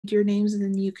your names and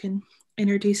then you can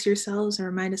introduce yourselves and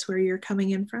remind us where you're coming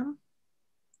in from.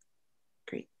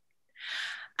 Great.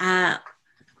 And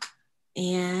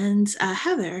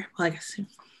Heather, well, I guess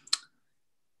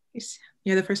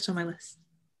you're the first on my list.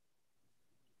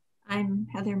 I'm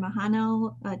Heather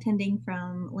Mahano, attending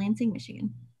from Lansing,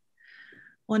 Michigan.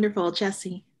 Wonderful.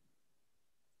 Jesse.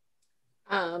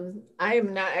 I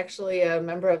am not actually a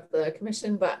member of the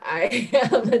commission, but I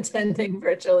am attending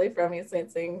virtually from East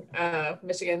Lansing,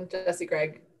 Michigan. Jesse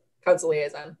Gregg, Council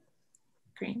Liaison.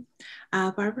 Great.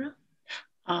 Barbara?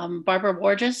 Barbara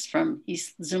Borges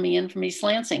zooming in from East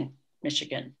Lansing,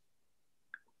 Michigan.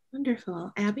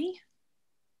 Wonderful. Abby?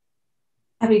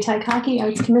 Abby Taikaki,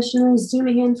 Arts Commissioner,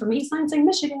 zooming in from East Lansing,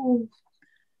 Michigan.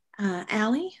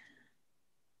 Allie?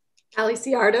 Allie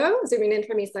Ciardo, zooming in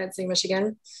from East Lansing,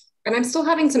 Michigan. And I'm still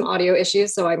having some audio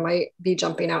issues, so I might be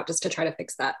jumping out just to try to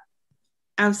fix that.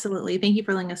 Absolutely. Thank you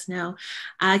for letting us know.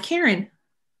 Karen?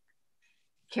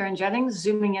 Karen Jennings,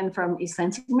 zooming in from East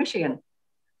Lansing, Michigan.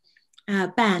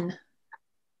 Ben?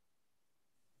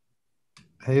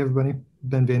 Hey, everybody.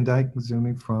 Ben Van Dyke,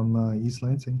 zooming from East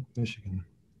Lansing, Michigan.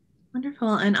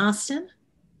 Wonderful. And Austin?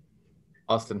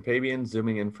 Austin Fabian,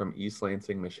 zooming in from East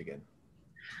Lansing, Michigan.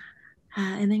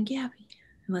 And then Gabby,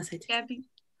 unless I do. Gabby.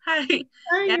 Hi.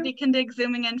 Gabby Kindig,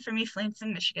 zooming in from East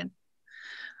Lansing, Michigan.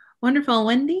 Wonderful.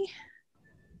 Wendy?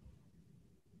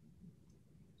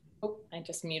 Oh, I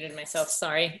just muted myself,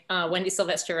 sorry. Wendy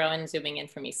Sylvester Rowan, zooming in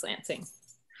from East Lansing.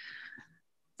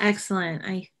 Excellent.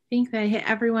 I think that I hit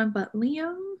everyone but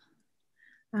Liam,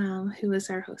 who is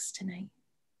our host tonight.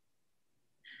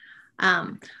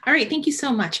 All right, thank you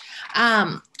so much.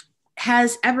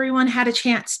 Has everyone had a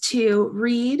chance to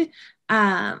read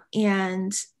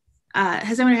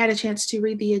has anyone had a chance to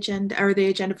read the agenda or the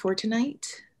agenda for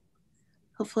tonight?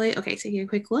 Hopefully. Okay, taking a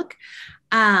quick look.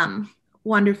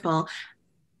 Wonderful.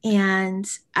 And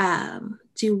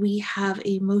do we have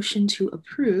a motion to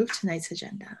approve tonight's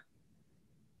agenda?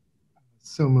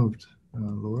 So moved,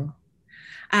 Laura.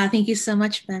 Thank you so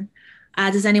much, Ben.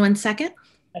 Does anyone second?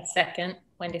 A second.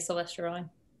 Wendy Sylvester Rowan.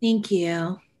 Thank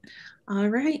you. All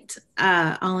right.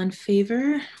 All in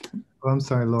favor? Oh, I'm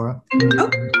sorry, Laura. Oh,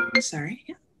 I'm sorry.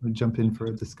 Yeah. We'll jump in for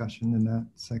a discussion in that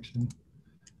section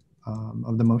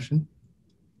of the motion.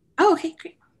 Oh, okay,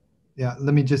 great. Yeah,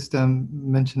 let me just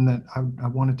mention that I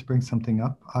wanted to bring something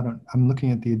up. I'm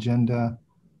looking at the agenda.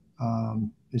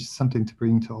 It's something to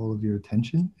bring to all of your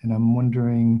attention, and I'm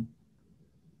wondering.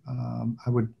 I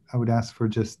would ask for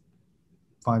just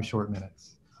 5 short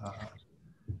minutes.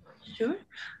 Sure.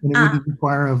 And it wouldn't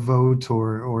require a vote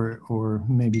or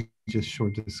maybe just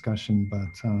short discussion,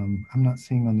 but I'm not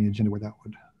seeing on the agenda where that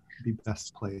would be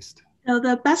best placed. So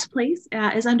the best place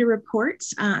is under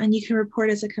reports, and you can report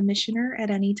as a commissioner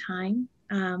at any time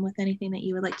with anything that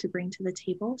you would like to bring to the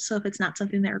table. So if it's not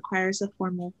something that requires a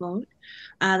formal vote,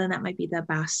 then that might be the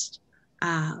best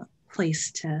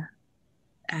place to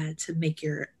make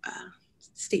your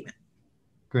statement.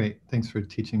 Great, thanks for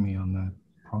teaching me on that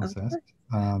process.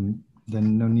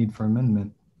 Then no need for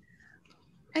amendment.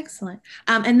 Excellent.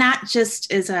 And that just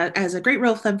is a great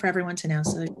rule of thumb for everyone to know.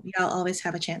 So y'all always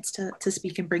have a chance to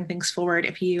speak and bring things forward.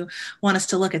 If you want us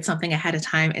to look at something ahead of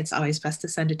time, it's always best to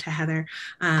send it to Heather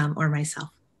or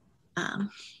myself.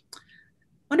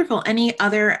 Wonderful. Any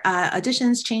other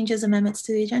additions, changes, amendments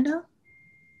to the agenda?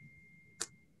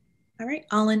 All right.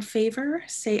 All in favor,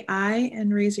 say aye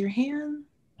and raise your hand.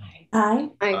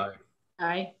 Aye. Aye.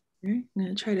 Aye. I'm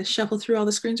going to try to shuffle through all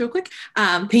the screens real quick.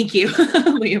 Thank you,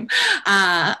 Liam.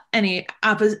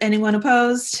 Anyone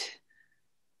opposed?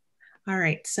 All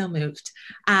right, so moved.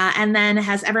 And then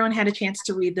has everyone had a chance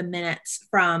to read the minutes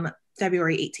from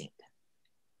February 18th?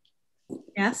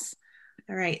 Yes?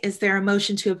 All right, is there a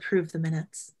motion to approve the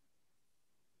minutes?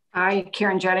 I,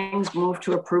 Karen Jennings, move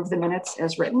to approve the minutes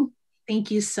as written.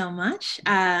 Thank you so much.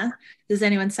 Does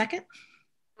anyone second?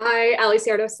 Hi, Allie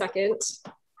Ciardo, second.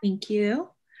 Thank you.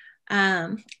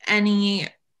 Any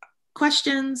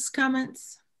questions,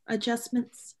 comments,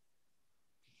 adjustments?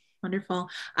 Wonderful.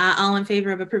 All in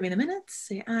favor of approving the minutes,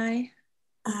 say aye.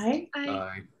 Aye.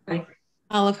 Aye. Aye.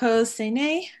 All opposed, say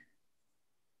nay.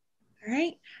 All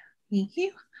right, thank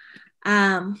you.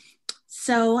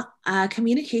 So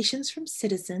communications from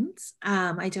citizens.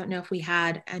 I don't know if we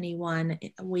had anyone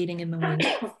waiting in the wings,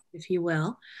 if you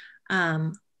will.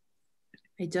 I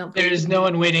don't. There's no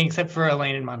one waiting except for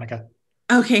Elaine and Monica.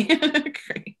 Okay,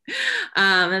 great.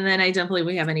 And then I don't believe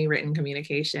we have any written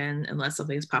communication unless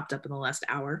something's popped up in the last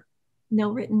hour.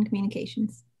 No written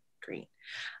communications. Great.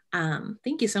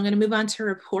 Thank you. So I'm going to move on to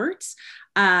reports.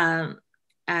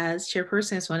 as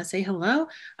chairperson, I just want to say hello.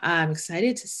 I'm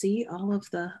excited to see all of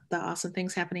the awesome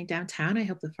things happening downtown. I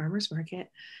hope the farmers market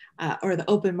or the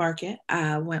open market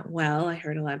went well. I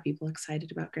heard a lot of people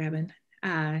excited about grabbing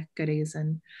goodies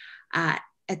and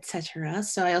etc.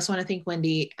 So I also want to thank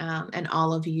Wendy and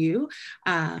all of you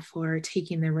for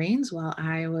taking the reins while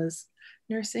I was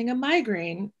nursing a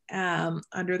migraine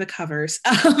under the covers.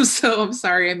 So I'm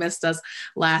sorry I missed us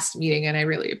last meeting, and I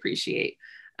really appreciate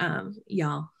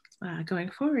y'all going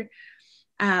forward.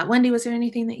 Wendy, was there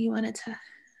anything that you wanted to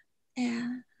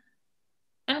add?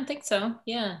 I don't think so.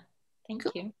 Yeah, thank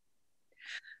you.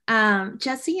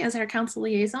 Jesse, as our council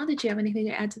liaison, did you have anything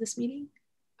to add to this meeting?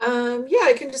 Yeah,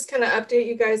 I can just kind of update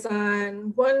you guys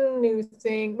on one new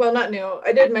thing. Well, not new.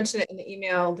 I did mention it in the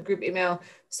email, the group email.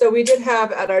 So we did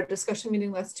have at our discussion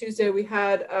meeting last Tuesday, we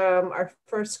had our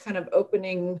first kind of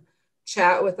opening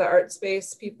chat with the art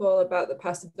space people about the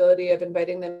possibility of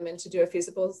inviting them in to do a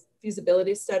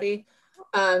feasibility study.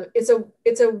 It's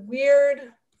a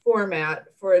weird format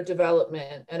for a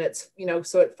development, and it's, you know,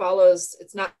 so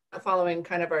it's not following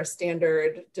kind of our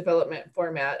standard development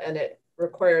format, and it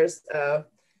requires a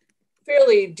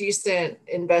fairly decent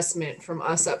investment from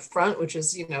us up front, which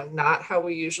is, you know, not how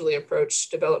we usually approach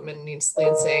development in East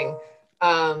Lansing.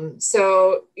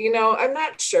 So, you know, I'm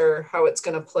not sure how it's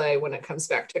going to play when it comes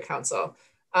back to council.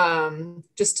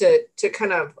 Just to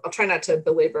kind of, I'll try not to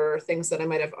belabor things that I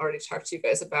might have already talked to you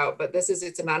guys about, but it's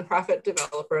a nonprofit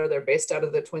developer. They're based out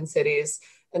of the Twin Cities,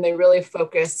 and they really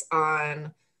focus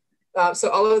on,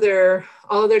 so all of their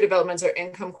developments are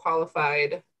income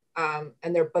qualified.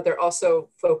 But they're also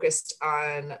focused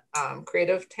on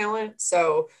creative talent.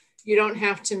 So you don't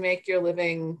have to make your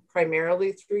living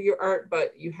primarily through your art,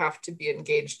 but you have to be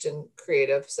engaged in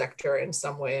creative sector in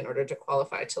some way in order to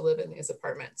qualify to live in these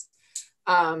apartments.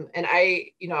 And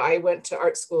I went to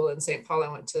art school in St. Paul.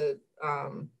 I went to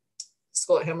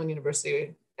school at Hamline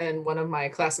University, and one of my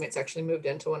classmates actually moved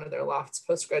into one of their lofts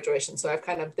post-graduation. So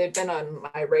they've been on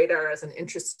my radar as an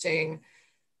interesting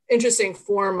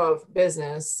form of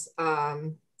business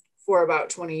for about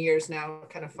 20 years now,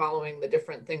 kind of following the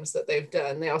different things that they've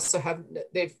done.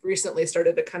 They've recently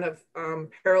started a kind of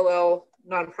parallel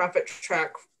nonprofit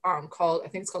track called, I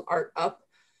think it's called Art Up,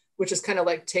 which is kind of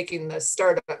like taking the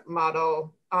startup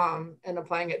model and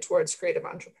applying it towards creative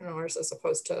entrepreneurs as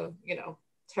opposed to, you know,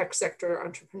 tech sector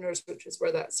entrepreneurs, which is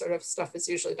where that sort of stuff is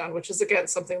usually done, which is, again,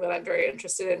 something that I'm very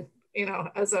interested in, you know,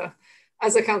 as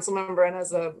a council member and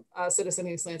as a citizen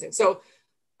in East Lansing. So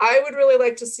I would really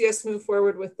like to see us move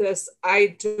forward with this.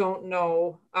 I don't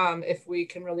know if we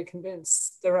can really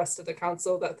convince the rest of the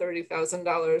council that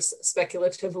 $30,000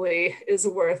 speculatively is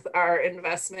worth our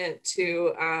investment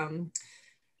to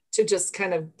just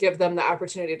kind of give them the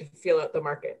opportunity to feel out the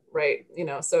market, right? You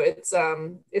know, so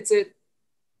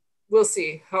we'll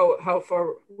see how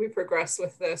far we progress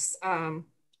with this.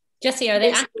 Jesse, are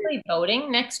they actually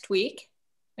voting next week?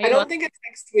 I don't think it's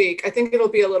next week. I think it'll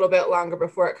be a little bit longer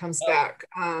before it comes back.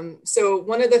 So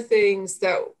one of the things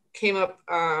that came up,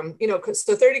 you know,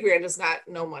 so 30 grand is not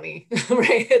no money,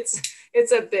 right?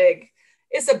 It's a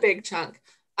big chunk.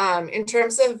 In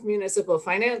terms of municipal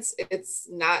finance, it's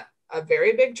not a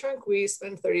very big chunk. We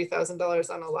spend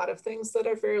 $30,000 on a lot of things that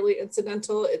are fairly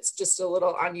incidental. It's just a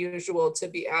little unusual to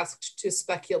be asked to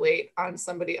speculate on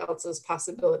somebody else's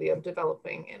possibility of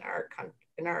developing in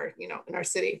our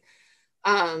city.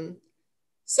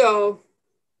 So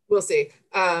we'll see.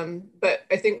 But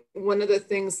I think one of the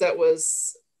things that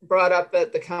was brought up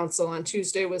at the council on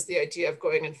Tuesday was the idea of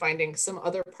going and finding some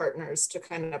other partners to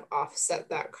kind of offset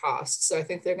that cost. So I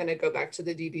think they're going to go back to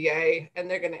the DDA and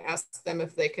they're going to ask them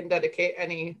if they can dedicate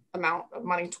any amount of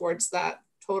money towards that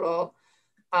total.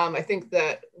 I think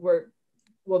that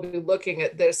we'll be looking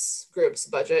at this group's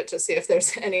budget to see if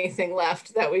there's anything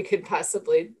left that we could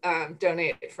possibly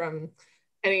donate from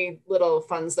any little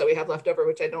funds that we have left over,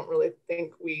 which I don't really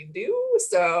think we do.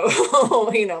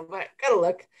 So, you know, but gotta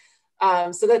look.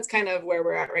 So that's kind of where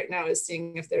we're at right now, is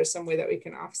seeing if there's some way that we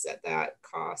can offset that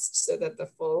cost so that the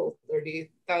full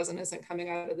 30,000 isn't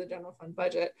coming out of the general fund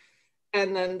budget.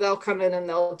 And then they'll come in and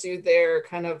they'll do their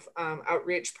kind of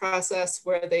outreach process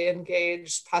where they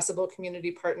engage possible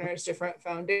community partners, different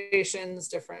foundations,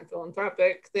 different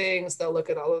philanthropic things. They'll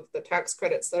look at all of the tax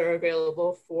credits that are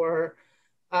available for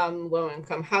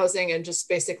low-income housing and just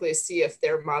basically see if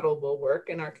their model will work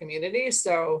in our community.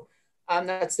 So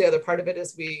that's the other part of it,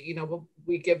 is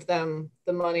we give them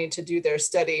the money to do their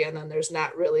study, and then there's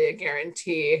not really a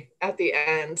guarantee at the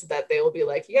end that they will be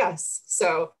like, yes.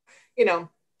 So, you know,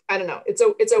 I don't know. It's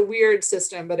a weird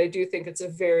system, but I do think it's a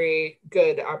very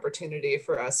good opportunity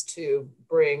for us to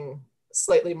bring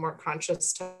slightly more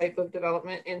conscious type of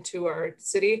development into our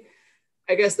city.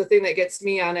 I guess the thing that gets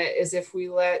me on it is if we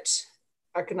let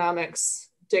economics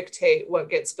dictate what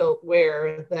gets built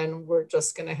where, then we're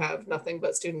just going to have nothing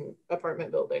but student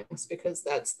apartment buildings, because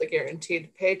that's the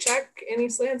guaranteed paycheck in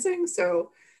East Lansing.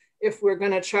 So if we're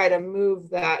going to try to move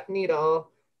that needle,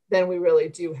 then we really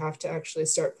do have to actually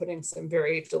start putting some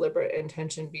very deliberate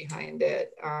intention behind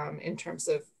it, in terms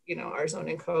of, you know, our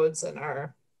zoning codes and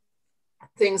our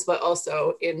things, but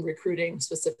also in recruiting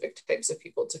specific types of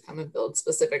people to come and build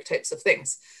specific types of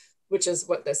things, which is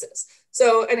what this is.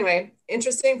 So anyway,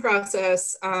 interesting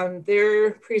process.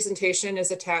 Their presentation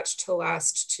is attached to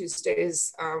last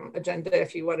Tuesday's agenda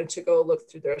if you wanted to go look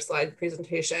through their slide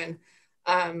presentation.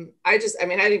 I'd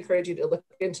encourage you to look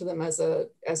into them as a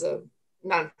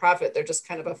nonprofit. They're just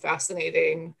kind of a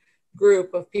fascinating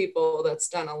group of people that's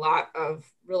done a lot of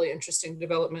really interesting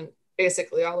development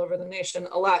basically all over the nation,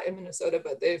 a lot in Minnesota,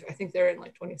 but I think they're in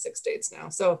like 26 states now.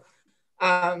 So,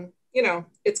 you know,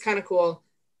 it's kind of cool.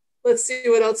 Let's see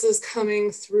what else is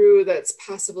coming through that's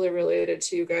possibly related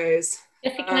to you guys.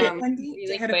 Wendy,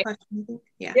 really had a quick. question.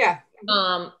 Yeah.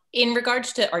 In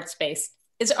regards to art space,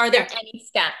 are there any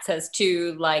stats as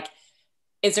to like,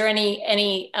 is there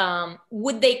any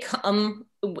would they come,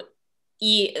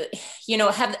 you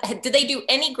know, do they do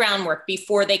any groundwork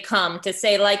before they come to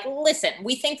say like, listen,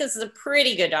 we think this is a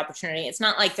pretty good opportunity. It's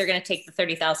not like they're going to take the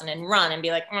 30,000 and run and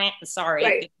be like, sorry,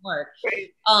 it didn't work.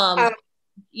 Right.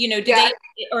 You know, do they,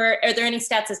 or are there any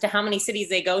stats as to how many cities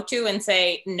they go to and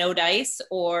say no dice?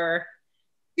 Or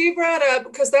he brought up,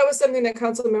 because that was something that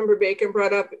Council Member Bacon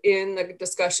brought up in the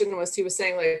discussion, was he was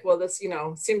saying like, well, this, you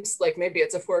know, seems like maybe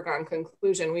it's a foregone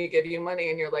conclusion. We give you money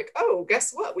and you're like, oh,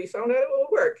 guess what? We found out it will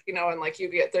work, you know, and like you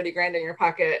get 30 grand in your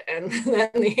pocket and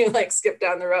then you like skip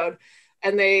down the road.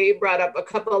 And they brought up a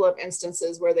couple of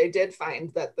instances where they did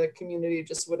find that the community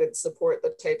just wouldn't support the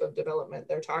type of development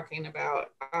they're talking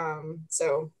about.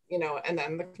 So, you know, and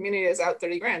then the community is out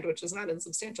 30 grand, which is not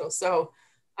insubstantial. So,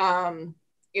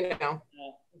 you know,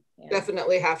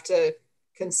 definitely have to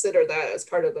consider that as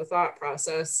part of the thought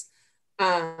process.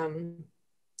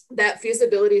 That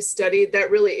feasibility study, that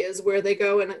really is where they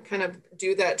go and kind of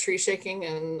do that tree shaking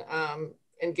and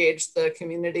engage the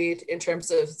community in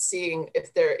terms of seeing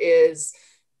if there is,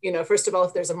 you know, first of all,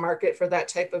 if there's a market for that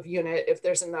type of unit, if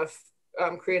there's enough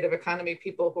creative economy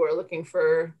people who are looking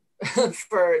for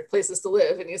for places to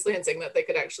live in East Lansing that they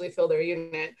could actually fill their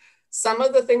unit. Some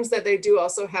of the things that they do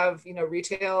also have, you know,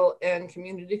 retail and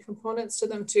community components to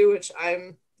them too, which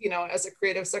I'm, you know, as a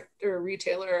creative sector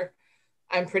retailer,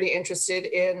 I'm pretty interested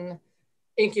in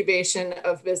incubation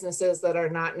of businesses that are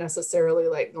not necessarily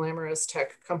like glamorous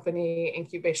tech company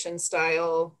incubation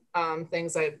style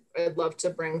things. I'd love to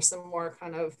bring some more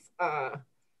kind of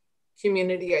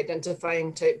community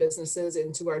identifying type businesses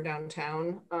into our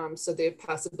downtown. So the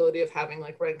possibility of having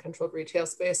like rent controlled retail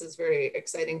space is very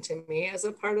exciting to me as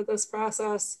a part of this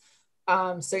process.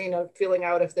 So, you know, feeling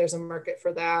out if there's a market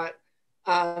for that.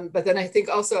 But then I think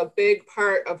also a big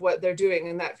part of what they're doing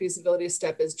in that feasibility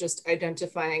step is just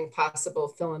identifying possible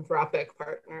philanthropic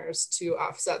partners to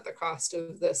offset the cost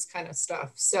of this kind of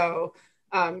stuff. So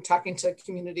talking to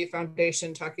community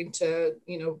foundation, talking to,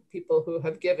 you know, people who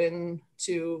have given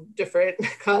to different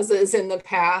causes in the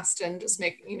past and just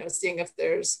you know, seeing if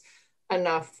there's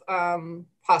enough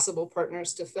possible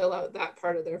partners to fill out that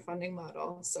part of their funding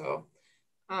model. So,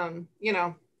 you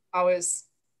know, always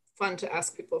fun to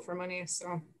ask people for money.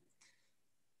 So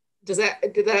did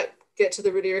that get to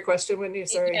the root of your question, Wendy?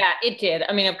 Sorry. Yeah, it did.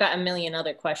 I mean, I've got a million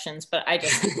other questions, but I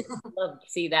just love to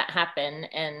see that happen.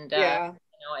 And, yeah.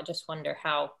 You know, I just wonder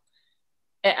how,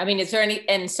 I mean, is there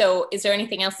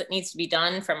anything else that needs to be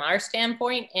done from our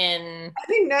standpoint? And I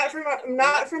think not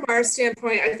from our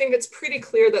standpoint. I think it's pretty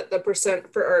clear that the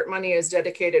 % for art money is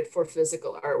dedicated for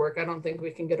physical artwork. I don't think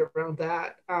we can get around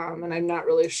that. And I'm not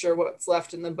really sure what's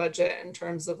left in the budget in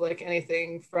terms of like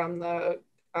anything from the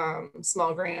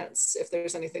small grants, if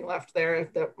there's anything left there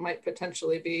that might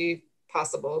potentially be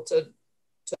possible to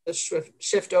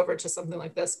shift over to something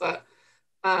like this. But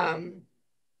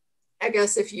I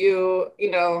guess if you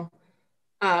know,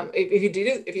 if you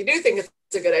do think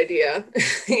it's a good idea,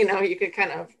 you know, you could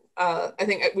kind of, I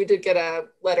think we did get a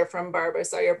letter from Barb. I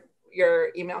saw your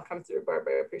email come through, Barb.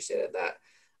 I appreciated that.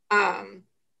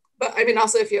 But I mean,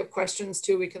 also if you have questions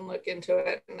too, we can look into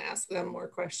it and ask them more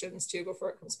questions too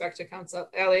before it comes back to council.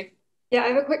 Allie? Yeah, I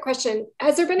have a quick question.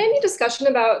 Has there been any discussion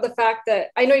about the fact that,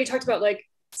 I know you talked about like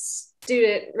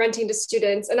renting to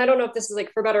students, and I don't know if this is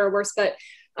like for better or worse, but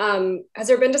has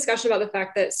there been discussion about the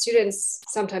fact that students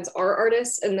sometimes are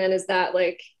artists, and then is that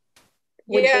like,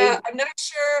 Yeah, I'm not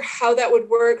sure how that would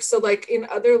work. So like in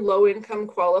other low income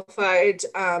qualified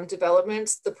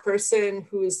developments, the person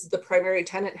who's the primary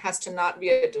tenant has to not be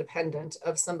a dependent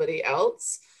of somebody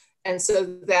else. And so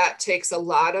that takes a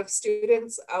lot of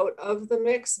students out of the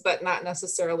mix, but not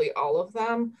necessarily all of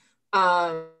them.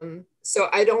 So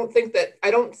I don't think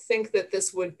that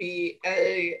this would be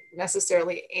a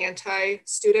necessarily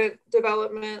anti-student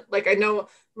development. Like I know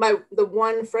the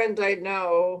one friend I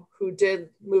know who did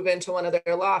move into one of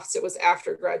their lofts, it was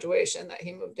after graduation that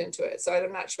he moved into it. So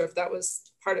I'm not sure if that was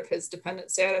part of his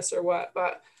dependent status or what,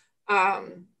 but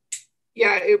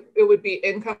yeah, it would be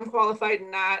income qualified,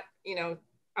 not,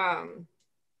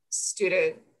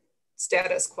 student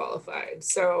status qualified.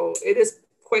 So it is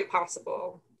quite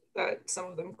possible that some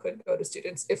of them could go to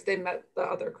students if they met the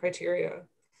other criteria.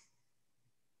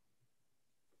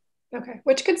 Okay,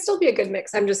 which could still be a good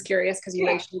mix. I'm just curious because you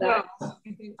mentioned that.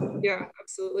 No, yeah,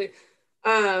 absolutely.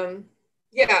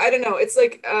 Yeah, I don't know. It's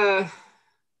like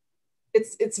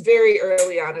it's very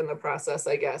early on in the process,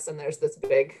 I guess, and there's this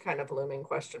big kind of looming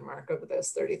question mark of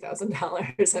this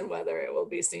 $30,000 and whether it will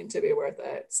be seen to be worth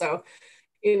it. So,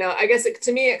 I guess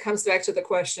to me it comes back to the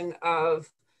question of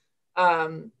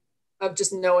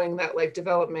just knowing that like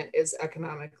development is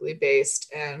economically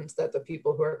based and that the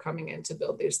people who are coming in to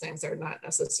build these things are not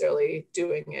necessarily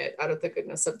doing it out of the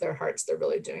goodness of their hearts. They're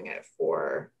really doing it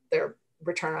for their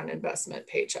return on investment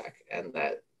paycheck. And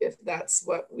that if that's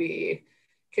what we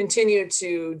continue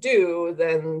to do,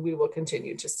 then we will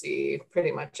continue to see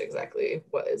pretty much exactly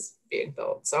what is being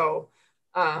built. So,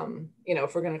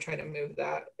 if we're going to try to move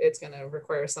that, it's going to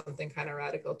require something kind of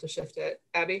radical to shift it.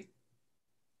 Abby?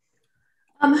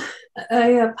 I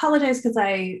apologize because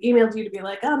I emailed you to be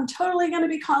like, I'm totally going to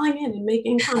be calling in and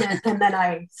making comments, and then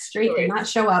I straight did not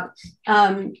show up.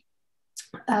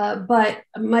 But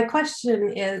my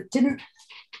question is,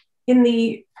 in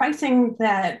the pricing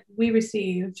that we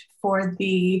received for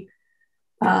the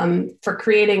for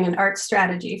creating an art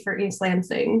strategy for East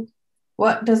Lansing,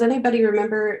 what does anybody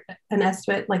remember an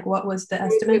estimate? Like, what was the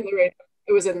estimate?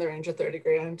 It was in the range of 30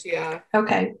 grand. Yeah.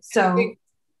 Okay, so.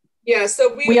 Yeah,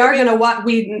 so we are going to walk.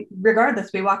 Regardless,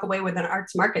 we walk away with an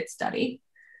arts market study.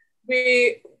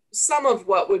 Some of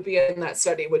what would be in that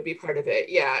study would be part of it.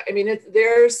 Yeah, I mean,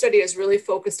 their study is really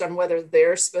focused on whether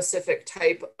their specific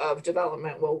type of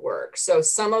development will work. So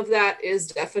some of that is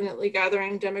definitely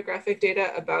gathering demographic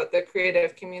data about the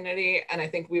creative community, and I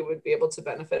think we would be able to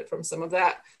benefit from some of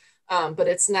that. But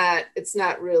it's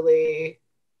not really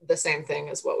the same thing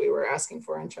as what we were asking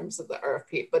for in terms of the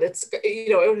RFP, but it's,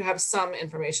 it would have some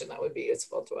information that would be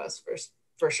useful to us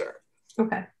for sure.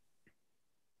 Okay.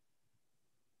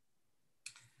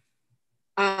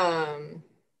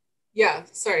 Yeah,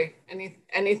 sorry.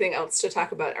 Anything else to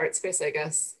talk about art space, I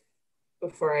guess,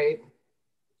 before I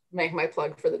make my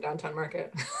plug for the downtown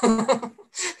market? I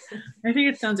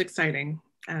think it sounds exciting.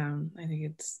 I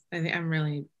think I'm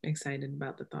really excited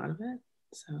about the thought of it.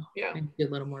 So yeah, I do a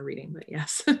little more reading, but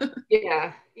yes.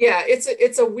 yeah,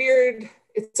 it's a weird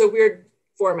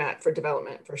format for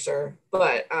development for sure.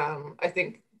 But I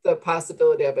think the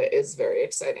possibility of it is very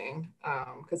exciting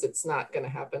because it's not going to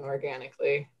happen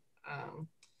organically.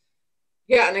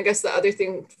 Yeah, and I guess the other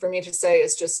thing for me to say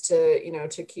is just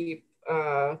to keep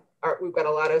art. We've got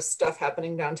a lot of stuff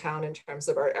happening downtown in terms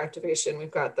of art activation.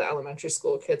 We've got the elementary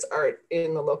school kids art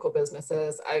in the local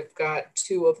businesses. I've got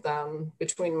 2 of them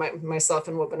between myself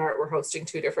and Woven Art. We're hosting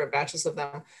 2 different batches of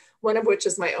them. One of which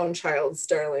is my own child's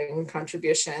darling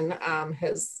contribution,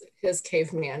 his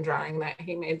caveman drawing that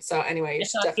he made. So anyway, I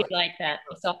thought you'd like that.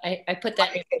 So I put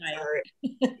that in.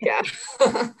 Yeah.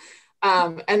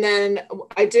 And then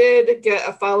I did get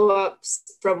a follow-up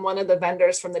from one of the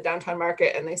vendors from the downtown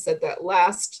market, and they said that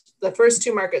the first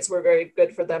 2 markets were very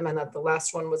good for them, and that the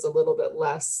last one was a little bit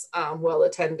less well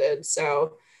attended.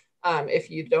 So if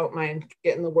you don't mind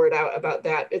getting the word out about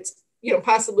that, it's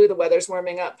possibly the weather's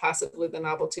warming up, possibly the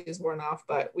novelty is worn off,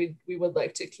 but we would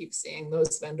like to keep seeing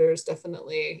those vendors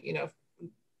definitely,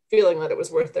 feeling that it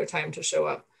was worth their time to show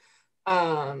up.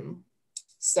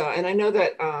 So, and I know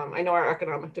that, I know our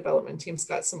economic development team's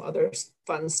got some other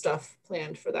fun stuff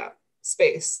planned for that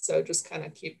space. So just kind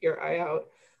of keep your eye out.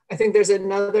 I think there's a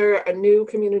new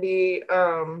community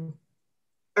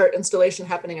art installation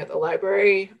happening at the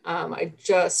library. I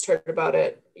just heard about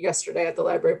it yesterday at the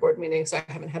library board meeting, so I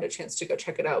haven't had a chance to go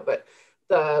check it out, but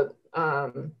the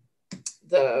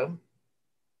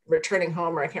returning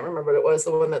home, or I can't remember what it was,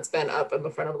 the one that's been up in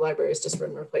the front of the library has just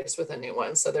been replaced with a new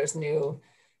one. So there's new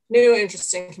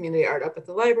interesting community art up at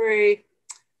the library.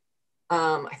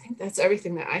 I think that's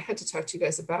everything that I had to talk to you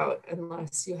guys about,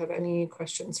 unless you have any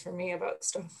questions for me about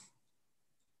stuff.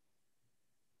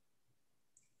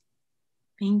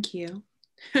 Thank you.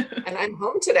 And I'm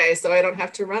home today, so I don't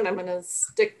have to run. I'm going to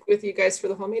stick with you guys for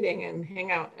the whole meeting and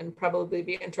hang out and probably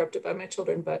be interrupted by my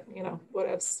children, but you know,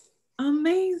 whatevs.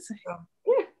 Amazing. So,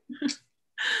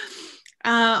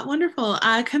 yeah. Wonderful.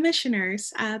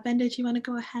 Commissioners, Ben, did you want to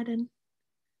go ahead and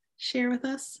share with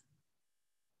us?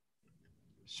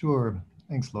 Sure.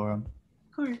 Thanks, Laura.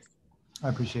 Of course. I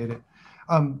appreciate it.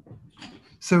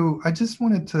 So I just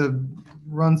wanted to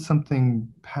run something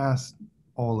past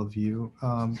all of you,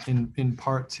 in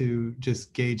part to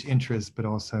just gauge interest, but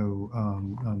also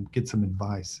get some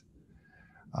advice.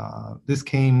 This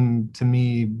came to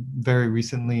me very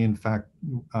recently. In fact,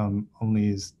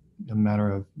 only as a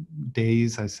matter of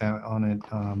days I sat on it.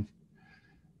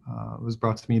 It was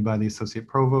brought to me by the associate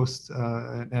provost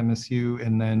at MSU,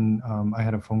 and then I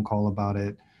had a phone call about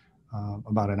it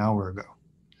about an hour ago.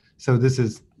 So this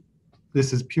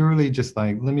is purely just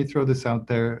like, let me throw this out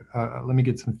there. Let me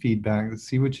get some feedback. Let's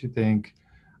see what you think.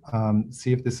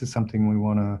 See if this is something we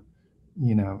want to,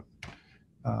 you know,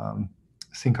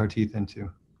 sink our teeth into.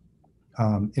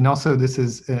 And also, this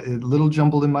is a little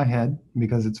jumbled in my head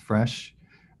because it's fresh,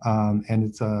 and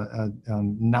it's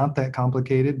not that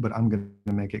complicated. But I'm going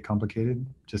to make it complicated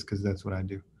just because that's what I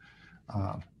do.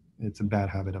 It's a bad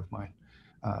habit of mine.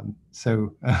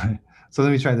 So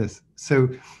let me try this. So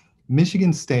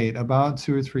Michigan State, about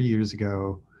 2 or 3 years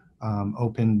ago,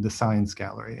 opened the Science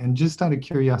Gallery. And just out of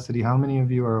curiosity, how many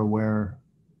of you are aware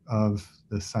of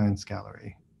the Science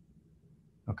Gallery?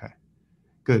 Okay,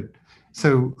 good.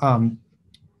 So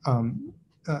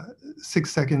 6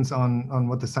 seconds on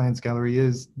what the Science Gallery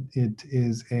is. It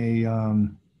is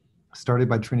started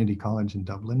by Trinity College in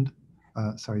Dublin,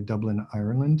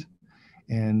 Ireland.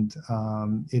 And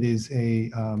it is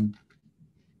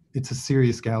it's a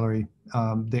serious gallery.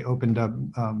 They opened up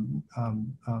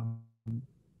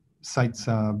sites,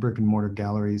 brick and mortar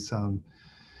galleries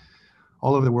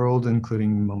all over the world,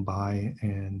 including Mumbai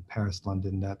and Paris,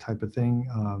 London, that type of thing.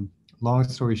 Long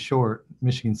story short,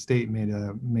 Michigan State made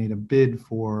a bid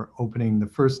for opening the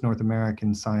first North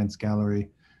American science gallery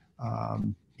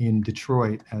in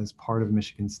Detroit as part of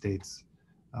Michigan State's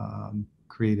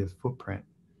creative footprint.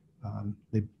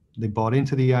 They bought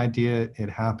into the idea. It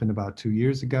happened about 2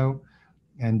 years ago.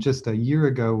 And just a year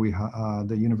ago,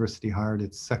 the university hired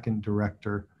its second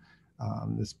director,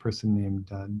 this person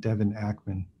named Devin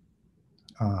Ackman,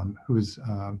 who's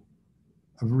a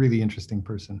really interesting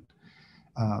person.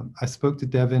 I spoke to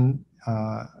Devin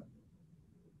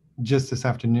just this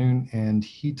afternoon, and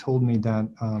he told me that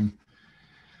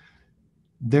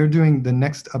they're doing the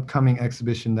next upcoming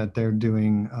exhibition that they're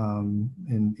doing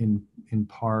in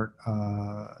part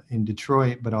in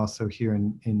Detroit, but also here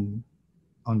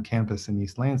on campus in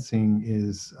East Lansing,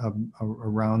 is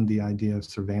around the idea of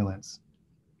surveillance.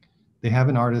 They have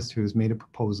an artist who has made a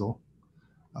proposal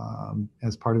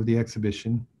as part of the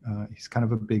exhibition. He's kind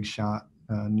of a big shot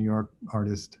New York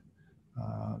artist,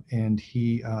 and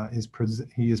he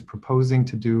is proposing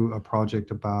to do a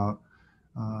project about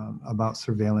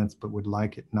surveillance, but would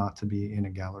like it not to be in a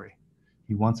gallery.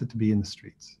 He wants it to be in the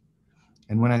streets.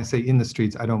 And when I say in the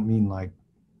streets, I don't mean like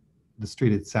the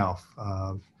street itself,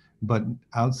 but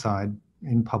outside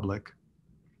in public,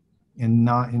 and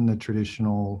not in the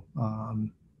traditional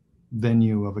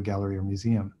venue of a gallery or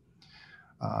museum.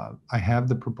 I have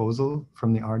the proposal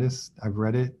from the artist. I've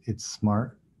read it. It's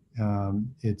smart.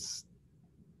 It's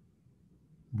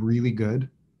really good.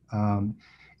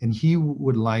 And he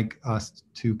would like us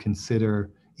to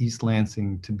consider East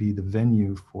Lansing to be the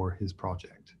venue for his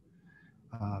project.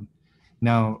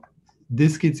 Now,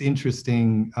 this gets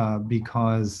interesting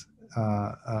because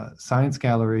Science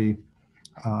Gallery,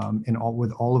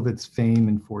 with all of its fame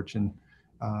and fortune,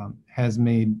 has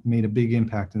made a big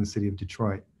impact in the city of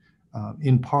Detroit.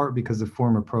 In part because the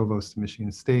former provost of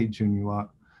Michigan State, Jun Yuat,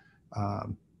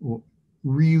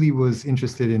 really was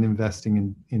interested in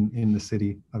investing in the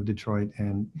city of Detroit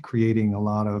and creating a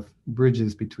lot of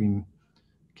bridges between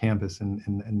campus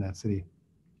and that city.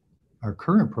 Our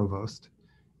current provost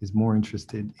is more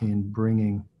interested in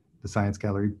bringing the Science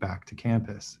Gallery back to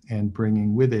campus and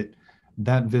bringing with it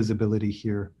that visibility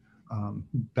here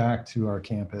back to our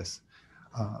campus.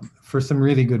 For some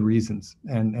really good reasons.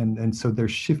 And so they're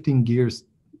shifting gears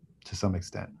to some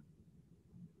extent.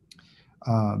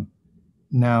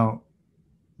 Now,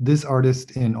 this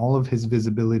artist in all of his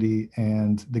visibility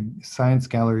and the Science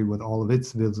Gallery with all of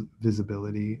its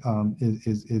visibility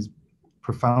is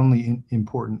profoundly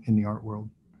important in the art world.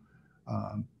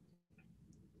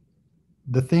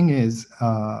 The thing is,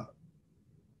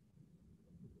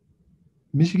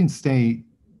 Michigan State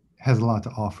has a lot to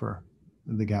offer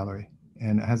the gallery,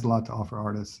 and it has a lot to offer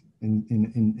artists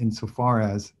insofar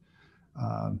as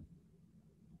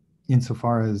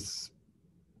insofar as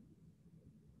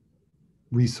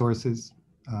resources,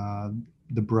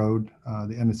 the Broad,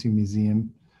 the MSU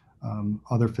Museum,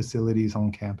 other facilities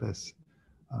on campus.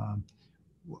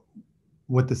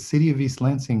 What the city of East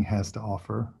Lansing has to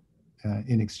offer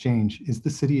in exchange is the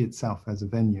city itself as a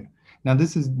venue. Now,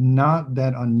 this is not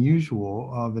that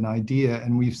unusual of an idea,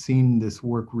 and we've seen this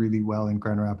work really well in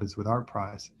Grand Rapids with Art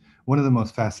Prize. One of the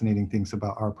most fascinating things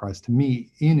about Art Prize to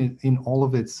me, in all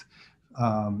of its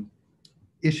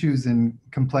issues and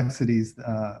complexities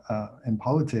and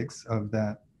politics of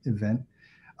that event,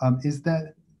 is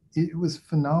that it was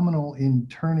phenomenal in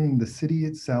turning the city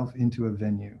itself into a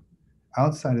venue,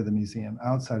 outside of the museum,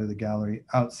 outside of the gallery,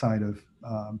 outside of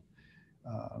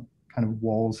kind of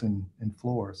walls and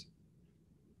floors,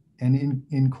 and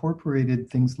incorporated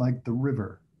things like the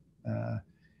river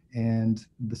and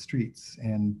the streets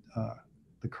and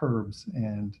the curbs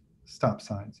and stop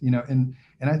signs, you know, and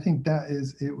I think that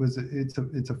is,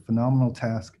 it's a phenomenal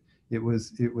task. It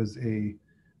was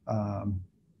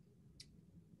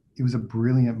a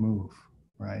brilliant move,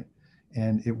 right?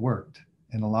 And it worked.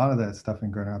 And a lot of that stuff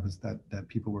in Grand Rapids that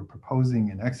people were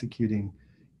proposing and executing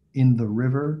in the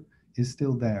river is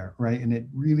still there, right? And it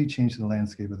really changed the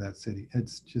landscape of that city.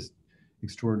 It's just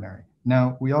extraordinary.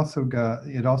 Now, we also got,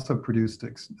 it also produced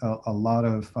a lot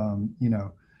of, you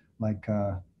know, like,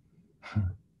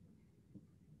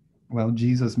 well,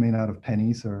 Jesus made out of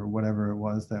pennies or whatever it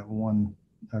was that won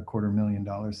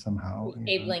 $250,000 somehow.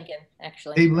 Abe Lincoln,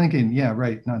 actually. Abe Lincoln, yeah,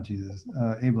 right, not Jesus.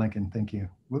 Abe Lincoln, thank you.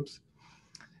 Whoops.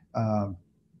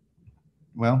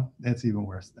 Well, that's even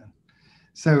worse then.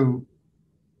 So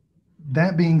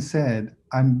that being said,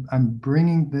 I'm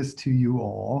bringing this to you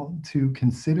all to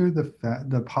consider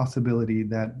the possibility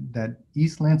that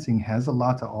East Lansing has a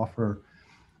lot to offer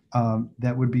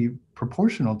that would be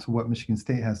proportional to what Michigan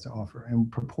State has to offer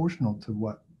and proportional to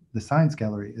what the Science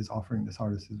Gallery is offering this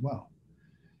artist as well.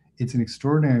 It's an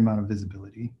extraordinary amount of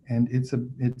visibility, and it's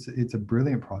a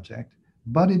brilliant project,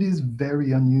 but it is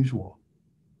very unusual,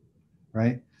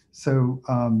 right? So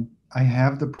I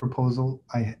have the proposal.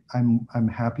 I'm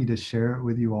happy to share it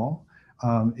with you all.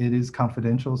 It is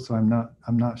confidential, so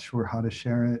I'm not sure how to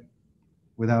share it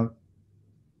without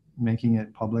making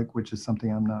it public, which is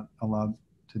something I'm not allowed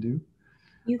to do.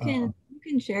 You can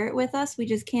share it with us. We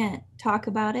just can't talk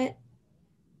about it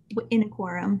in a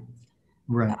quorum.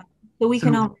 Right. So we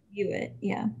can all review it.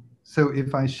 Yeah. So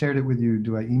if I shared it with you,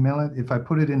 do I email it? If I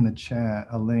put it in the chat,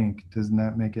 a link, doesn't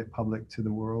that make it public to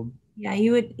the world? Yeah,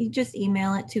 you just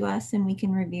email it to us and we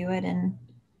can review it, and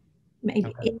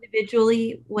maybe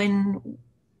individually when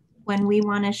we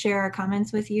want to share our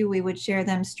comments with you, we would share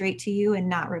them straight to you and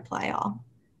not reply all.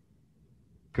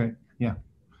 Okay, yeah,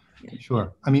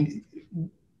 sure. I mean,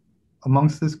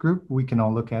 amongst this group, we can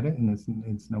all look at it and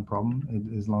it's no problem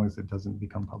as long as it doesn't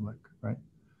become public, right?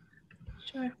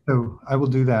 Sure. So I will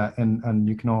do that, and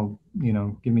you can all, you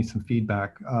know, give me some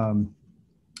feedback.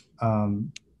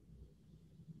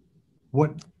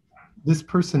 What this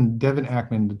person, Devin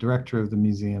Ackman, the director of the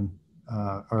museum,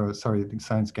 or sorry, the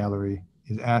Science Gallery,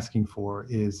 is asking for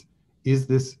is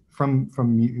this from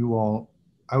you all.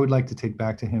 I would like to take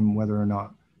back to him whether or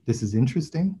not this is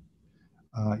interesting,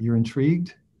 you're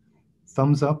intrigued,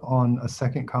 thumbs up on a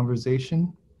second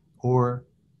conversation, or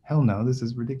hell no, this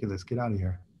is ridiculous, get out of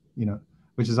here, you know,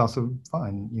 which is also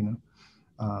fine, you know,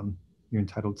 you're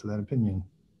entitled to that opinion.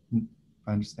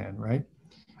 I understand, right?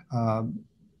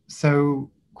 So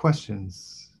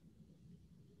questions?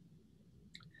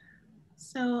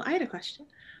 So I had a question.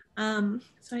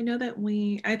 So I know that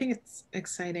I think it's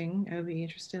exciting. I would be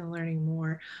interested in learning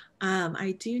more.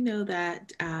 I do know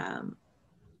that I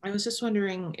was just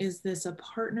wondering, is this a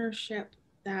partnership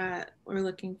that we're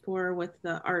looking for with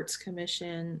the Arts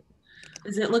Commission?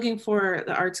 Is it looking for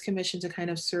the Arts Commission to kind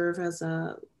of serve as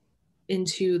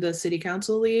into the City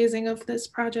Council liaising of this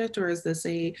project, or is this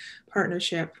a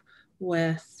partnership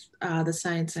with the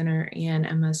Science Center and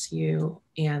MSU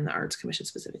and the Arts Commission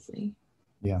specifically?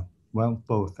 Yeah, well,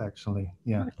 both actually.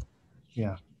 Yeah,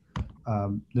 yeah.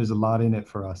 There's a lot in it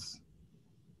for us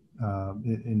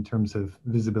in terms of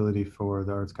visibility for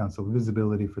the Arts Council,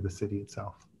 visibility for the city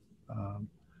itself.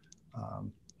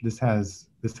 This has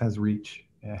reach.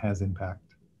 It has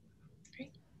impact.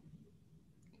 Great.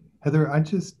 Heather,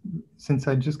 since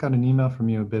I just got an email from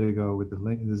you a bit ago with the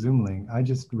link, the Zoom link, I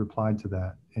just replied to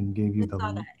that and gave you the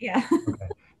link. That, yeah. Okay.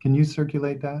 Can you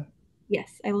circulate that?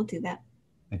 Yes, I will do that.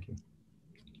 Thank you.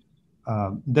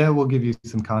 That will give you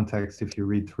some context if you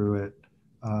read through it.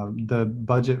 The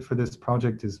budget for this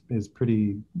project is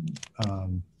pretty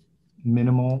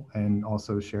minimal and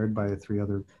also shared by 3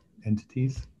 other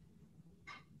entities.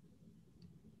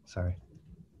 Sorry.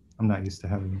 I'm not used to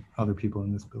having other people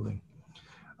in this building.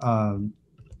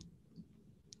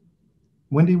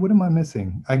 Wendy, what am I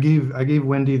missing? I gave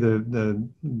Wendy the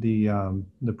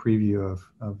preview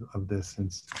of this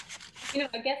since.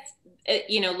 I guess,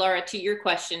 Laura, to your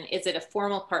question, is it a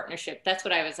formal partnership? That's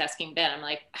what I was asking Ben. I'm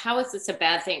like, how is this a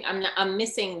bad thing? I'm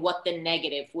missing what the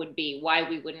negative would be, why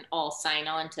we wouldn't all sign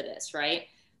on to this, right?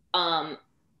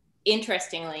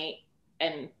 Interestingly,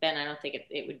 and Ben, I don't think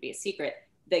it would be a secret,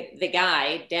 the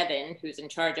guy, Devin, who's in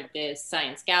charge of the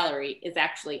science gallery, is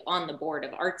actually on the board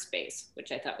of ArtSpace,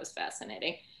 which I thought was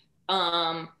fascinating.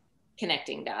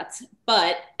 Connecting dots,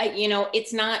 but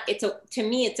to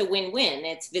me it's a win-win.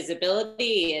 It's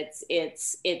visibility,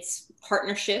 it's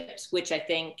partnerships, which I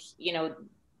think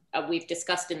we've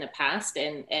discussed in the past,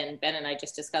 and Ben and I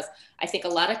just discussed. I think a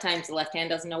lot of times the left hand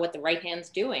doesn't know what the right hand's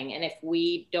doing, and if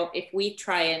we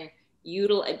try and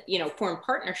form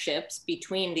partnerships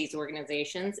between these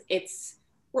organizations,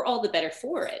 we're all the better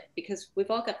for it, because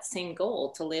we've all got the same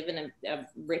goal to live in a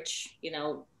rich,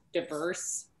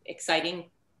 diverse, exciting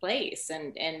place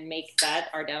and make that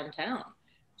our downtown.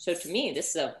 So to me,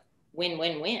 this is a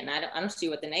win-win-win. I don't see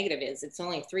what the negative is. It's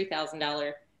only a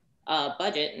 $3,000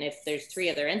 budget, and if there's 3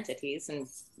 other entities, and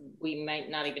we might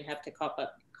not even have to cough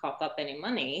up any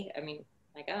money. I mean,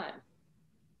 my God.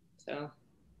 So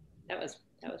that was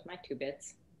my 2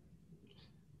 bits.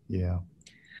 Yeah.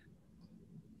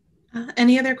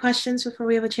 Any other questions before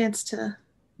we have a chance to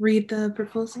read the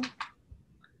proposal?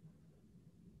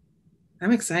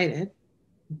 I'm excited.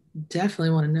 Definitely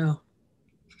want to know.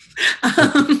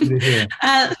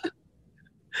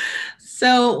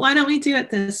 So why don't we do it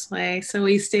this way so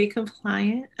we stay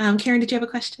compliant? Karen, did you have a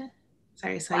question?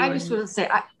 Sorry. I just want to say,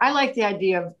 I like the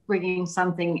idea of bringing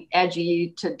something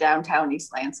edgy to downtown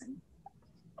East Lansing.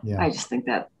 Yeah. I just think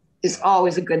that is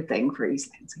always a good thing for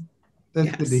East Lansing.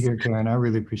 That's good to hear, Karen. I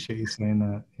really appreciate you saying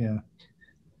that. Yeah,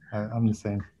 I'm the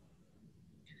same.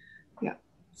 Yeah.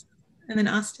 And then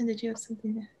Austin, did you have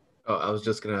something to? Oh, I was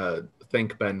just gonna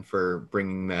thank Ben for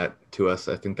bringing that to us.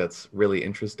 I think that's really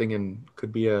interesting and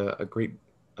could be a great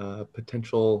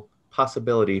potential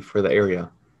possibility for the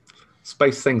area.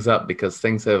 Spice things up, because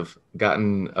things have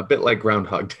gotten a bit like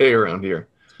Groundhog Day around here.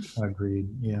 Agreed.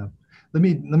 Yeah. Let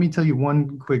me tell you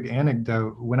one quick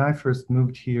anecdote. When I first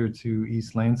moved here to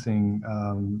East Lansing,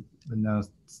 now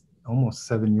it's almost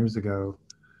 7 years ago,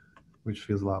 which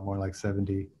feels a lot more like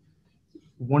 70.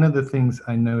 One of the things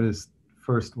I noticed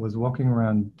first was walking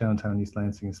around downtown East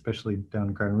Lansing, especially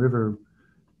down Grand River,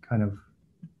 kind of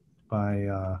by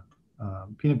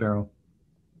Peanut Barrel,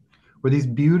 were these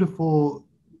beautiful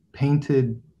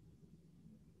painted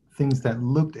things that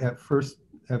looked at first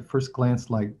glance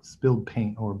like spilled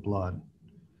paint or blood.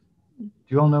 Do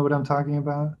you all know what I'm talking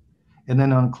about? And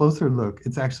then on closer look,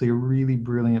 it's actually a really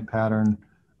brilliant pattern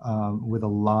with a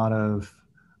lot of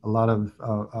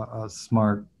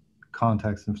smart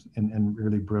context and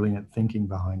really brilliant thinking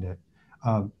behind it.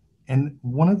 And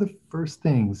one of the first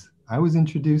things I was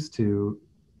introduced to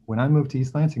when I moved to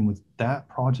East Lansing was that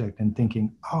project, and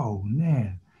thinking, oh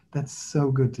man, that's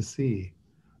so good to see.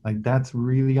 Like, that's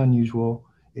really unusual.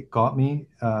 It got me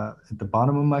at the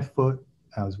bottom of my foot.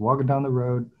 I was walking down the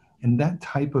road, and that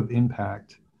type of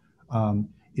impact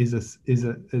is a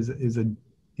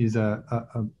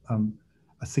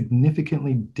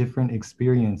significantly different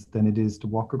experience than it is to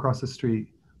walk across the street,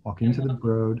 walk into the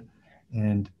road,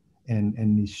 and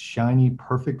these shiny,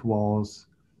 perfect walls,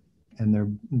 and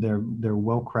they're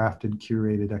well-crafted,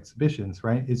 curated exhibitions,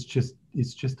 right? It's just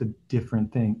a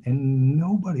different thing, and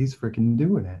nobody's freaking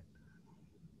doing it.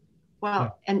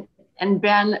 Well, yeah. And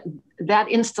Ben, that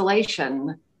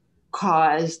installation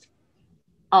caused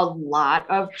a lot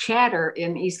of chatter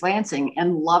in East Lansing,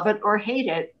 and love it or hate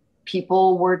it,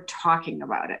 people were talking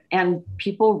about it, and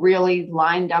people really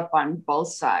lined up on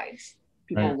both sides.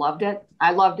 People loved it.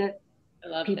 I loved it.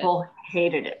 People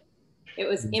hated it. It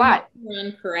was but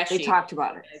Qureshi. They talked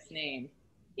about it. His name.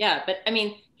 Yeah, but I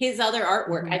mean, his other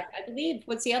artwork, I believe,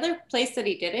 what's the other place that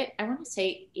he did it? I want to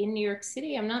say in New York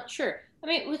City. I'm not sure. I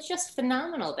mean, it was just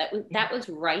phenomenal. That was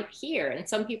right here. And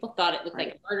some people thought it looked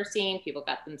like a murder scene. People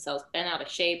got themselves bent out of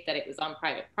shape, that it was on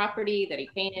private property that he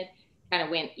painted. Kind of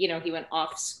went, he went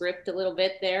off script a little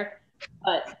bit there,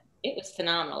 but it was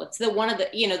phenomenal. It's one of the,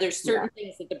 there's certain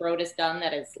things that the Broad has done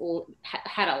that has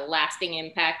had a lasting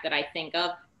impact that I think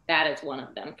of. That is one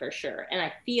of them for sure. And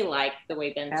I feel like the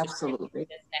way Ben's absolutely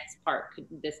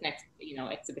this next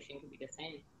exhibition could be the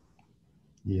same.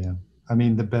 Yeah. I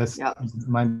mean,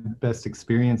 my best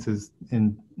experiences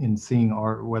in seeing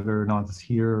art, whether or not it's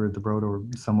here or at the Broad or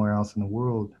somewhere else in the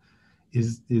world,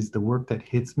 is the work that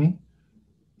hits me.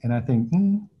 And I think,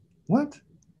 what?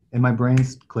 And my brain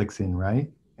clicks in, right?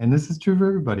 And this is true for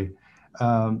everybody.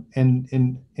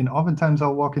 And oftentimes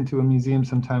I'll walk into a museum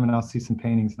sometime and I'll see some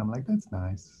paintings and I'm like, that's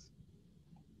nice.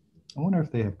 I wonder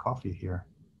if they have coffee here,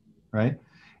 right?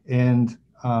 And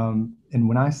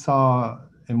when I saw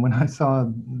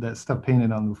that stuff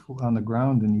painted on the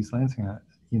ground in East Lansing,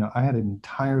 I had an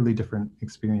entirely different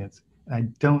experience. And I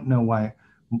don't know why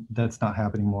that's not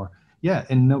happening more. Yeah,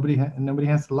 and nobody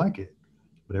has to like it,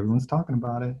 but everyone's talking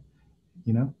about it,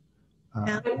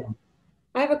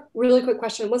 I have a really quick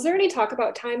question. Was there any talk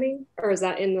about timing, or is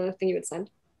that in the thing you would send?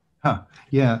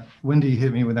 Yeah, Wendy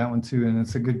hit me with that one too, and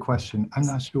it's a good question. I'm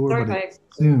not sure, Sorry, but it's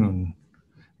soon.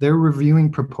 They're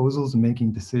reviewing proposals and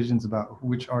making decisions about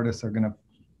which artists are going to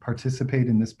participate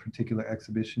in this particular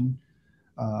exhibition.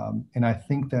 And I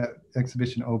think that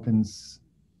exhibition opens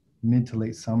mid to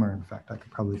late summer. In fact, I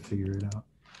could probably figure it out.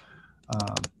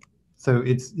 So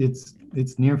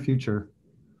it's near future.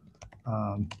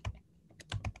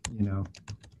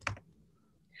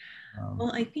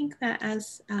 Well, I think that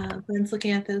as Ben's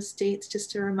looking at those dates,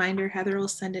 just a reminder, Heather will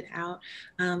send it out,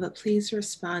 but please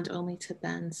respond only to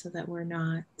Ben so that we're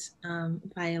not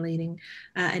violating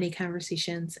any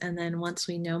conversations. And then once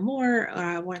we know more,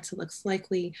 once it looks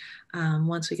likely,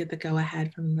 once we get the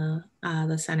go-ahead from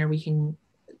the center, we can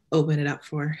open it up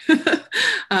for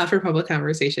for public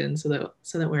conversation so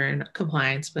that we're in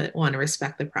compliance, but want to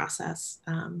respect the process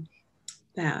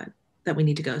that we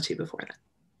need to go to before that.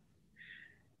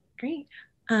 Great.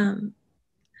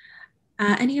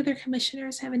 Any other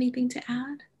commissioners have anything to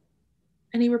add?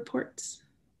 Any reports?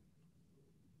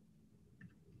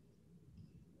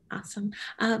 Awesome.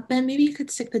 Ben, maybe you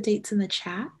could stick the dates in the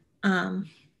chat.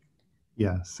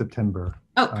 Yeah, September.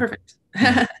 Oh, perfect.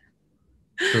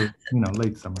 So,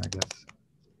 late summer, I guess.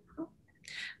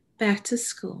 Back to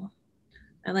school.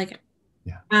 I like it.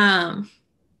 Yeah.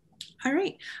 All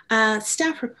right.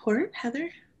 Staff report,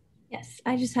 Heather. Yes,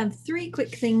 I just have 3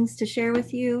 quick things to share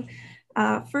with you.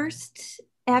 First,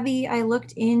 Abby, I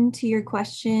looked into your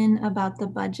question about the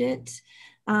budget,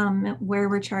 where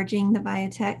we're charging the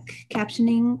biotech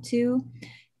captioning to,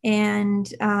 and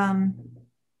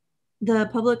the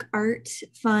Public Art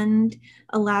Fund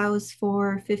allows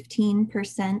for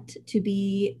 15% to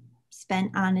be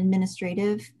spent on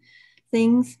administrative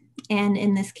things. And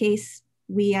in this case,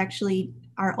 we actually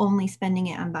are only spending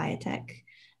it on biotech.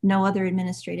 No other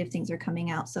administrative things are coming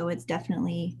out. So it's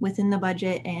definitely within the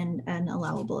budget and an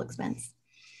allowable expense.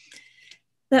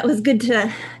 That was good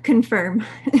to confirm.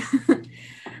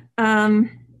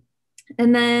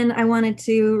 And then I wanted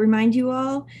to remind you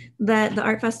all that the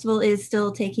Art Festival is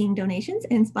still taking donations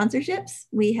and sponsorships.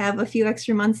 We have a few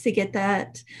extra months to get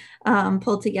that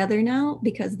pulled together now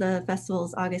because the festival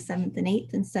is August 7th and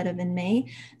 8th instead of in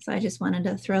May. So I just wanted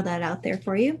to throw that out there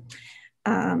for you.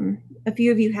 A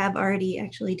few of you have already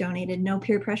actually donated. No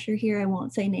peer pressure here. I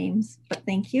won't say names, but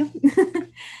thank you.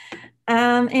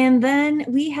 And then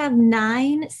we have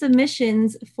 9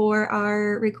 submissions for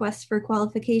our request for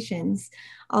qualifications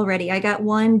already. I got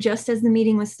one just as the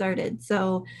meeting was started.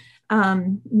 So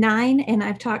 9, and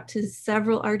I've talked to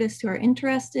several artists who are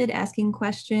interested, asking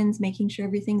questions, making sure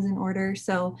everything's in order.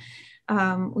 So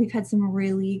we've had some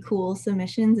really cool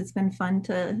submissions. It's been fun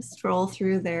to stroll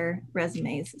through their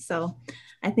resumes. So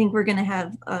I think we're gonna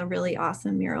have a really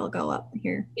awesome mural go up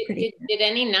here. Did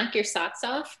any knock your socks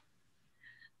off?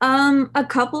 A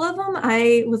couple of them,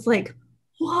 I was like,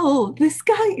 whoa, this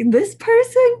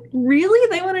person, really?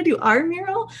 They want to do our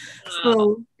mural?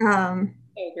 Oh. So,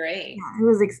 Great.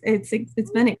 Yeah,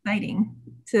 it's been exciting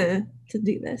to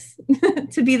do this,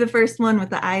 to be the first one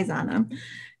with the eyes on them.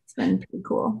 It's been pretty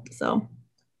cool. So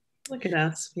look at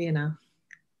us being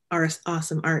our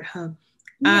awesome art hub.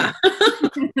 Yeah.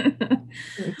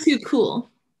 Too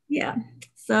cool. Yeah.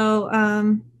 So,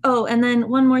 oh, and then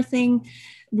one more thing.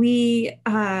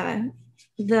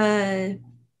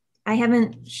 I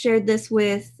haven't shared this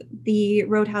with the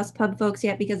Roadhouse Pub folks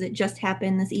yet because it just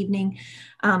happened this evening.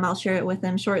 I'll share it with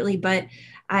them shortly, but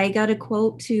I got a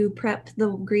quote to prep the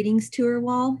greetings tour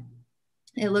wall.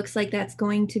 It looks like that's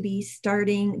going to be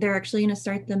starting. They're actually going to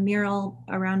start the mural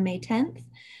around May 10th.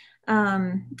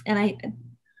 And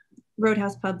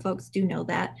Roadhouse Pub folks do know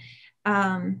that.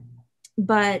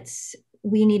 But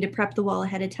we need to prep the wall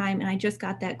ahead of time. And I just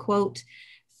got that quote.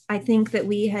 I think that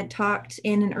we had talked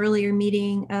in an earlier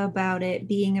meeting about it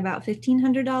being about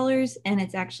 $1,500, and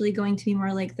it's actually going to be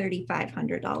more like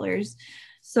 $3,500.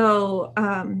 So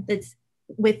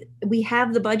we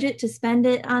have the budget to spend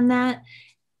it on that.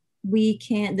 We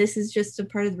can't, this is just a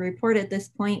part of the report at this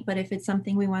point, but if it's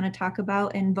something we want to talk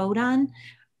about and vote on,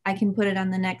 I can put it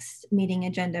on the next meeting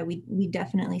agenda. We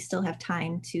definitely still have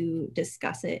time to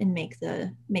discuss it and make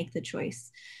the choice.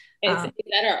 Is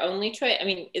that our only choice? I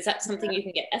mean, is that something you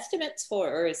can get estimates for,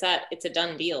 or is that it's a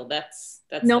done deal? That's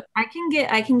no. I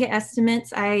can get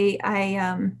estimates. I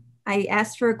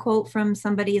asked for a quote from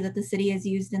somebody that the city has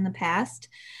used in the past,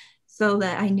 so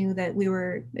that I knew that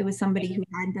it was somebody who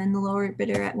had been the lower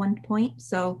bidder at one point.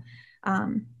 So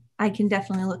I can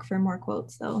definitely look for more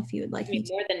quotes though, if you would like me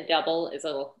to. More than double is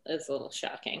a little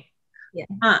shocking. Yeah.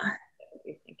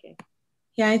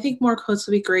 Yeah, I think more quotes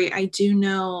would be great. I do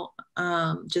know,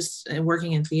 just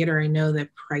working in theater, I know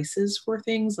that prices for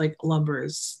things like lumber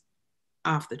is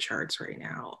off the charts right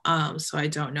now. So I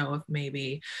don't know if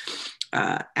maybe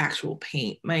actual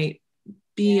paint might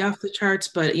be off the charts,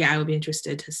 but yeah, I would be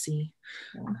interested to see.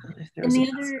 If there was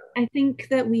I think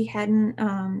that we hadn't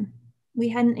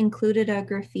included a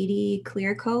graffiti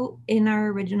clear coat in our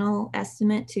original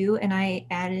estimate too, and I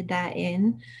added that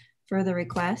in for the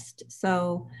request.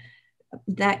 So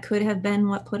that could have been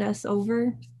what put us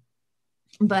over,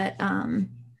 but I'll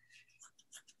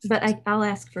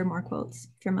ask for more quotes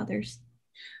from others.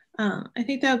 I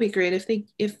think that would be great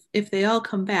if they all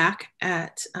come back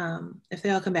at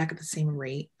the same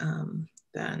rate.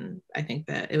 Then I think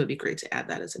that it would be great to add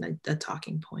that as a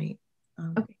talking point.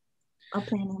 Okay, I'll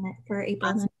plan on it for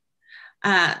April.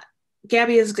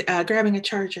 Gabby is grabbing a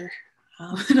charger,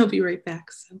 and I'll be right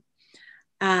back. So,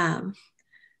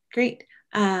 great.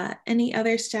 Any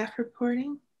other staff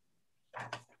reporting?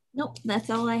 Nope, that's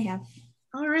all I have.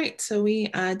 All right, so we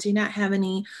do not have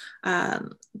any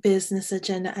business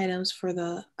agenda items for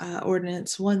the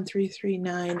Ordinance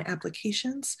 1339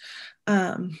 applications.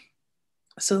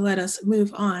 So let us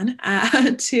move on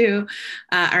to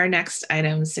our next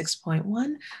item,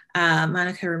 6.1.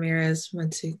 Monica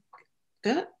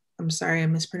Ramirez-Montagut. I'm sorry,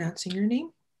 I'm mispronouncing your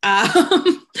name.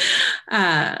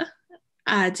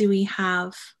 Do we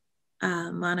have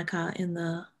Monica in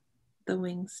the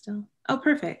wings still? Oh,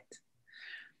 perfect.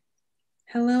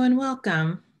 Hello and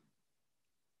welcome.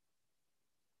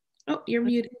 Oh, you're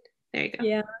muted. There you go.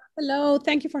 Yeah. Hello.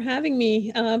 Thank you for having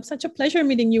me. Such a pleasure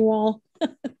meeting you all.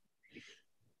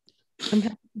 I'm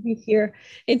happy to be here.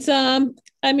 It's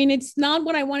I mean, it's not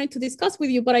what I wanted to discuss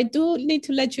with you, but I do need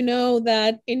to let you know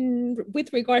that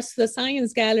with regards to the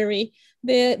Science Gallery,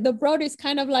 the Broad is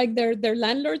kind of like their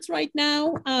landlords right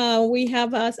now. We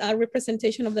have a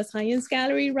representation of the Science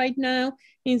Gallery right now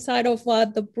inside of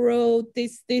the Broad,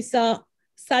 this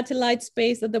satellite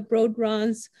space that the Broad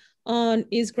runs on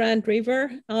East Grand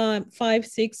River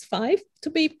 565 to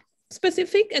be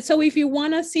specific. And so if you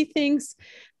want to see things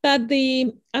that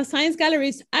the Science Gallery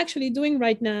is actually doing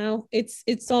right now,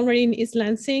 it's already in East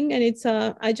Lansing, and it's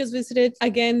I just visited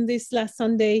again this last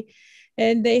Sunday,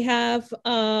 and they have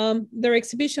their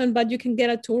exhibition, but you can get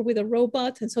a tour with a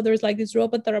robot. And so there's like this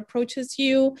robot that approaches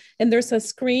you, and there's a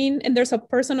screen, and there's a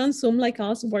person on Zoom like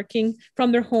us working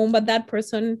from their home, but that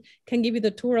person can give you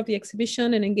the tour of the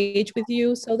exhibition and engage with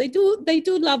you. So they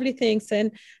do lovely things.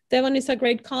 And Devon is a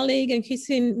great colleague, and he's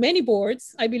in many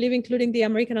boards, I believe, including the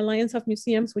American Alliance of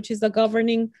Museums, which is the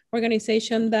governing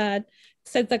organization that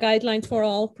sets the guidelines for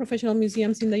all professional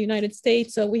museums in the United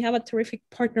States. So we have a terrific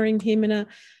partner in him and a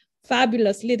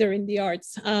fabulous leader in the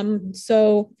arts.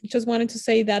 So just wanted to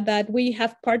say that we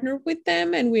have partnered with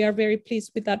them, and we are very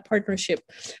pleased with that partnership.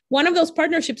 One of those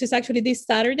partnerships is actually this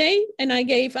Saturday, and I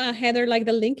gave Heather like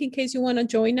the link in case you want to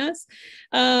join us.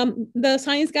 The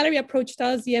Science Gallery approached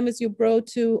us, the MSU Broad,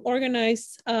 to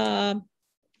organize kind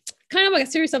of like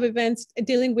a series of events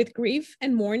dealing with grief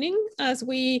and mourning. As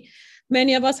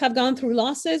many of us have gone through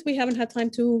losses, we haven't had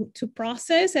time to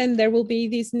process, and there will be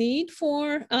this need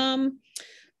for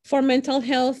mental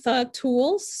health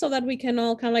tools so that we can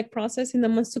all kind of like process in the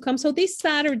months to come. So this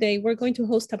Saturday, we're going to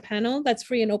host a panel that's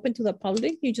free and open to the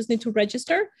public. You just need to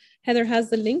register. Heather has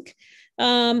the link,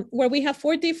 where we have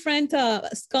 4 different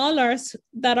scholars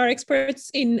that are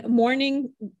experts in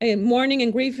mourning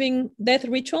and grieving death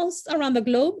rituals around the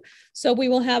globe. So we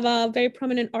will have a very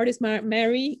prominent artist,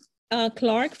 Mary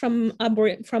Clark from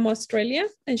Australia,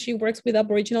 and she works with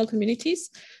Aboriginal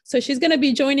communities. So she's going to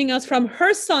be joining us from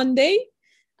her Sunday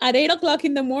at 8 o'clock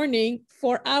in the morning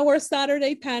for our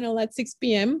Saturday panel at 6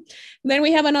 p.m. Then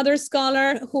we have another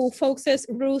scholar who focuses,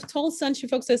 Ruth Tolson. She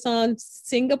focuses on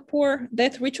Singapore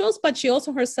death rituals, but she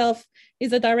also herself is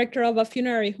the director of a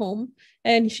funerary home.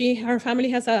 And her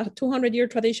family has a 200-year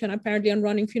tradition, apparently, on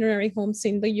running funerary homes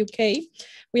in the UK.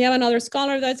 We have another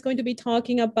scholar that's going to be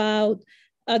talking about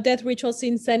death rituals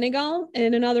in Senegal,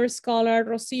 and another scholar,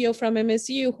 Rocio from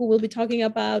MSU, who will be talking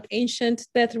about ancient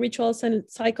death rituals and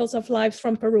cycles of lives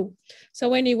from Peru.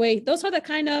 So anyway, those are the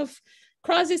kind of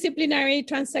cross-disciplinary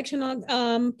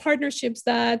transactional partnerships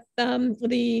that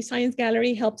the Science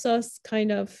Gallery helps us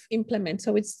kind of implement.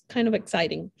 So it's kind of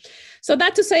exciting. So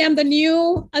that to say, I'm the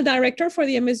new director for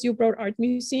the MSU Broad Art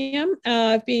Museum.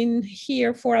 I've been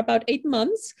here for about 8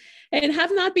 months and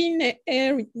have not been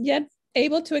yet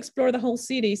able to explore the whole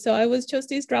city. So I was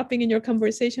just eavesdropping in your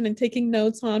conversation and taking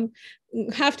notes on,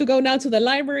 have to go now to the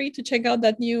library to check out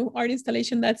that new art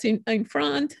installation that's in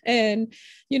front, and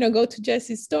go to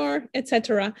Jesse's store,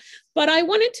 etc. But I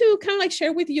wanted to kind of like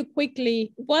share with you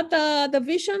quickly what the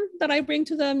vision that I bring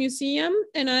to the museum,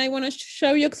 and I want to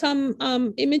show you some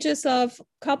images of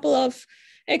a couple of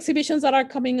exhibitions that are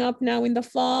coming up now in the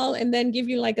fall, and then give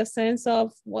you like a sense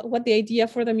of what the idea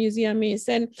for the museum is.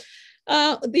 And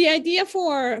the idea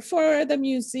for the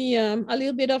museum, a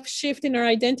little bit of shift in our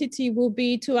identity, will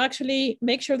be to actually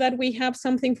make sure that we have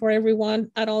something for everyone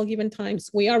at all given times.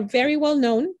 We are very well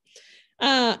known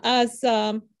as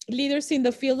leaders in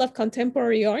the field of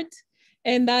contemporary art.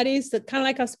 And that is kind of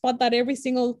like a spot that every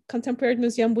single contemporary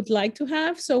museum would like to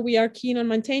have. So we are keen on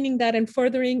maintaining that and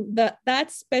furthering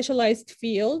that specialized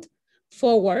field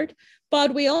forward.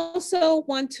 But we also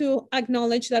want to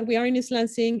acknowledge that we are in East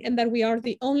Lansing and that we are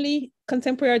the only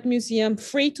contemporary art museum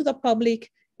free to the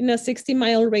public in a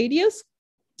 60-mile radius,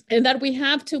 and that we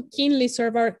have to keenly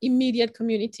serve our immediate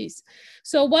communities.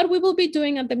 So what we will be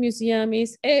doing at the museum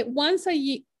is once a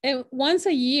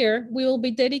year, we will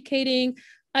be dedicating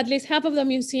at least half of the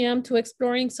museum to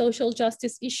exploring social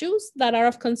justice issues that are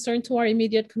of concern to our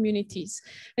immediate communities.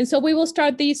 And so we will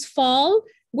start this fall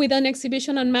with an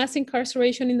exhibition on mass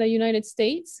incarceration in the United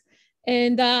States.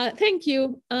 And thank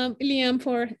you, Liam,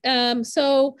 for,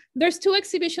 so there's 2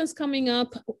 exhibitions coming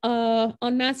up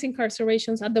on mass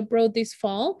incarcerations at the Broad this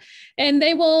fall. And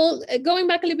they will, going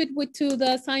back a little bit to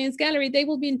the Science Gallery, they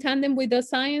will be in tandem with the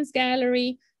Science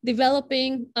Gallery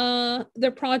developing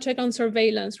their project on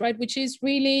surveillance, right? Which is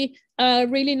really a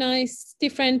really nice,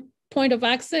 different point of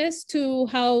access to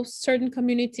how certain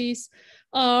communities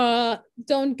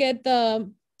don't get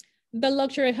the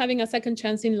luxury of having a second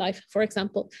chance in life, for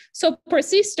example. So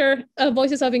Persister,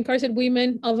 Voices of Incarcerated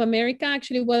Women of America,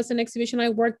 actually was an exhibition I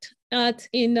worked at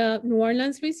in New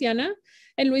Orleans, Louisiana.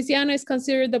 And Louisiana is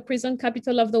considered the prison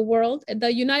capital of the world.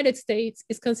 The United States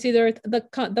is considered the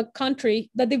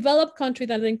developed country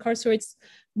that incarcerates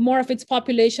more of its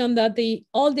population than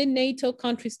all the NATO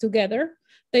countries together.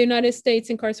 The United States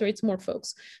incarcerates more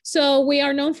folks. So we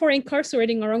are known for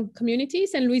incarcerating our own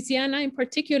communities, and Louisiana in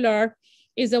particular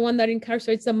is the one that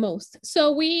incarcerates the most.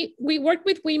 So we worked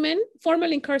with women,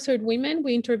 formerly incarcerated women.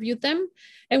 We interviewed them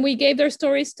and we gave their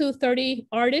stories to 30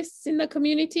 artists in the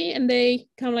community, and they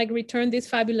kind of like returned this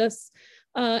fabulous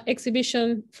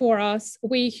exhibition for us.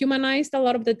 We humanized a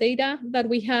lot of the data that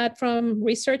we had from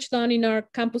research done in our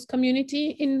campus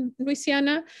community in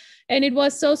Louisiana. And it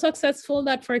was so successful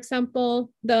that, for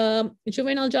example, the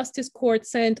Juvenile Justice Court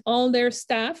sent all their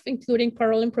staff, including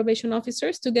parole and probation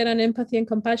officers, to get an empathy and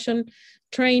compassion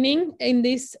training in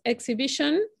this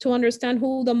exhibition to understand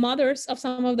who the mothers of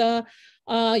some of the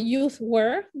youth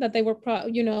were, that they were,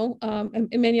 and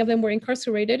many of them were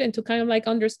incarcerated, and to kind of like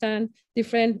understand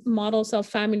different models of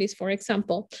families, for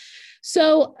example.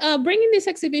 So bringing this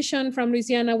exhibition from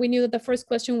Louisiana, we knew that the first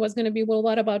question was going to be, well,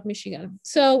 what about Michigan?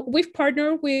 So we've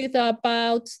partnered with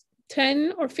about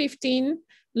 10 or 15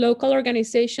 local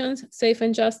organizations, Safe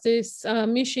and Justice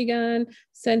Michigan,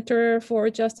 Center for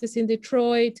Justice in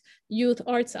Detroit, Youth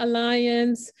Arts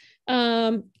Alliance,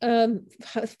 more than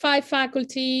five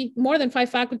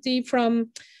faculty from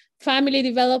family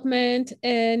development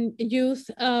and youth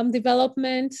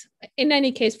development. In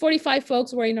any case, 45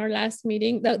 folks were in our last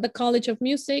meeting, the College of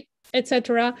Music,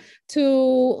 etc.,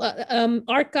 to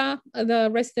ARCA, the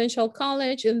residential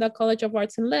college, and the College of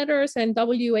Arts and Letters, and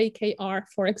WAKR,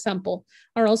 for example,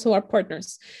 are also our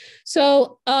partners.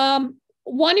 So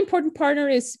one important partner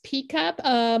is PCAP,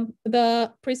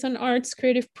 the Prison Arts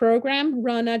Creative Program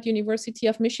run at University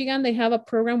of Michigan. They have a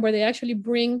program where they actually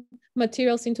bring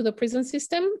materials into the prison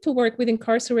system to work with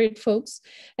incarcerated folks.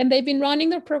 And they've been running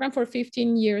their program for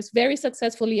 15 years, very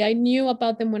successfully. I knew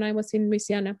about them when I was in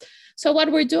Louisiana. So what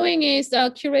we're doing is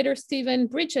curator Stephen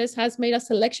Bridges has made a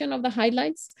selection of the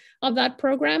highlights of that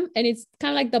program. And it's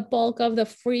kind of like the bulk of the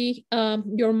free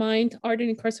Your Mind Art and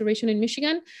Incarceration in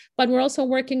Michigan. But we're also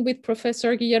working with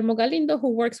Professor Guillermo Galindo, who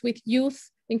works with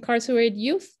incarcerated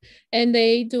youth, and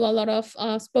they do a lot of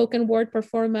spoken word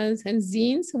performance and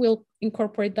zines. We'll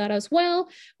incorporate that as well.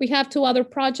 We have 2 other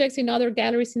projects in other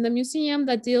galleries in the museum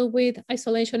that deal with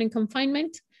isolation and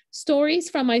confinement, stories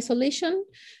from isolation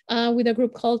with a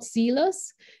group called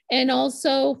Zealous. And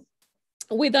also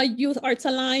with our Youth Arts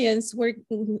Alliance,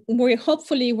 we're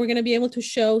hopefully we're going to be able to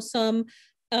show some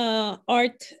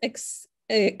art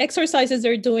exercises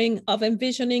they're doing of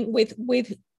envisioning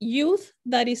with youth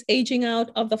that is aging out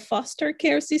of the foster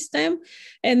care system,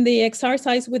 and the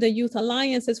exercise with the Youth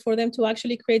Alliance is for them to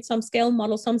actually create some scale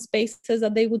models, some spaces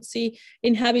that they would see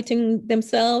inhabiting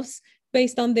themselves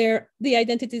based on the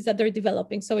identities that they're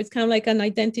developing. So it's kind of like an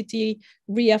identity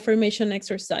reaffirmation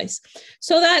exercise.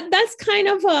 So that's kind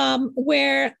of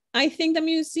where I think the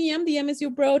museum, the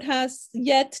MSU Broad, has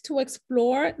yet to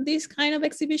explore these kind of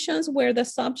exhibitions where the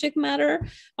subject matter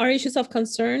are issues of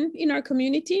concern in our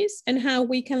communities, and how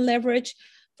we can leverage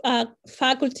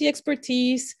faculty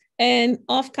expertise and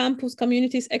off-campus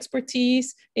communities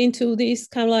expertise into this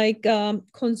kind of like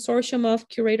consortium of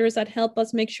curators that help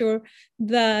us make sure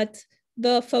that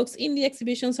the folks in the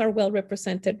exhibitions are well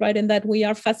represented, right? And that we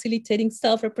are facilitating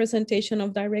self-representation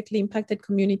of directly impacted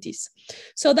communities.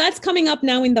 So that's coming up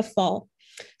now in the fall.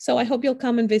 So I hope you'll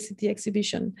come and visit the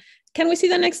exhibition. Can we see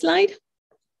the next slide?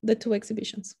 The two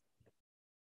exhibitions.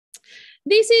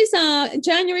 This is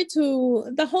January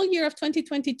to the whole year of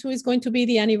 2022 is going to be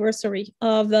the anniversary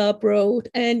of the Broad.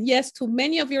 And yes, to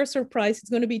many of your surprise, it's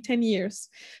going to be 10 years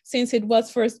since it was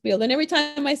first built. And every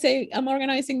time I say I'm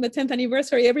organizing the 10th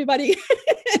anniversary, everybody's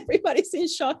in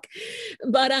shock.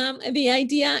 But the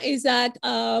idea is that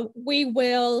we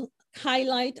will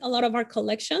highlight a lot of our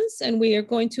collections, and we are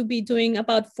going to be doing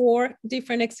about 4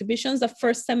 different exhibitions the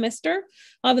first semester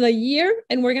of the year,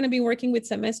 and we're going to be working with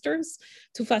semesters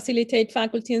to facilitate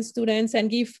faculty and students and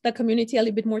give the community a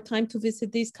little bit more time to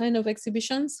visit these kind of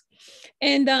exhibitions.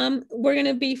 And we're going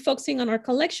to be focusing on our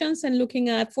collections and looking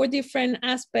at 4 different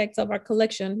aspects of our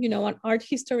collection, you know, on art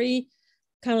history,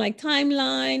 kind of like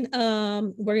timeline.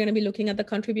 We're going to be looking at the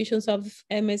contributions of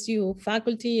MSU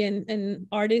faculty and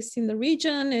artists in the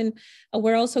region. And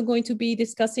we're also going to be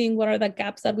discussing what are the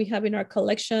gaps that we have in our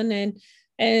collection,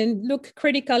 and look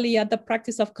critically at the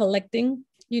practice of collecting,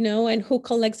 you know, and who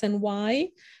collects and why,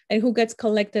 and who gets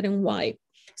collected and why.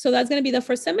 So that's going to be the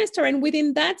first semester. And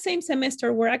within that same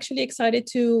semester, we're actually excited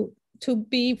to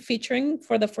be featuring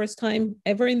for the first time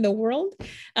ever in the world,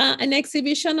 an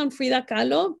exhibition on Frida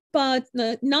Kahlo, but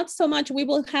not so much. We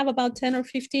will have about 10 or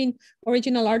 15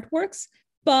 original artworks,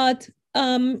 but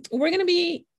we're going to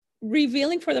be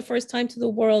revealing for the first time to the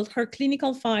world her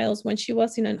clinical files when she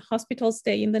was in a hospital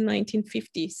stay in the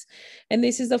 1950s. And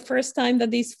this is the first time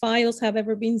that these files have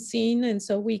ever been seen. And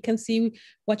so we can see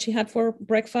what she had for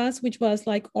breakfast, which was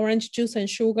like orange juice and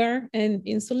sugar and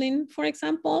insulin, for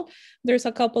example. There's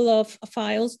a couple of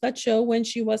files that show when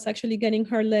she was actually getting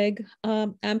her leg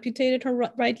amputated, her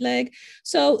right leg.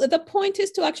 So the point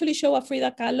is to actually show a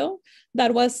Frida Kahlo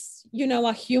that was, you know,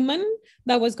 a human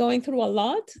that was going through a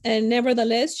lot, and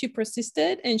nevertheless she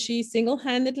persisted, and she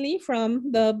single-handedly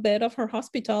from the bed of her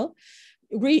hospital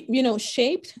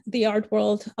shaped the art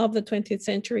world of the 20th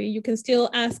century. You can still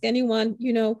ask anyone,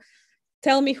 you know,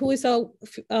 tell me who is a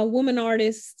woman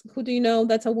artist, who do you know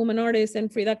that's a woman artist,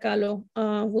 and Frida Kahlo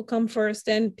will come first,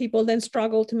 and people then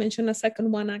struggle to mention a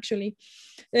second one actually.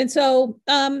 And so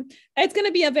it's going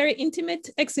to be a very intimate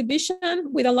exhibition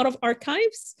with a lot of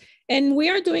archives, and we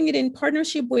are doing it in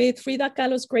partnership with Frida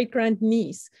Kahlo's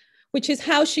great-grandniece, which is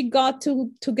how she got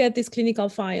to get these clinical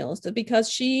files, because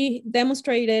she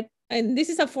demonstrated, and this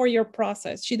is a 4-year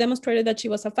process, she demonstrated that she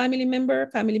was a family member.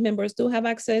 Family members do have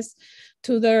access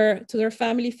to their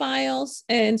family files.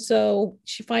 And so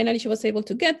she was able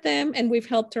to get them, and we've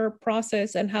helped her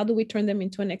process and how do we turn them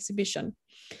into an exhibition.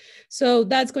 So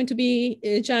that's going to be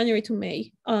January to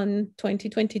May on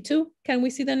 2022. Can we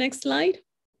see the next slide?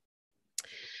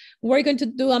 We're going to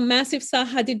do a massive Zaha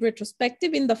Hadid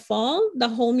retrospective in the fall. The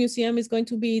whole museum is going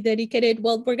to be dedicated.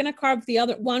 Well, we're going to carve the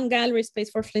other one gallery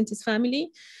space for Flinty's family.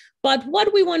 But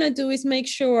what we want to do is make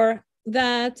sure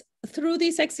that through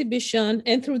this exhibition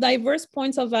and through diverse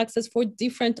points of access for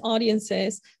different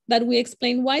audiences, that we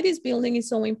explain why this building is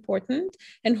so important,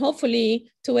 and hopefully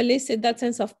to elicit that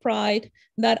sense of pride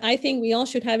that I think we all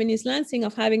should have in East Lansing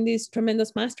of having this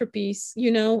tremendous masterpiece, you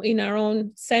know, in our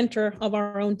own center of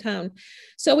our own town.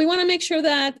 So we want to make sure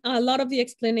that a lot of the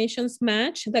explanations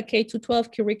match the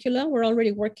K-12 curricula. We're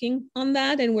already working on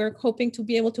that, and we're hoping to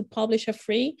be able to publish a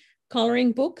free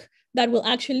coloring book that will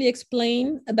actually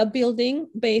explain the building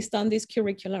based on this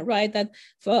curricula, right? That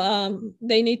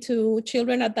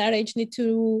children at that age need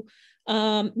to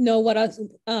know what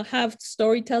have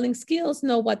storytelling skills,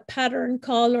 know what pattern,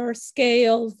 color,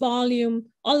 scale, volume,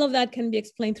 all of that can be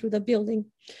explained through the building.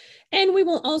 And we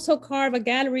will also carve a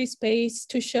gallery space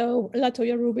to show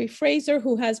LaToya Ruby Fraser,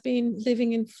 who has been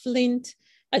living in Flint.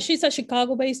 She's a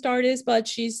Chicago-based artist, but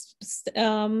she's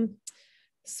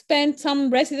spent some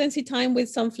residency time with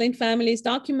some Flint families,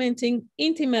 documenting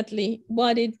intimately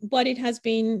what it has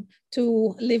been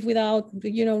to live without,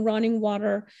 running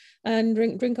water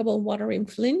and drinkable water in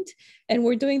Flint. And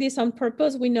we're doing this on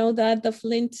purpose. We know that the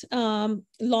Flint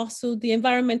lawsuit, the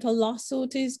environmental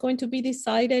lawsuit, is going to be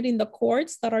decided in the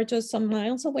courts that are just some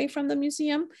miles away from the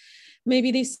museum,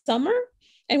 maybe this summer.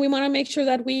 And we want to make sure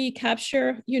that we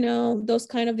capture, those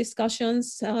kind of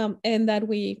discussions, and that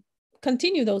we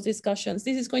continue those discussions.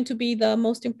 This is going to be the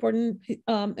most important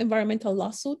environmental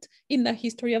lawsuit in the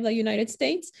history of the United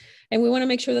States. And we want to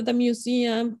make sure that the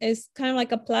museum is kind of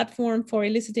like a platform for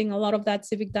eliciting a lot of that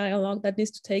civic dialogue that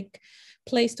needs to take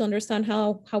place to understand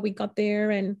how we got there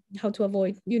and how to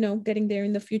avoid, getting there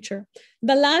in the future.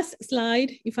 The last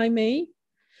slide, if I may.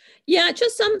 Yeah,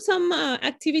 just some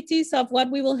activities of what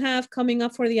we will have coming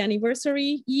up for the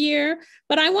anniversary year.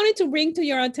 But I wanted to bring to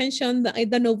your attention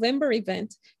the November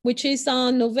event, which is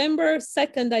on November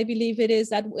 2nd, I believe it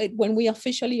is, when we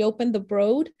officially open the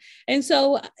Broad. And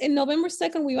so in November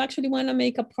 2nd, we actually want to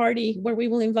make a party where we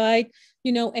will invite,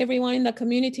 everyone in the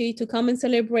community to come and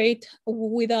celebrate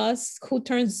with us who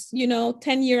turns,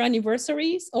 10-year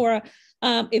anniversaries or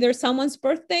either someone's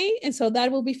birthday. And so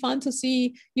that will be fun to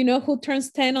see, who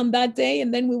turns 10 on that day.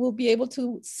 And then we will be able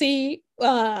to see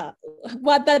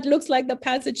what that looks like, the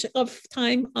passage of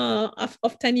time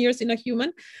of 10 years in a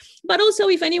human. But also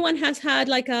if anyone has had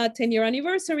like a 10-year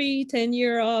anniversary, 10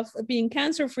 year of being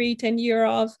cancer-free, 10 year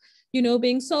of,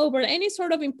 being sober, any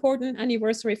sort of important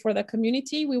anniversary for the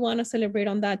community, we want to celebrate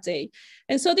on that day.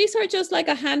 And so these are just like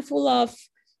a handful of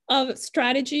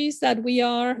strategies that we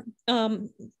are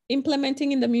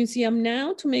implementing in the museum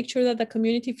now to make sure that the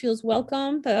community feels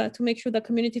welcome, to make sure the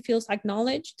community feels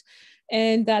acknowledged,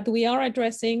 and that we are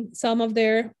addressing some of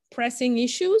their pressing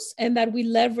issues, and that we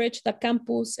leverage the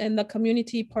campus and the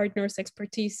community partners'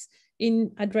 expertise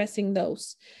in addressing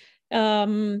those.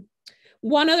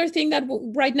 One other thing that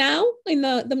right now in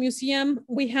the museum,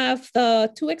 we have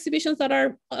the 2 exhibitions that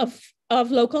are of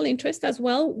local interest as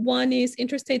well. One is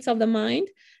Interstates of the Mind.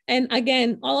 And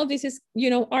again, all of this is,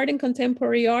 art and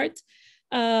contemporary art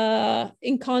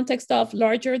in context of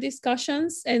larger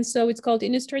discussions. And so it's called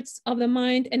Interstates of the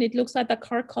Mind, and it looks at the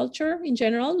car culture in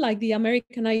general, like the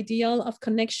American ideal of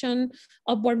connection,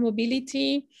 upward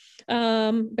mobility,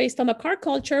 based on the car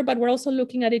culture, but we're also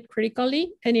looking at it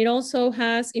critically. And it also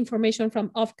has information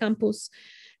from off-campus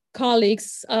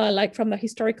colleagues, like from the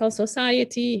Historical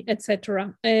Society,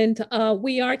 etc. And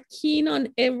we are keen on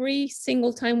every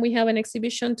single time we have an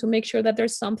exhibition to make sure that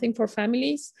there's something for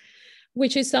families,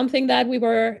 which is something that they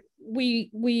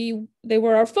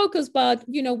were our focus, but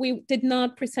we did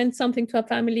not present something to a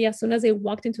family as soon as they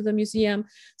walked into the museum.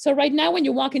 So right now, when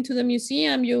you walk into the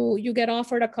museum, you get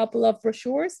offered a couple of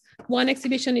brochures. One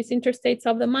exhibition is Interstates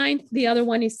of the Mind. The other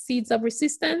one is Seeds of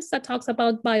Resistance, that talks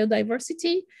about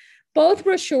biodiversity. Both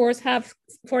brochures have,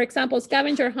 for example,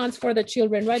 scavenger hunts for the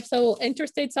children, right? So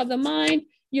Interstates of the Mind,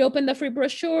 you open the free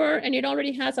brochure and it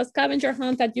already has a scavenger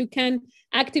hunt that you can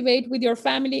activate with your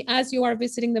family as you are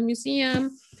visiting the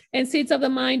museum. And Seeds of the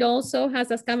Mind also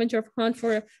has a scavenger hunt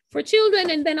for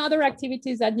children, and then other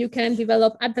activities that you can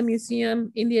develop at the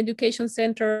museum, in the education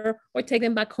center, or take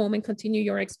them back home and continue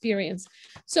your experience.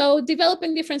 So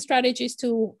developing different strategies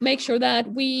to make sure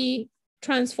that we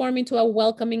transform into a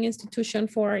welcoming institution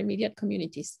for our immediate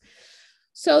communities.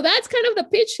 So that's kind of the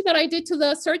pitch that I did to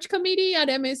the search committee at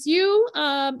MSU.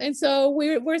 And so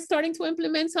we're starting to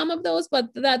implement some of those, but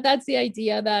that's the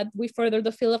idea, that we further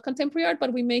the field of contemporary art,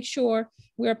 but we make sure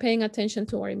we are paying attention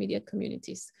to our immediate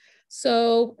communities.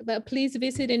 So please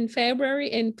visit in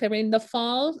February, in the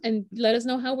fall, and let us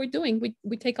know how we're doing.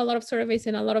 We take a lot of surveys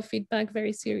and a lot of feedback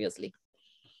very seriously.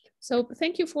 So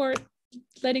thank you for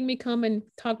letting me come and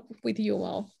talk with you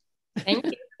all. Thank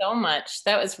you so much.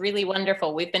 That was really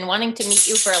wonderful. We've been wanting to meet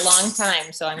you for a long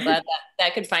time, so I'm glad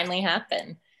that could finally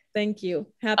happen. Thank you.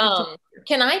 Happy to.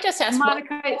 Can I just ask,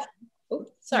 Monica,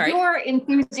 sorry. Your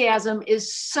enthusiasm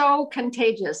is so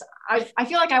contagious. I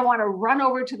feel like I want to run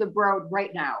over to the Broad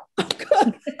right now.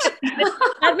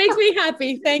 That makes me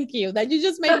happy. Thank you. That you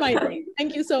just made my day.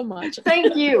 Thank you so much.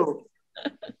 Thank you.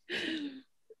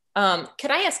 Could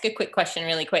I ask a quick question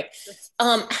really quick?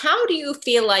 How do you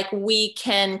feel like we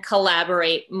can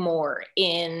collaborate more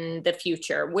in the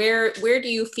future? Where do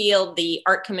you feel the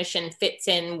Art Commission fits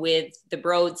in with the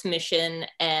Broad's mission?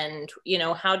 And,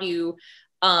 how do you,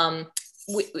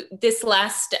 this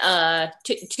last,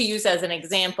 to use as an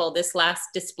example, this last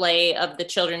display of the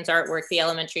children's artwork, the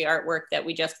elementary artwork that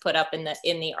we just put up in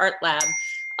the art lab,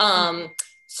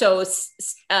 so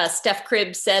Steph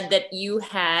Cribb said that you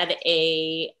had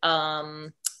a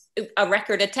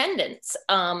record attendance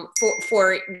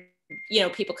for you know,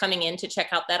 people coming in to check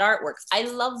out that artwork. I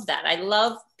love that. I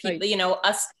love people, right. You know,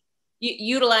 us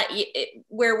utilize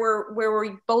where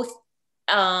we're both,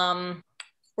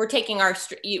 we're taking our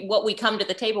what we come to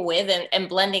the table with and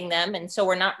blending them, and so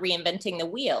we're not reinventing the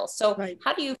wheel. So right.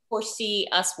 How do you foresee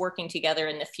us working together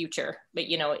in the future? But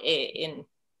you know,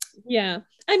 yeah,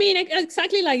 I mean,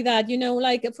 exactly like that. You know,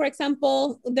 like for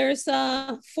example, there's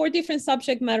 4 different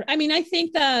subject matter. I mean, I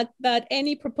think that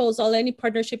any proposal, any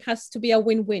partnership has to be a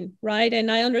win-win, right?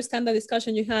 And I understand the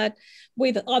discussion you had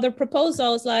with other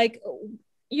proposals, like,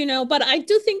 you know, but I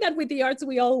do think that with the arts,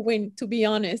 we all win, to be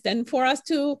honest. And for us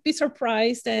to be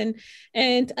surprised and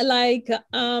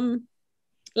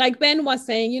like Ben was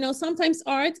saying, you know, sometimes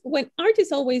art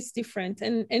is always different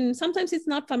and sometimes it's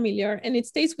not familiar and it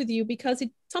stays with you because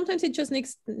sometimes it just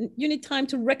needs, you need time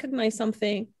to recognize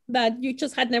something that you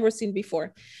just had never seen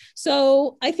before.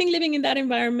 So I think living in that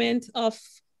environment of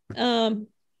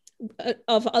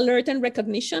alert and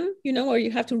recognition, you know, where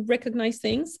you have to recognize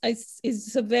things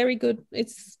is a very good,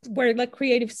 it's where like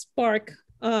creative spark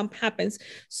happens.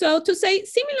 So to say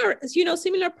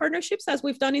similar partnerships as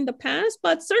we've done in the past,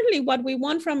 but certainly what we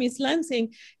want from East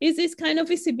Lansing is this kind of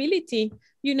visibility,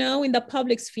 you know, in the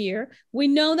public sphere. We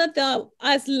know that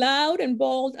as loud and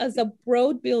bold as the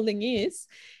Broad building is,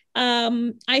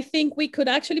 I think we could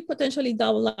actually potentially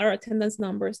double our attendance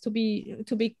numbers, to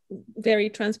be very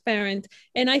transparent.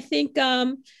 And I think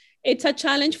it's a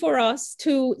challenge for us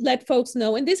to let folks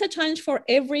know, and this is a challenge for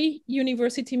every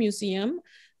university museum.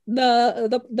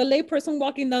 The layperson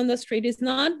walking down the street is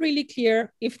not really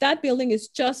clear if that building is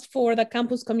just for the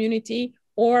campus community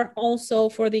or also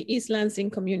for the East Lansing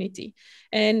community.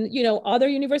 And, you know, other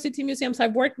university museums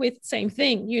I've worked with, same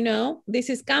thing, you know, this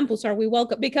is campus, are we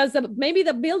welcome? Because maybe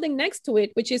the building next to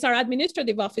it, which is our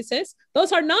administrative offices,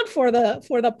 those are not for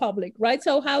the public, right?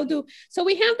 So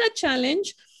we have that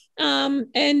challenge.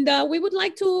 And we would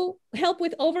like to help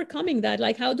with overcoming that.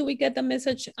 Like, how do we get the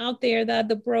message out there that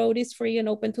the Broad is free and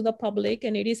open to the public,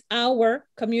 and it is our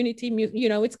community, you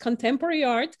know, it's contemporary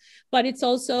art, but it's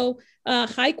also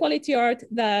high quality art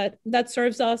that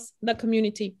serves us, the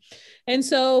community. And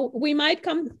so we might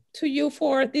come to you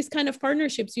for this kind of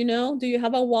partnerships, you know, do you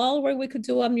have a wall where we could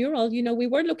do a mural? You know, we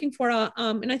were looking for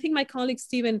and I think my colleague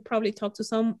Steven probably talked to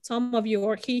some of you,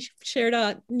 or he shared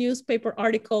a newspaper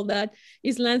article that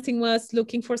East Lansing was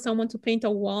looking for someone to paint a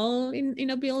wall in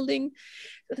a building.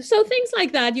 So things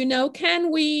like that, you know,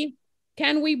 can we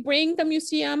bring the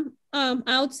museum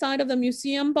outside of the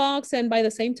museum box? And by the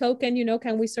same token, you know,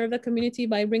 can we serve the community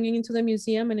by bringing into the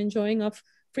museum and enjoying of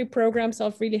free programs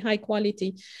of really high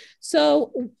quality?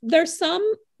 So there's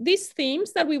these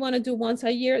themes that we want to do once a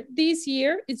year. This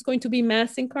year, it's going to be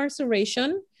mass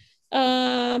incarceration.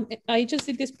 I just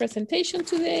did this presentation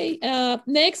today.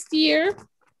 Next year,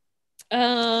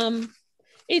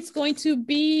 it's going to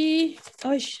be,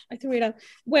 I threw it out.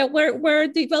 Well, we're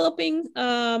developing,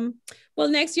 well,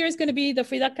 next year is going to be the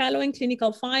Frida Kahlo and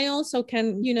clinical file. So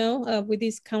with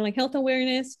this kind of like health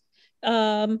awareness,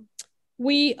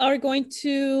 we are going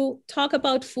to talk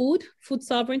about food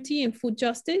sovereignty and food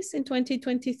justice in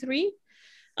 2023.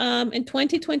 In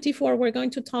 2024, we're going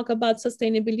to talk about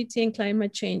sustainability and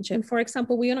climate change. And for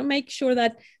example, we want to make sure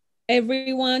that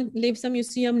everyone leaves the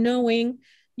museum knowing,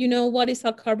 you know, what is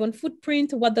our carbon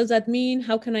footprint? What does that mean?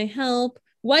 How can I help?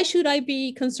 Why should I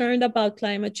be concerned about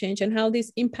climate change and how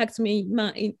this impacts me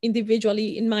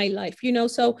individually in my life? You know,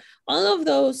 so all of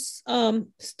those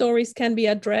stories can be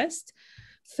addressed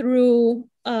through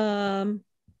the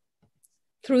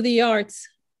arts.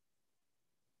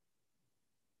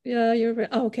 Yeah,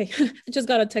 okay. I just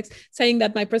got a text saying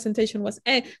that my presentation was.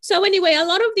 So anyway, a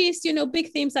lot of these, you know,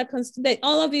 big themes that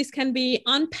all of these can be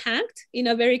unpacked in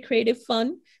a very creative,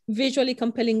 fun, visually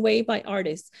compelling way by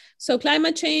artists. So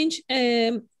climate change,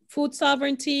 food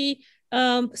sovereignty,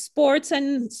 sports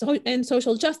and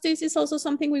social justice is also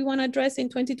something we want to address in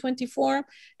 2024,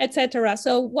 etc.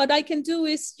 So what I can do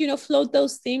is, you know, float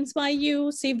those themes by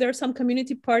you, see if there are some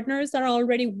community partners that are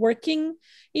already working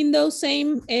in those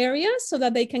same areas so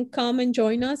that they can come and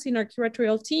join us in our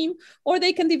curatorial team, or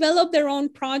they can develop their own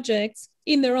projects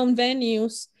in their own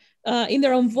venues, in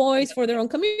their own voice for their own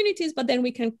communities, but then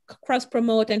we can cross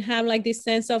promote and have like this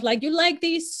sense of like, you like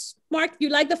this you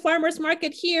like the farmers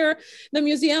market here, the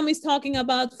museum is talking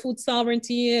about food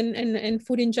sovereignty and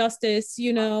food injustice,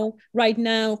 you know, right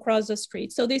now across the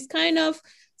street. So this kind of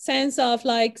sense of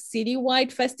like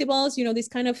citywide festivals, you know, these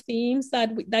kind of themes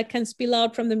that can spill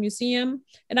out from the museum.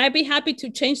 And I'd be happy to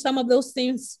change some of those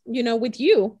themes, you know, with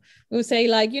you. We'll say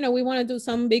like, you know, we want to do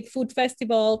some big food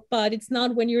festival, but it's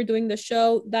not when you're doing the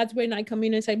show. That's when I come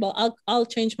in and say, well, I'll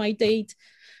change my date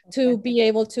to be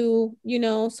able to, you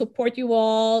know, support you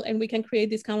all, and we can create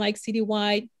this kind of like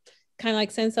citywide kind of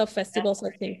like sense of festivals. I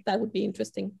think that would be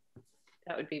interesting.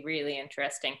 That would be really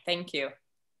interesting. Thank you.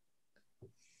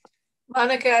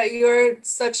 Monica, you're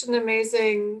such an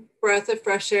amazing breath of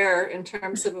fresh air in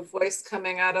terms of a voice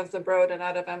coming out of the Broad and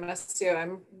out of MSU.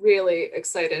 I'm really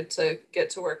excited to get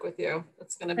to work with you.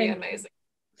 It's going to be amazing.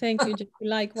 Thank you, Jackie.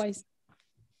 Likewise.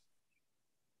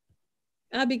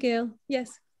 Abigail,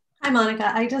 yes. Hi,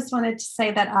 Monica. I just wanted to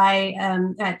say that I,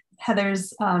 at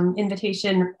Heather's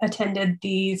invitation, attended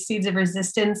the Seeds of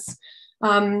Resistance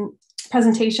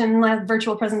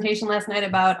virtual presentation last night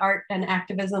about art and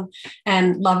activism,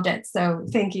 and loved it. So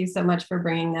thank you so much for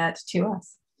bringing that to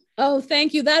us. Oh,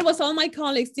 thank you. That was all my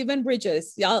colleagues, Stephen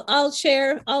Bridges. I'll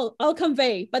share, I'll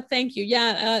convey, but thank you.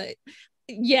 Yeah.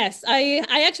 Yes,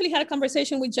 I actually had a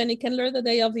conversation with Jenny Kendler the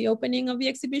day of the opening of the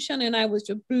exhibition, and I was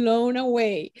just blown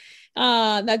away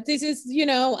that this is, you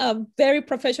know, a very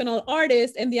professional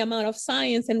artist, and the amount of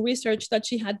science and research that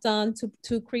she had done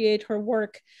to create her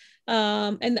work.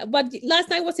 But last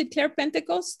night, was it Claire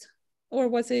Pentecost or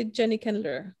was it Jenny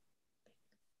Kendler?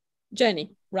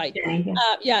 Jenny, right. Jenny,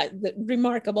 yeah.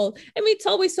 Remarkable. I mean, it's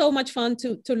always so much fun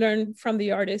to learn from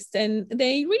the artists, and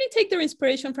they really take their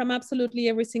inspiration from absolutely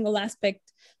every single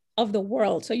aspect of the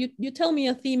world. So you tell me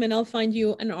a theme and I'll find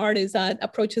you an artist that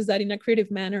approaches that in a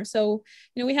creative manner. So,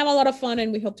 you know, we have a lot of fun,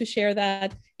 and we hope to share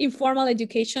that informal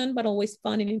education, but always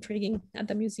fun and intriguing at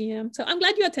the museum. So I'm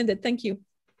glad you attended. Thank you.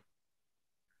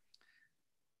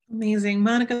 Amazing.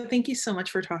 Monica, thank you so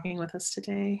much for talking with us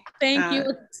today. Thank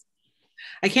you.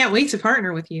 I can't wait to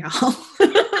partner with you all.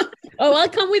 Oh, I'll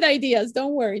come with ideas.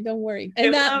 Don't worry. Don't worry.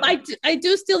 And I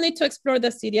do still need to explore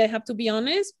the city. I have to be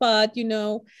honest, but you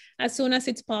know, as soon as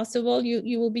it's possible,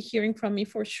 you will be hearing from me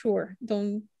for sure.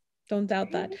 Don't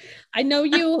doubt that. I know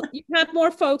you have more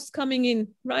folks coming in,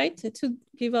 right? To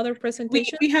give other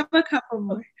presentations. We have a couple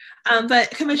more.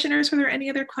 But commissioners, were there any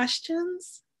other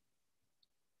questions?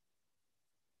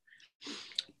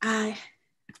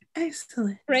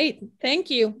 Excellent. Great.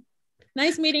 Thank you.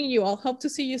 Nice meeting you all. Hope to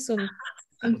see you soon.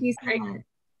 Thank you so much.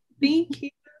 Thank you.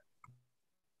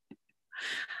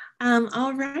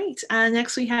 All right.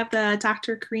 Next we have the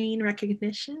Dr. Green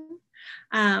recognition.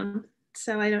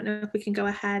 So I don't know if we can go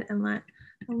ahead and let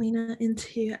Alina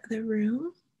into the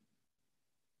room.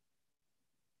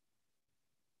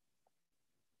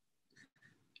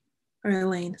 Or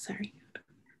Elaine, sorry.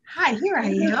 Hi, here I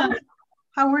am.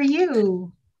 How are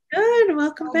you? Good,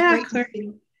 welcome back.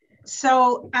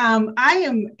 So I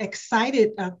am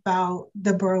excited about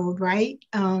the Broad, right?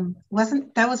 That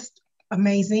was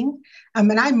amazing.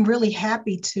 And I'm really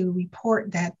happy to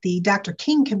report that the Dr.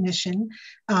 King Commission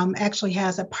actually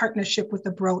has a partnership with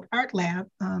the Broad Art Lab.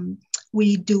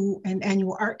 We do an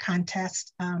annual art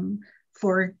contest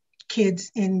for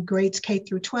kids in grades K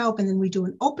through 12, and then we do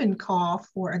an open call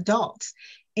for adults.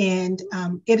 And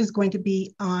it is going to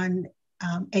be on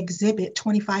exhibit.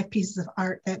 25 pieces of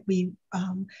art that we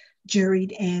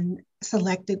juried and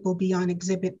selected will be on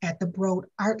exhibit at the Broad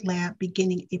Art Lab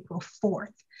beginning April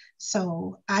 4th.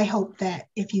 So I hope that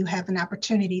if you have an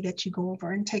opportunity that you go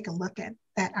over and take a look at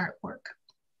that artwork.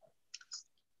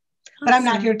 But I'm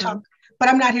not here to talk. But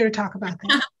I'm not here to talk about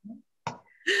that.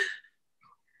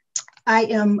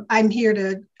 I'm here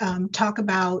to talk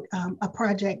about a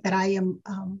project that I am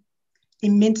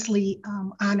immensely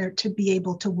honored to be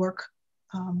able to work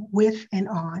with and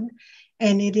on.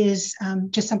 And it is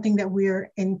just something that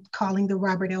we're calling the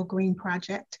Robert L. Greene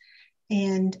Project.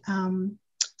 And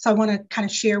so I want to kind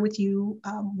of share with you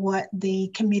what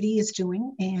the committee is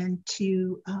doing, and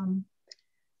to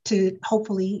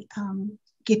hopefully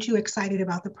get you excited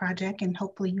about the project, and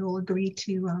hopefully you'll agree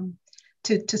to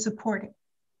support it.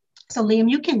 So Liam,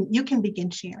 you can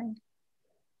begin sharing.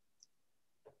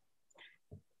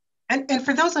 And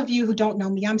for those of you who don't know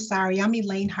me, I'm sorry, I'm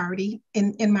Elaine Hardy.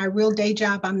 In my real day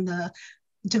job, I'm the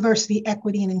Diversity,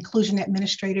 Equity, and Inclusion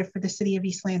Administrator for the City of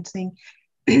East Lansing.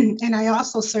 And I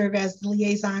also serve as the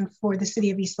liaison for the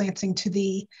City of East Lansing to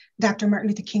the Dr. Martin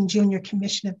Luther King Jr.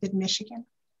 Commission of Mid-Michigan.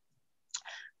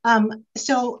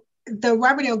 So the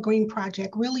Robert L. Greene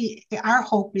Project, really, our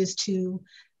hope is to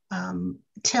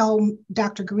tell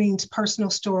Dr. Greene's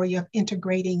personal story of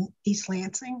integrating East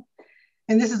Lansing.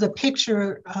 And this is a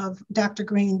picture of Dr.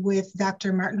 Greene with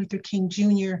Dr. Martin Luther King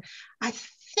Jr., I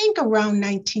think around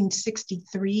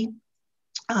 1963,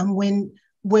 when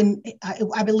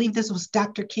I believe this was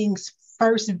Dr. King's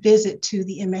first visit to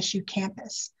the MSU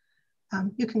campus.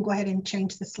 You can go ahead and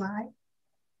change the slide.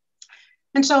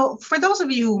 And so for those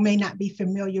of you who may not be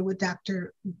familiar with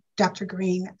Dr.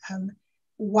 Greene,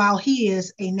 while he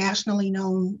is a nationally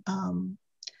known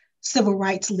civil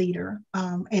rights leader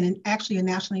and actually a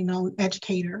nationally known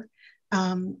educator.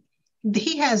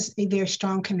 He has a very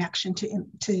strong connection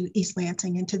to East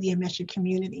Lansing and to the MSU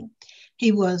community.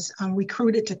 He was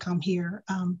recruited to come here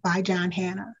by John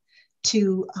Hanna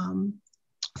to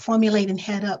formulate and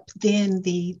head up then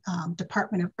the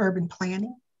Department of Urban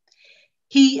Planning.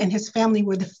 He and his family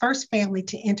were the first family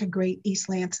to integrate East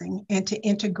Lansing and to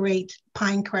integrate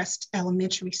Pinecrest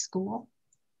Elementary School.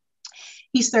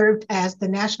 He served as the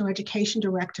National Education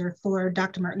Director for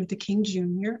Dr. Martin Luther King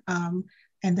Jr.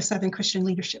 And the Southern Christian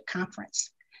Leadership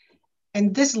Conference.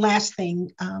 And this last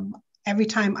thing, every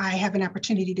time I have an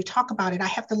opportunity to talk about it, I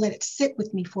have to let it sit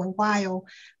with me for a while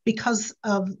because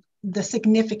of the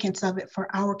significance of it for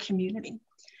our community.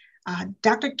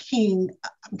 Dr.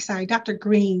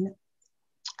 Green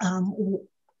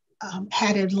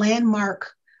had a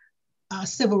landmark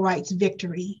civil rights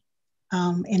victory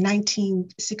in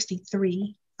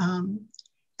 1963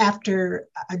 after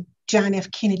John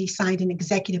F. Kennedy signed an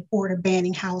executive order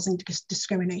banning housing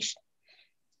discrimination.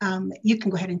 You can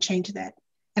go ahead and change that.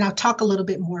 And I'll talk a little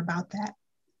bit more about that.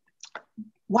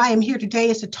 Why I'm here today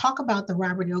is to talk about the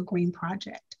Robert L. Greene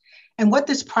Project. And what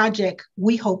this project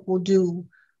we hope will do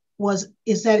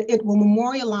is that it will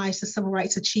memorialize the civil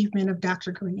rights achievement of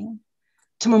Dr. Greene,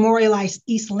 to memorialize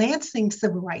East Lansing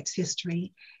civil rights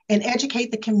history, and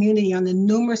educate the community on the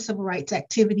numerous civil rights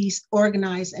activities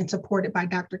organized and supported by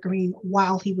Dr. Greene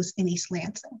while he was in East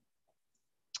Lansing.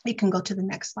 You can go to the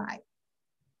next slide.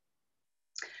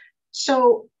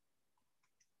 So,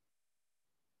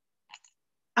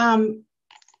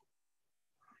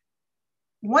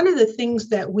 one of the things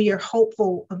that we are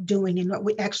hopeful of doing and what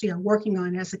we actually are working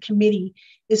on as a committee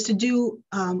is to do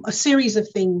a series of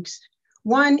things.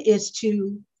 One is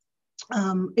to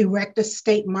erect a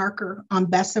state marker on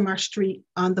Bessemer Street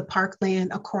on the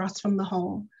parkland across from the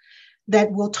home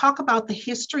that will talk about the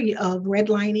history of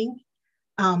redlining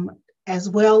as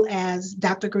well as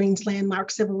Dr. Greene's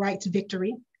landmark civil rights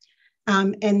victory.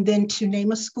 And then to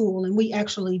name a school. And we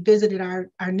actually visited our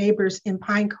neighbors in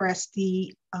Pinecrest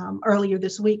earlier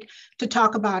this week to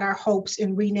talk about our hopes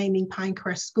in renaming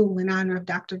Pinecrest School in honor of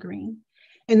Dr. Greene.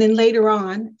 And then later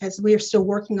on, as we are still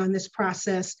working on this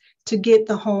process, to get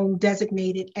the home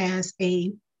designated as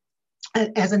a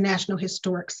National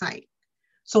Historic Site.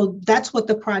 So that's what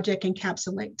the project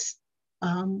encapsulates.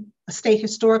 A state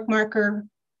historic marker,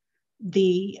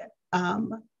 the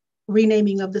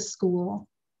renaming of the school,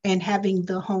 and having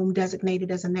the home designated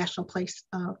as a national place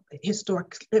of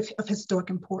historic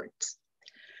importance.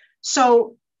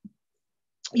 So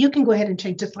you can go ahead and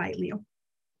change the slide, Leo.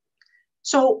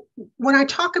 So when I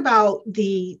talk about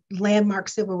the landmark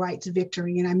civil rights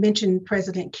victory, and I mentioned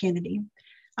President Kennedy,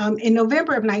 in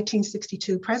November of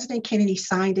 1962, President Kennedy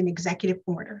signed an executive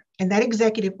order, and that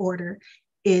executive order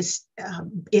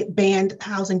it banned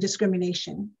housing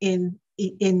discrimination in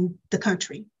the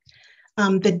country.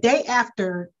 The day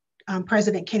after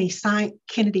President Kennedy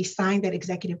signed that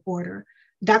executive order,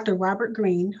 Dr. Robert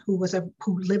Greene, who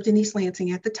lived in East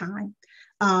Lansing at the time,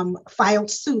 filed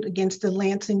suit against the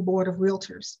Lansing Board of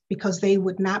Realtors because they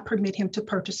would not permit him to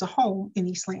purchase a home in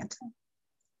East Lansing.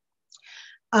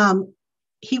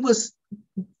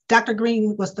 Dr.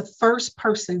 Greene was the first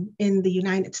person in the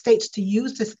United States to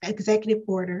use this executive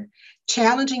order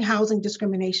challenging housing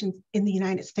discrimination in the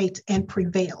United States and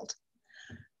prevailed.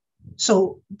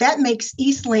 So that makes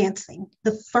East Lansing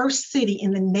the first city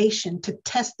in the nation to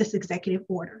test this executive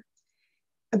order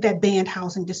that banned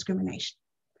housing discrimination.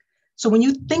 So when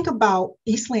you think about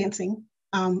East Lansing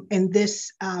and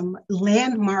this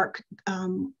landmark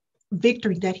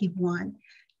victory that he won,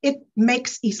 it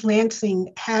makes East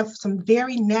Lansing have some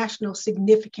very national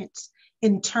significance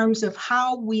in terms of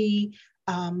how we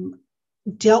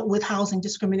dealt with housing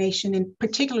discrimination and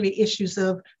particularly issues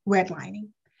of redlining.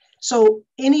 So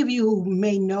any of you who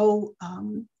may know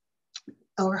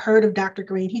or heard of Dr.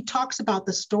 Greene, he talks about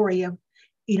the story of,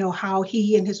 how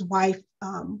he and his wife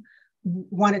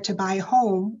wanted to buy a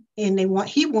home and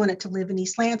he wanted to live in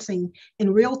East Lansing, and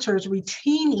realtors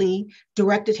routinely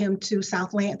directed him to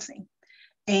South Lansing.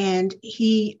 And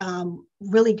he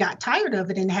really got tired of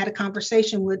it and had a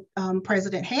conversation with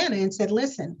President Hanna and said,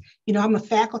 listen, I'm a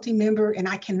faculty member and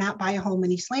I cannot buy a home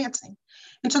in East Lansing.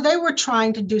 And so they were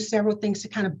trying to do several things to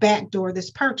kind of backdoor this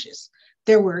purchase.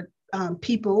 There were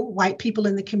white people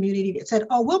in the community that said,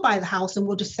 oh, we'll buy the house and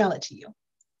we'll just sell it to you.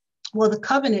 Well, the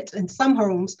covenants in some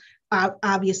homes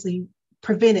obviously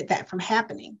prevented that from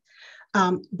happening.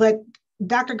 But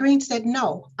Dr. Greene said,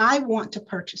 no, I want to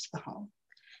purchase the home.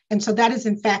 And so that is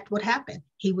in fact what happened.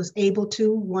 He was able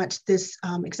to, once this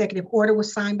executive order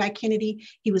was signed by Kennedy,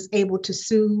 he was able to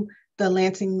sue the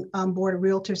Lansing Board of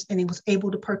Realtors, and he was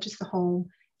able to purchase the home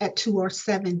at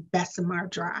 207 Bessemer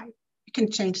Drive. You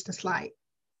can change the slide.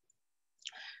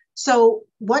 So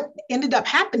what ended up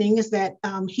happening is that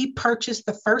he purchased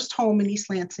the first home in East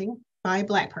Lansing by a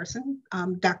Black person,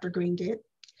 Dr. Green did.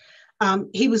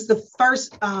 He was the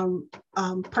first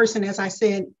person, as I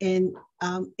said, in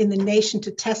the nation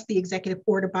to test the executive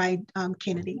order by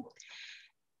Kennedy.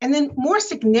 And then more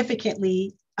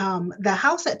significantly, the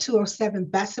house at 207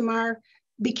 Bessemer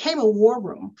became a war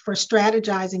room for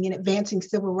strategizing and advancing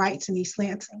civil rights in East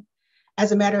Lansing.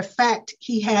 As a matter of fact,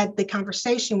 he had the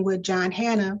conversation with John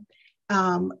Hanna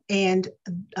and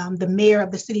the mayor of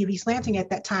the city of East Lansing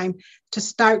at that time to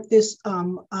start this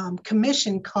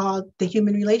commission called the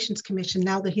Human Relations Commission,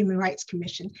 now the Human Rights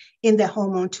Commission, in that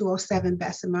home on 207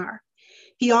 Bessemer.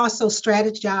 He also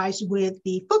strategized with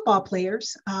the football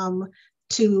players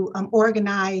to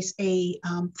organize a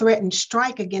threatened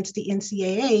strike against the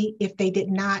NCAA if they did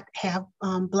not have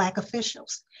Black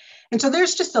officials. And so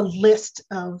there's just a list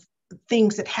of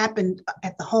things that happened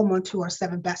at the home on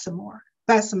 207 Bessemer.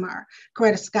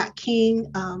 Coretta Scott King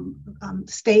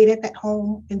stayed at that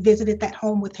home and visited that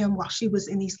home with him while she was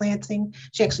in East Lansing.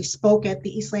 She actually spoke at the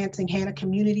East Lansing Hanna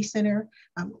Community Center.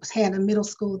 It was Hanna Middle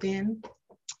School then.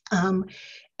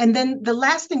 And then the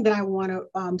last thing that I want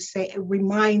to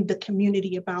remind the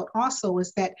community about also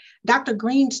is that Dr.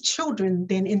 Green's children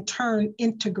then in turn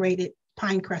integrated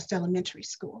Pinecrest Elementary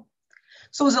School.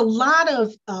 So it was a lot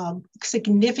of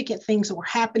significant things that were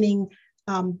happening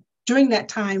during that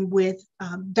time with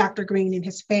Dr. Green and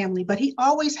his family, but he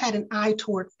always had an eye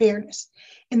toward fairness.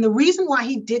 And the reason why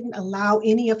he didn't allow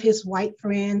any of his white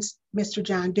friends, Mr.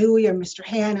 John Dewey or Mr.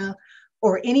 Hanna,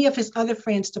 or any of his other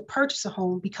friends to purchase a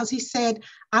home, because he said,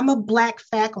 I'm a Black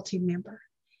faculty member.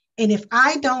 And if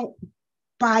I don't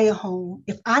buy a home,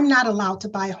 if I'm not allowed to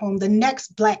buy a home, the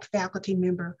next Black faculty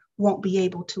member won't be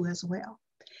able to as well.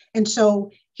 And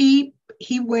so he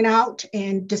went out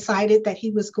and decided that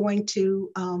he was going to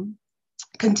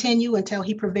continue until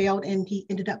he prevailed, and he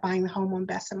ended up buying the home on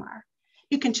Bessemer.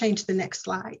 You can change the next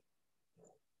slide.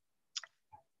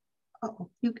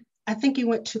 I think you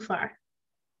went too far.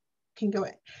 Can go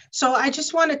ahead. So I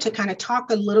just wanted to kind of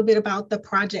talk a little bit about the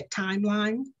project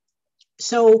timeline.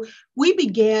 So we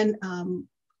began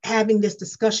having this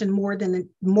discussion more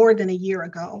than a year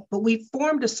ago, but we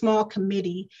formed a small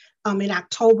committee in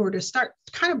October to start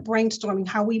kind of brainstorming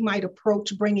how we might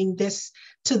approach bringing this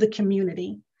to the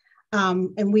community.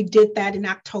 And we did that in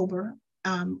October.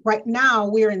 Right now,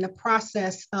 we're in the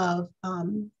process of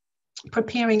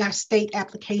preparing our state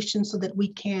application so that we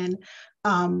can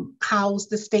house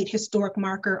the state historic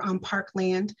marker on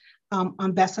parkland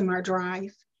on Bessemer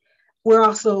Drive. We're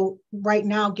also right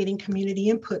now getting community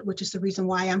input, which is the reason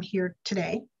why I'm here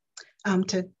today,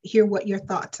 to hear what your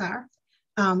thoughts are,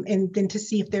 and then to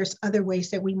see if there's other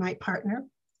ways that we might partner.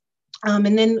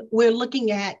 And then we're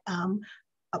looking at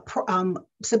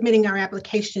submitting our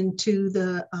application to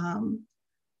the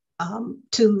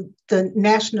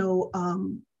national,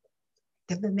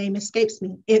 the name escapes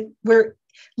me. We're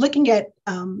looking at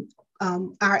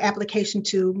our application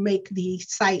to make the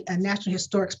site a National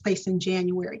Historic Place in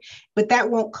January, but that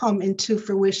won't come into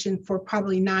fruition for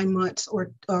probably 9 months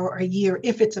or a year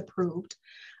if it's approved.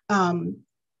 And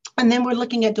then we're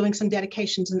looking at doing some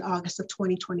dedications in August of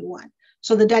 2021.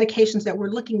 So the dedications that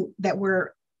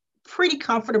we're pretty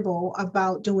comfortable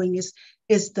about doing is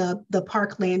the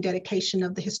parkland dedication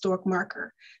of the historic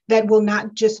marker that will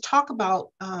not just talk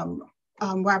about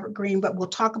Robert Greene, but we'll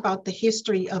talk about the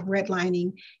history of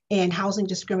redlining and housing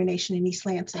discrimination in East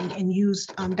Lansing, and use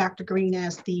Dr. Greene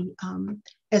as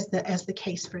the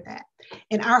case for that.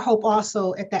 And our hope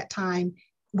also at that time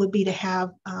would be to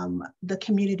have the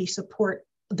community support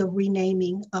the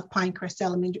renaming of Pinecrest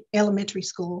Elementary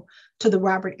School to the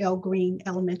Robert L. Greene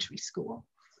Elementary School.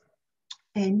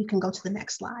 And you can go to the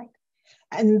next slide.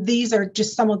 And these are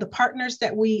just some of the partners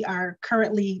that we are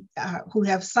currently, who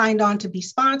have signed on to be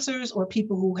sponsors or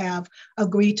people who have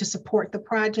agreed to support the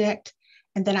project.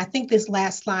 And then I think this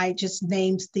last slide just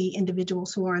names the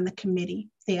individuals who are on the committee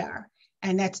there.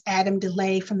 And that's Adam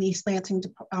DeLay from the East Lansing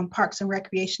Parks and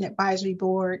Recreation Advisory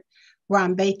Board,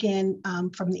 Ron Bacon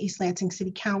from the East Lansing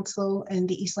City Council and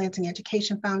the East Lansing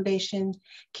Education Foundation,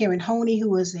 Karen Honey,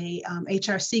 who is a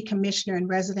HRC commissioner and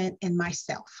resident, and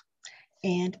myself.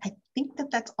 And I think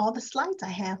that that's all the slides I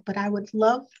have, but I would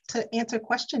love to answer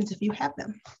questions if you have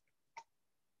them.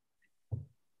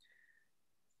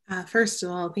 First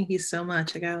of all, thank you so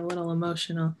much. I got a little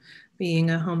emotional being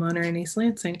a homeowner in East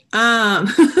Lansing.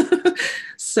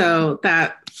 So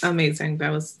amazing.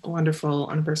 That was wonderful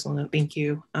on a personal note. Thank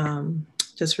you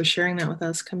just for sharing that with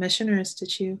us. Commissioners,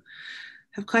 did you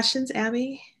have questions,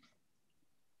 Abby?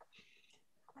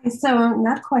 So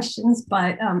not questions,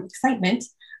 but excitement.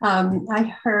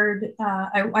 I heard,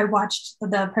 I watched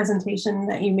the presentation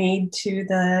that you made to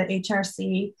the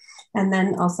HRC, and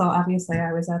then also obviously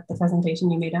I was at the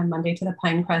presentation you made on Monday to the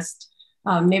Pinecrest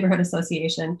Neighborhood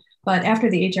Association. But after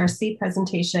the HRC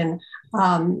presentation,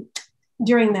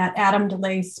 during that, Adam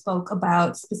DeLay spoke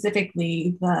about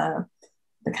specifically the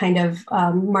kind of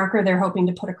marker they're hoping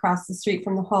to put across the street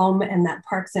from the home, and that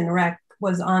Parks and Rec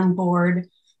was on board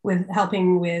with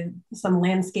helping with some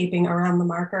landscaping around the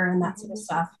marker and that sort of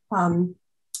stuff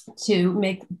to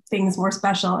make things more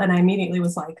special. And I immediately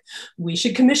was like, we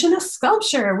should commission a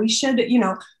sculpture. We should, you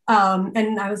know,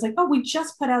 and I was like, oh, we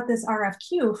just put out this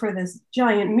RFQ for this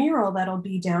giant mural that'll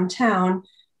be downtown.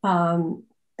 You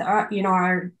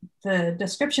know, the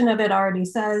description of it already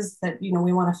says that, you know,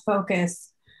 we want to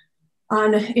focus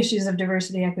on issues of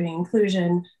diversity, equity,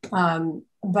 inclusion.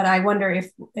 But I wonder if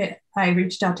I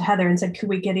reached out to Heather and said, could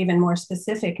we get even more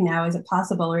specific now? Is it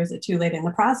possible, or is it too late in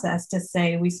the process to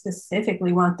say we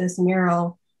specifically want this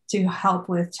mural to help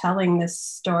with telling this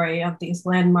story of these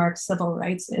landmark civil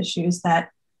rights issues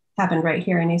that happened right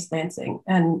here in East Lansing?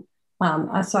 And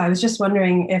so I was just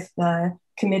wondering if the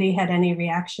committee had any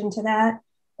reaction to that,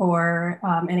 or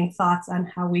any thoughts on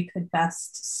how we could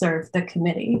best serve the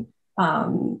committee,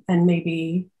 and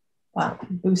maybe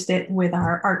boost it with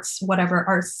our arts, whatever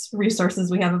arts resources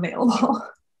we have available.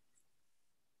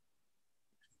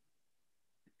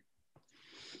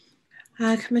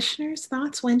 Commissioners,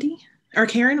 thoughts? Wendy or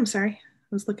Karen? I'm sorry, I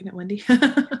was looking at Wendy.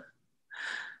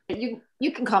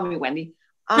 You can call me Wendy.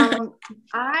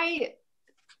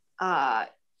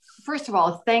 First of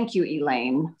all, thank you,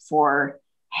 Elaine, for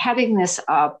heading this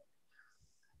up.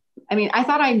 I mean, I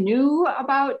thought I knew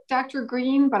about Dr.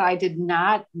 Green, but I did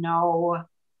not know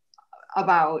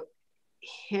about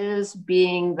his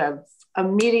being the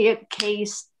immediate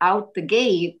case out the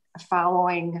gate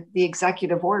following the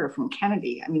executive order from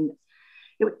Kennedy. I mean,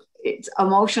 it's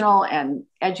emotional and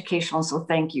educational, so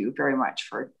thank you very much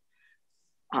for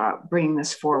bringing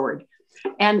this forward.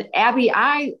 And Abby,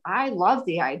 I love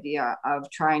the idea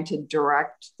of trying to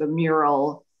direct the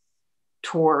mural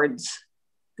towards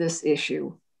this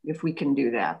issue, if we can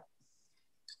do that.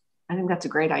 I think that's a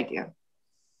great idea.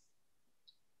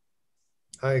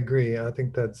 I agree. I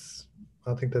think that's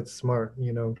smart.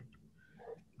 You know,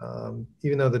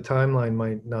 even though the timeline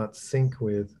might not sync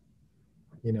with,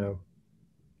 you know,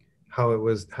 how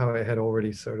it had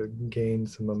already sort of gained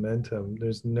some momentum.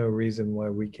 There's no reason why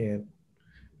we can't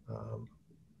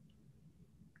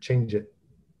change it.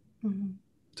 Mm-hmm.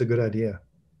 It's a good idea.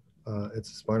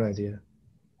 It's a smart idea,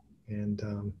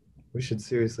 and we should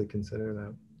seriously consider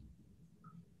that.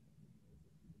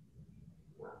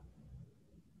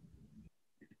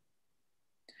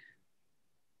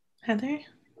 Heather?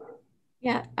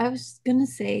 Yeah, I was gonna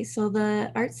say, so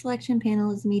the art selection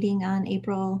panel is meeting on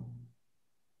April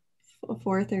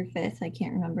 4th or 5th, I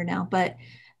can't remember now, but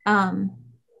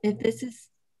if this is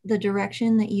the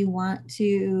direction that you want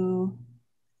to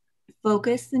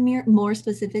focus the mural, more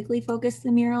specifically focus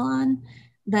the mural on,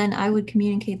 then I would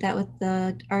communicate that with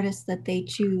the artists that they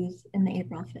choose in the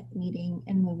April 5th meeting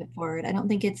and move it forward. I don't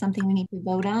think it's something we need to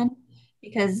vote on,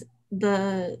 because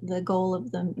the goal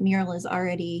of the mural is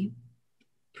already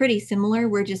pretty similar.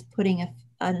 We're just putting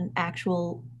an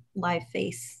actual live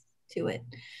face to it,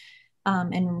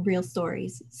 and real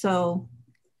stories, so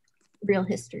real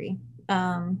history.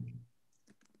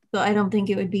 So I don't think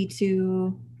it would be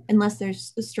too, unless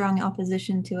there's a strong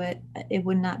opposition to it, it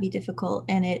would not be difficult,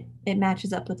 and it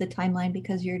matches up with the timeline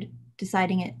because you're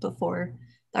deciding it before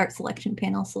the art selection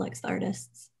panel selects the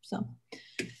artists. So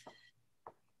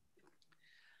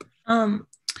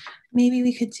maybe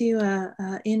we could do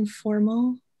a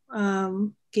informal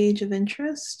gauge of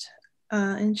interest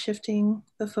in shifting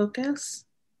the focus.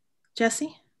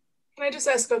 Jesse? Can I just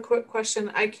ask a quick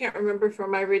question? I can't remember from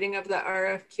my reading of the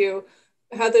RFQ,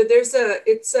 Heather, there's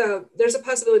a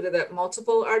possibility that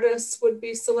multiple artists would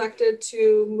be selected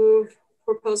to move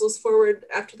proposals forward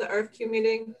after the RFQ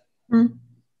meeting. Mm-hmm.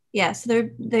 Yeah, so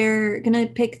they're gonna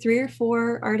pick 3 or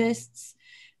 4 artists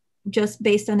just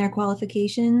based on their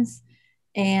qualifications,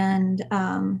 and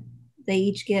they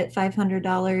each get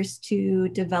 $500 to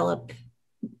develop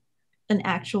an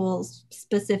actual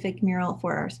specific mural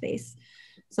for our space.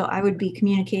 So I would be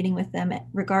communicating with them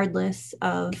regardless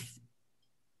of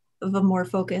a more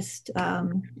focused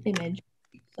image.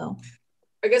 So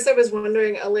I guess I was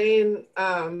wondering, Elaine,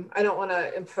 I don't want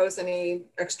to impose any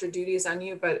extra duties on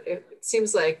you, but it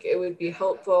seems like it would be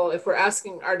helpful if we're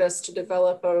asking artists to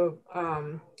develop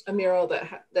a mural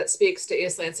that speaks to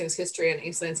East Lansing's history and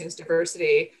East Lansing's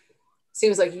diversity.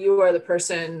 seems like you are the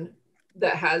person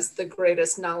that has the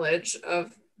greatest knowledge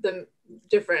of the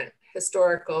different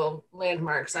historical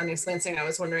landmarks on East Lansing. I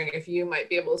was wondering if you might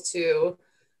be able to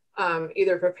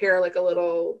either prepare like a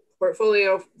little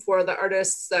portfolio for the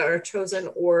artists that are chosen,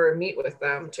 or meet with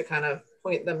them to kind of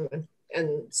point them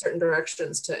in certain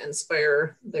directions to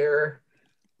inspire their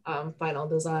final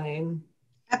design.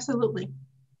 Absolutely.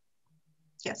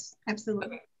 Yes, absolutely.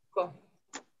 Okay, cool.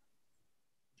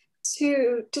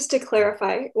 Just to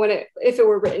clarify, if it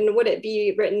were written, would it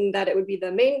be written that it would be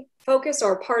the main focus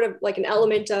or part of like an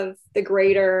element of the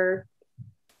greater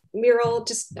mural?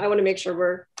 I want to make sure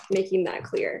we're making that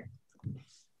clear.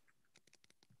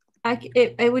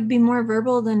 It would be more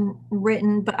verbal than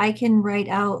written, but I can write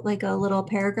out like a little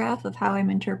paragraph of how I'm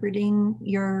interpreting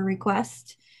your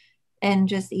request and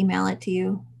just email it to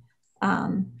you,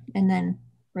 and then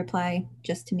reply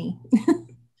just to me.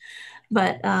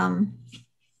 But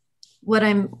what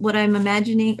I'm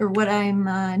imagining, or what I'm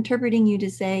interpreting you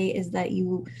to say, is that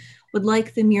you would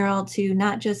like the mural to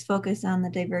not just focus on the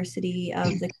diversity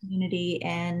of the community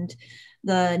and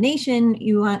the nation.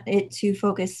 You want it to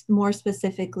focus more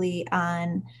specifically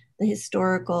on the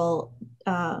historical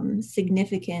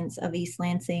significance of East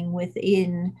Lansing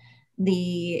within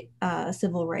the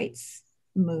civil rights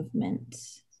movement.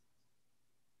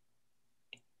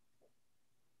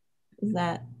 Is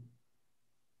that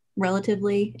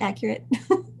relatively accurate?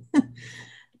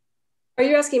 Are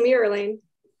you asking me or Elaine?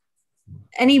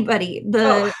 Anybody,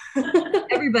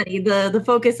 everybody, the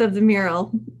focus of the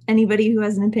mural, anybody who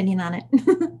has an opinion on it.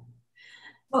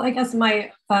 Well, I guess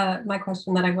my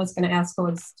question that I was going to ask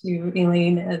was to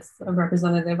Elaine as a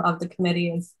representative of the committee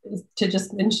is to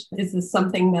just mention, is this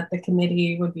something that the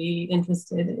committee would be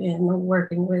interested in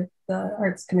working with the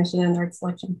Arts Commission and Art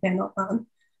Selection Panel on?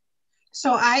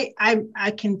 So I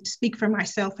can speak for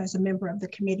myself as a member of the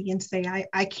committee and say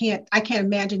I can't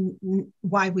imagine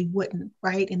why we wouldn't,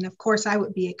 right? And of course I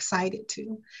would be excited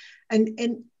to,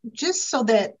 and just so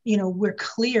that we're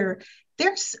clear,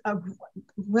 there's a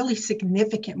really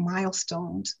significant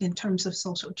milestones in terms of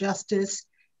social justice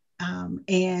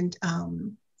and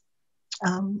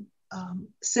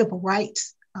civil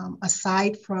rights,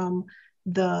 aside from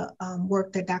the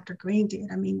work that Dr. Green did.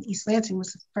 I mean, East Lansing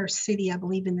was the first city, I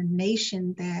believe, in the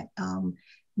nation that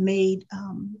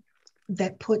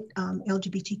that put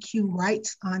LGBTQ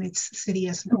rights on its city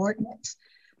as an ordinance.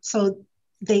 So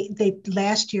they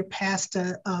last year passed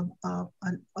an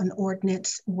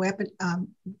ordinance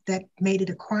that made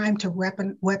it a crime to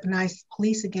weaponize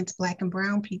police against Black and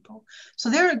Brown people.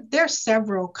 So there are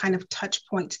several kind of touch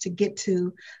points to get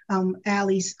to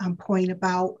Allie's point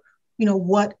about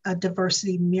what a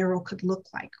diversity mural could look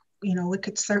like. It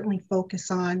could certainly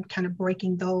focus on kind of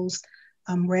breaking those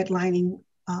redlining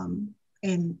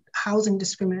and housing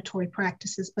discriminatory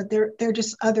practices, but there are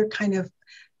just other kind of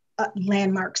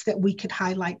landmarks that we could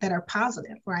highlight that are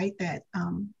positive, right? That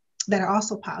are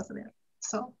also positive.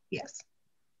 So yes.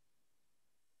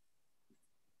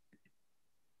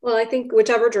 Well, I think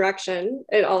whichever direction,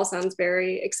 it all sounds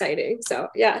very exciting. So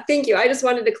yeah, thank you. I just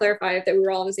wanted to clarify that we were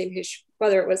all on the same page,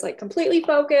 whether it was like completely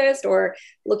focused or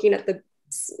looking at the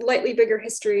slightly bigger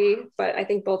history, but I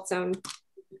think both sound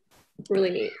really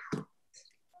neat.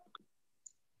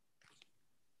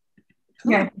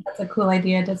 Yeah, that's a cool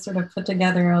idea to sort of put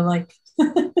together a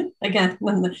again,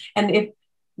 and if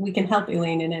we can help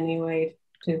Elaine in any way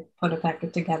to put a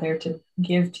packet together to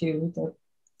give to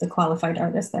the qualified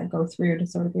artists that go through to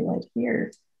sort of be like,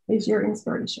 here is your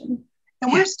inspiration.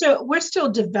 And we're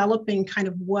still developing kind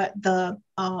of what the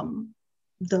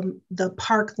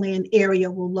parkland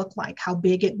area will look like, how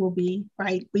big it will be,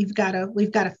 right? We've got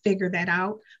to figure that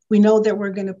out. We know that we're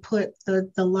going to put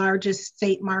the largest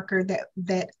state marker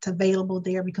that's available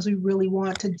there because we really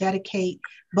want to dedicate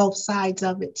both sides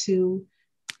of it to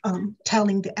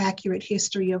telling the accurate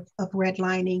history of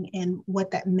redlining and what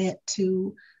that meant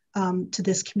to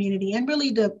this community, and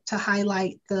really to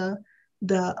highlight the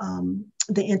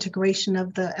integration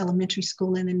of the elementary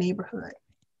school in the neighborhood.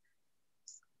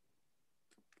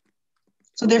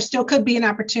 So there still could be an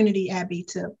opportunity, Abby,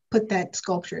 to put that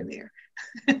sculpture there.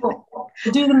 We'll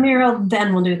do the mural,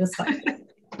 then we'll do the stuff.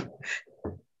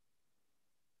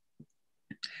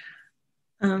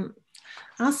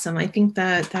 Awesome. I think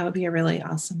that would be a really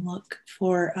awesome look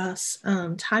for us.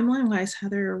 Timeline wise,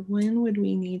 Heather, when would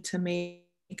we need to make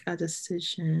a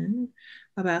decision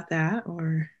about that?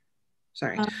 Or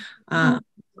sorry,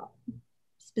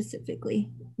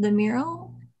 specifically the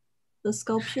mural, the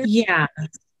sculpture? Yeah.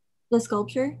 The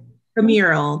sculpture? The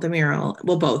mural,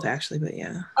 well, both actually, but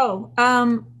yeah. Oh,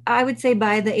 I would say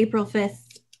by the April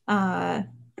 5th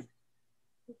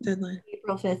deadline.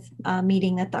 April 5th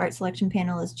meeting that the art selection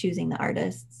panel is choosing the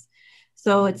artists.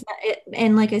 So it's not,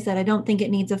 and like I said, I don't think it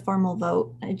needs a formal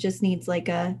vote. It just needs like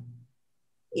a,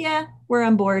 yeah, we're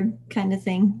on board kind of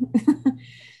thing.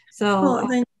 So well,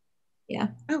 then, yeah.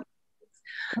 Oh.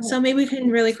 So maybe we can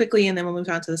really quickly, and then we'll move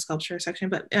on to the sculpture section,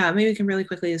 but maybe we can really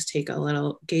quickly just take a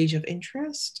little gauge of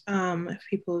interest. If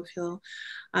people feel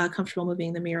comfortable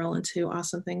moving the mural into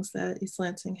awesome things that East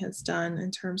Lansing has done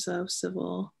in terms of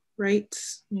civil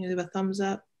rights, you know, give a thumbs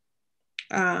up.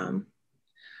 All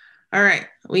right,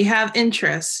 we have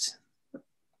interest.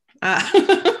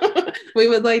 We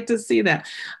would like to see that.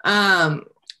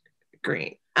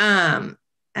 Great.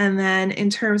 And then in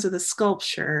terms of the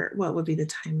sculpture, what would be the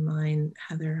timeline,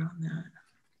 Heather, on that?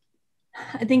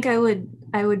 I think I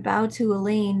would bow to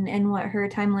Elaine and what her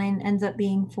timeline ends up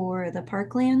being for the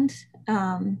parkland,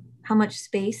 how much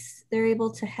space they're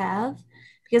able to have,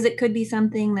 because it could be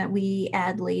something that we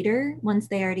add later once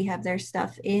they already have their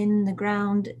stuff in the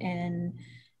ground and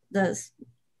the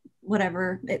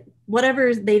whatever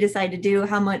they decide to do,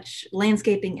 how much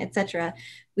landscaping, etc.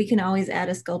 We can always add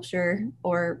a sculpture,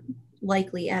 or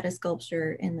likely add a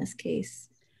sculpture in this case.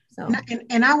 So,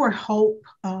 and our hope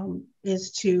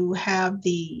is to have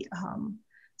the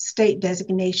state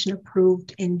designation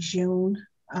approved in June,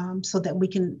 so that we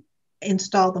can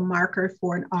install the marker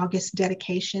for an August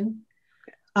dedication.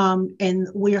 And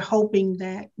we're hoping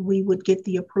that we would get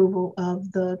the approval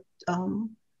of the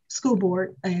school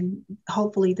board and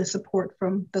hopefully the support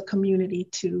from the community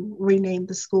to rename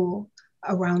the school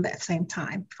around that same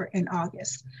time in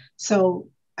August. So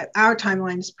our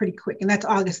timeline is pretty quick, and that's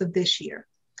August of this year.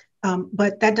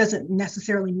 But that doesn't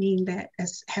necessarily mean that,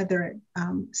 as Heather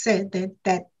said,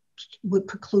 that would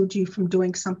preclude you from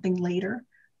doing something later,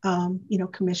 you know,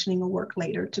 commissioning a work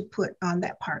later to put on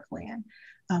that parkland.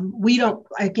 We don't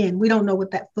know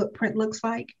what that footprint looks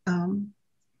like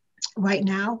right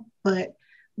now, but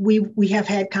we have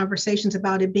had conversations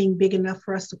about it being big enough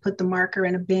for us to put the marker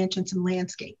and a bench and some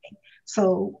landscaping.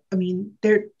 So, I mean,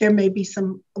 there may be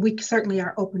some, we certainly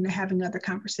are open to having other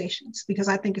conversations, because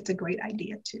I think it's a great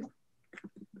idea too.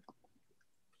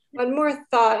 One more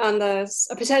thought on a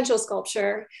potential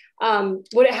sculpture.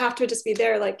 Would it have to just be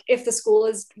there? Like, if the school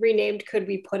is renamed, could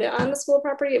we put it on the school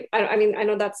property? I mean, I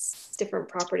know that's different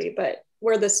property, but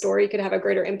where the story could have a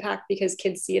greater impact because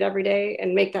kids see it every day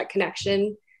and make that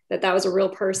connection that was a real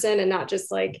person and not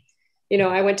just like, you know,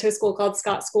 I went to a school called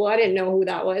Scott School. I didn't know who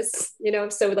that was, you know,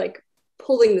 so like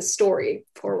pulling the story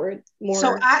forward more.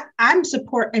 So I'm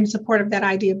in support of that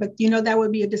idea, but you know, that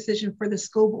would be a decision for the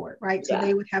school board, right? So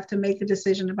they would have to make a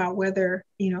decision about whether,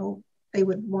 you know, they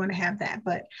would want to have that,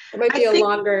 but it might be a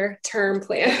longer term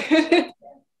plan.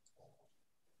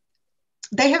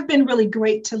 They have been really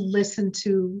great to listen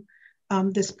to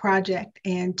this project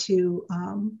and to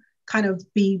kind of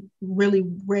be really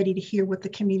ready to hear what the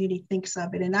community thinks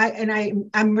of it. And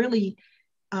I'm really,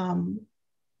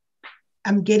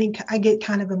 I get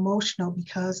kind of emotional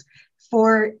because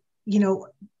for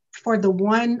the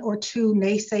one or two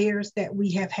naysayers that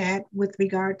we have had with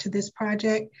regard to this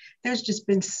project, there's just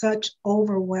been such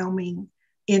overwhelming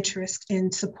interest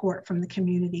and support from the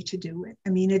community to do it. I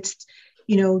mean, it's,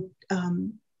 you know,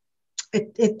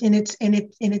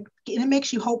 it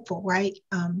makes you hopeful, right?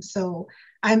 So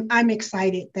I'm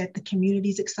excited that the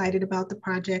community's excited about the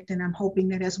project, and I'm hoping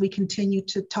that as we continue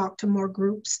to talk to more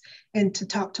groups and to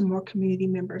talk to more community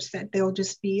members, that there'll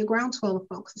just be a groundswell of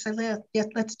folks and say, yes,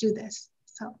 let's do this.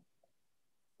 So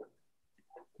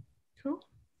cool.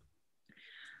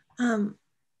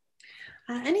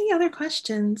 Any other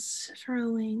questions for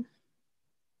Elaine?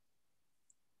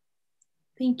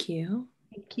 Thank you.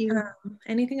 Thank you.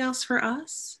 Anything else for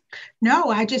us? No,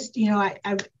 I just, you know,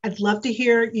 I'd love to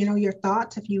hear, you know, your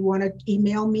thoughts. If you want to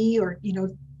email me, or, you know,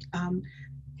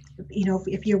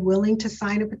 if you're willing to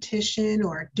sign a petition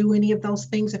or do any of those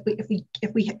things, if we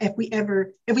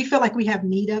feel like we have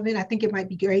need of it, I think it might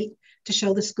be great to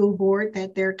show the school board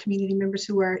that there are community members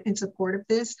who are in support of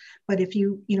this. But if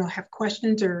you have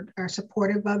questions or are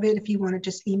supportive of it, if you want to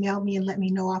just email me and let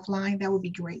me know offline, that would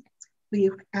be great.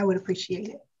 I would appreciate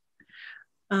it.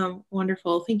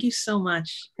 Wonderful. Thank you so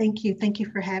much. Thank you. Thank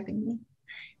you for having me.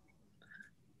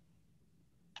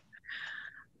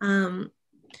 I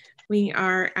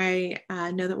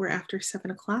know that we're after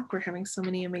 7 o'clock. We're having so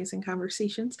many amazing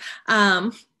conversations,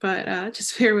 but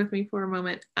just bear with me for a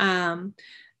moment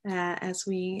as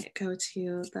we go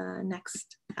to the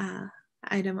next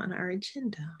item on our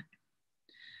agenda,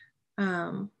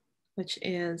 which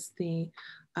is the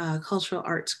Cultural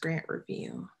Arts Grant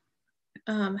Review.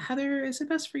 Heather, is it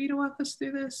best for you to walk us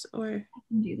through this, or? I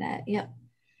can do that, yep.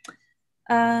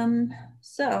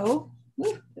 So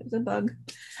Ooh, there's a bug.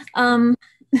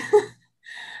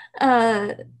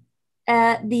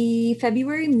 At the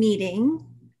February meeting,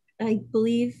 I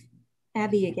believe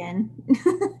Abby again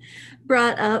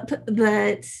brought up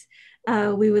that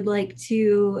we would like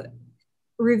to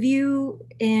review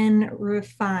and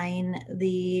refine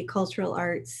the cultural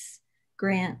arts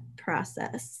grant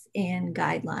process and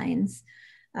guidelines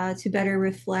to better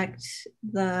reflect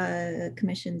the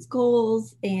commission's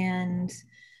goals and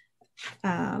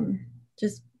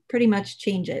just pretty much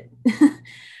change it.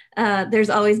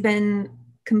 There's always been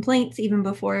complaints even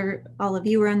before all of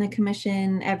you were on the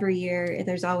commission. Every year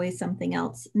there's always something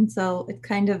else, and so it's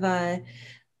kind of a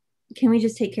can we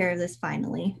just take care of this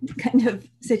finally kind of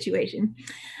situation.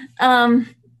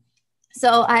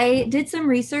 So I did some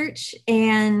research,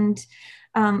 and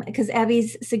because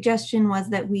Abby's suggestion was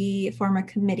that we form a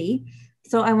committee,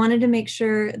 so I wanted to make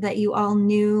sure that you all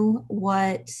knew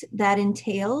what that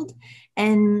entailed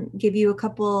and give you a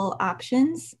couple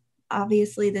options.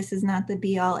 Obviously, this is not the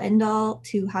be all end all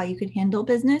to how you could handle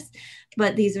business,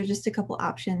 but these are just a couple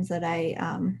options that I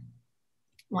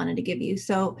wanted to give you.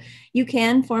 So you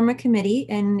can form a committee,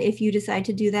 and if you decide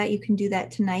to do that, you can do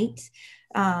that tonight.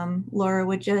 Laura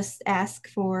would just ask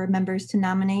for members to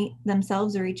nominate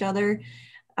themselves or each other.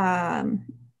 And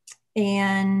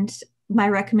my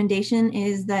recommendation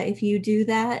is that if you do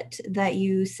that, that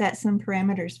you set some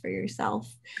parameters for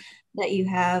yourself, that you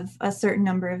have a certain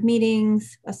number of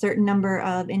meetings, a certain number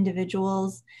of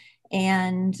individuals,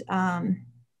 and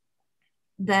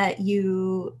that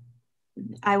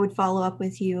I would follow up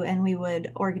with you and we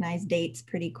would organize dates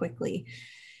pretty quickly.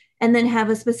 And then have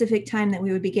a specific time that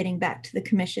we would be getting back to the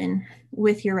commission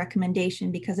with your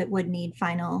recommendation, because it would need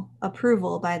final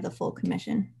approval by the full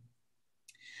commission.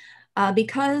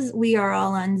 Because we are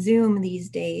all on Zoom these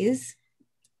days,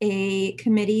 a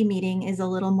committee meeting is a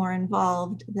little more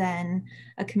involved than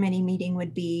a committee meeting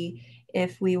would be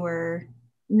if we were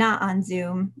not on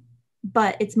Zoom,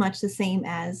 but it's much the same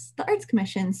as the Arts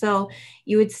Commission. So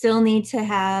you would still need to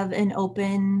have an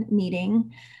open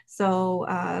meeting. So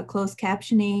closed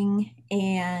captioning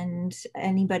and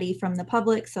anybody from the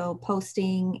public. So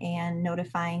posting and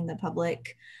notifying the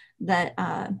public that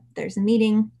there's a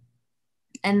meeting.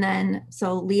 And then,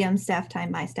 so Liam's staff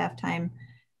time, my staff time,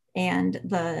 and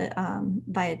the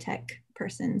Viatech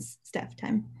person's staff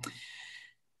time.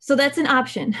 So that's an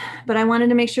option, but I wanted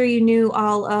to make sure you knew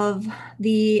all of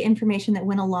the information that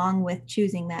went along with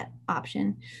choosing that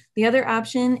option. The other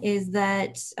option is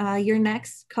that your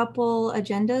next couple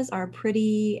agendas are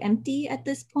pretty empty at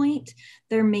this point.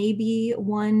 There may be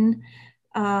one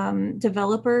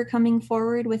developer coming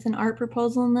forward with an art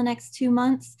proposal in the next 2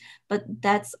 months, but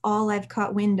that's all I've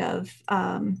caught wind of.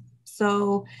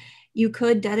 So you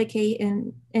could dedicate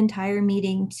an entire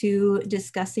meeting to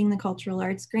discussing the cultural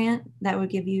arts grant. That would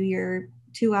give you your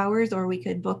 2 hours, or we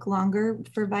could book longer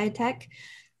for Viatech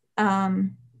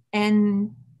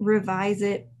and revise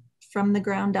it from the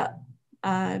ground up,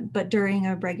 but during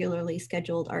a regularly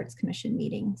scheduled Arts Commission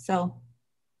meeting. So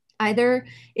either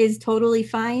is totally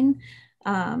fine,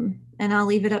 and I'll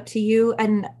leave it up to you.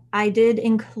 And I did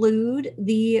include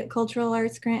the cultural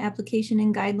arts grant application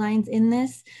and guidelines in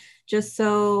this, just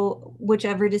so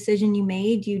whichever decision you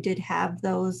made, you did have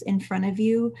those in front of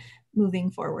you moving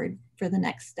forward for the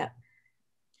next step.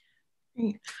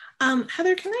 Great.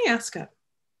 Heather, can I ask a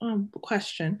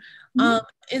question?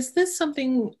 Is this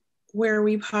something where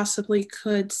we possibly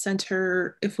could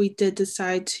center, if we did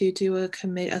decide to do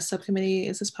a subcommittee,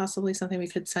 is this possibly something we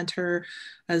could center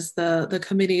as the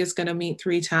committee is going to meet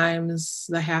 3 times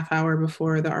the half hour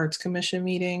before the Arts Commission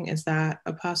meeting? Is that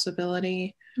a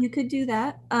possibility? You could do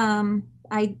that.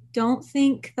 I don't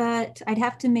think that, I'd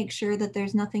have to make sure that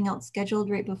there's nothing else scheduled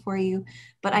right before you,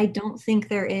 but I don't think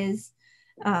there is.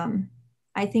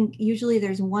 I think usually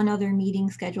there's one other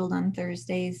meeting scheduled on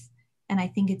Thursdays, and I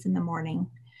think it's in the morning.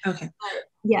 Okay. But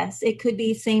yes, it could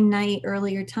be same night,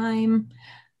 earlier time.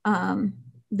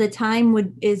 The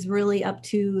time is really up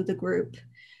to the group.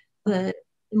 The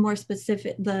more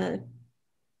specific, the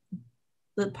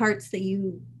parts that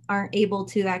you aren't able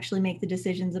to actually make the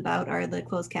decisions about are the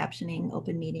closed captioning,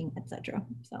 open meeting, etc.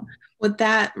 So would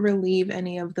that relieve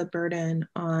any of the burden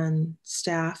on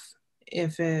staff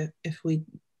if it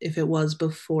was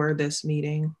before this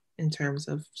meeting, in terms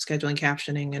of scheduling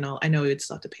captioning and all? I know we would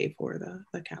still have to pay for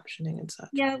the captioning and such.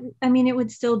 Yeah, I mean, it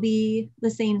would still be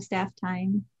the same staff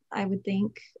time, I would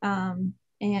think.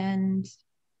 And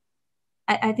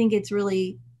I think it's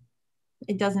really,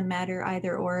 it doesn't matter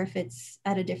either or if it's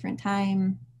at a different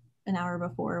time. an hour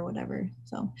before or whatever.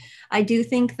 So I do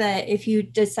think that if you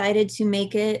decided to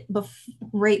make it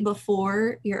right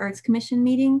before your Arts Commission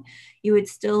meeting, you would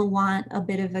still want a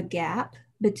bit of a gap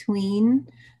between,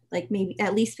 like maybe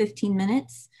at least 15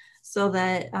 minutes so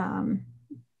that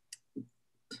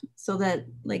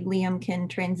like Liam can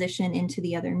transition into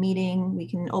the other meeting. We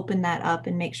can open that up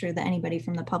and make sure that anybody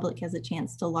from the public has a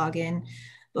chance to log in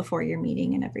before your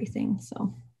meeting and everything.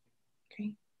 So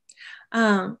great.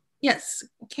 Yes,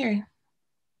 Karen.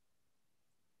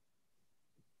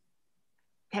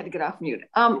 Had to get off mute.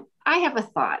 I have a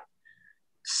thought.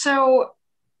 So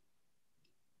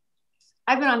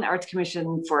I've been on the Arts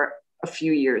Commission for a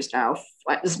few years now.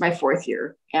 This is my 4th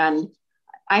year, and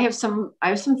I have some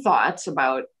thoughts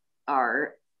about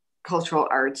our cultural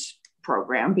arts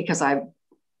program because I've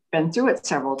been through it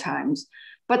several times.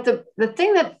 But the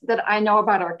thing that I know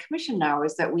about our commission now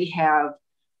is that we have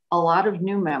a lot of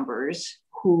new members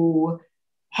who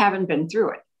haven't been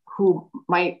through it, who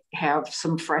might have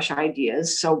some fresh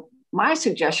ideas. So my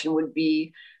suggestion would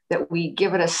be that we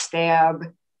give it a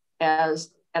stab at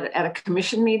a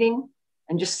commission meeting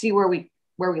and just see where we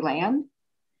land.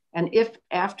 And if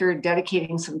after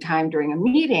dedicating some time during a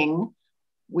meeting,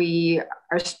 we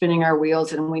are spinning our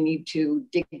wheels and we need to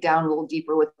dig down a little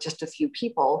deeper with just a few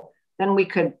people, then we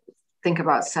could think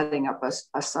about setting up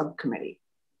a subcommittee.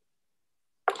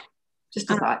 Just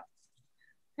a thought.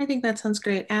 I think that sounds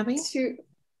great. Abby?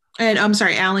 And I'm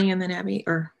sorry, Allie and then Abby,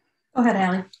 or. Go ahead,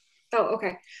 Allie. Oh,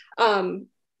 okay.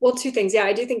 Well, 2 things. Yeah,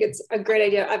 I do think it's a great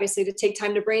idea, obviously, to take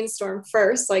time to brainstorm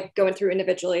first, like going through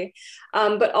individually.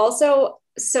 But also,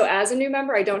 so as a new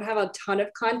member, I don't have a ton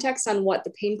of context on what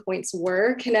the pain points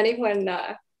were. Can anyone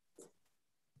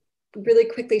really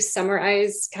quickly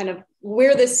summarize kind of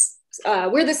where this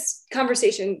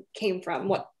conversation came from?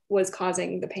 What was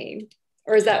causing the pain?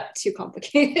 Or is that too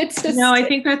complicated? No, I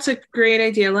think that's a great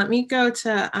idea. Let me go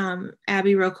to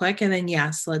Abby real quick, and then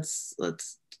yes, let's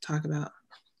talk about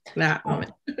that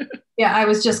moment. Yeah, I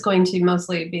was just going to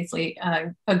mostly basically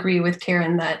agree with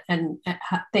Karen that, and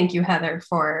thank you, Heather,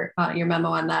 for your memo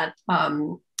on that.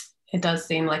 It does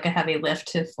seem like a heavy lift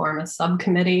to form a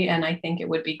subcommittee, and I think it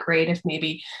would be great if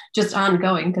maybe just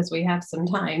ongoing, because we have some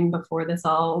time before this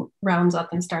all rounds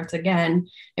up and starts again,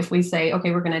 if we say,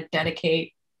 okay, we're going to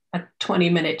dedicate a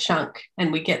 20-minute chunk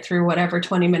and we get through whatever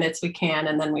 20 minutes we can,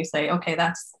 and then we say, okay,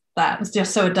 that's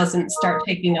just so it doesn't start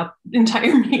taking up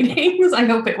entire meetings. I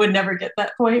hope it would never get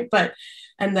that point,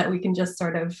 and that we can just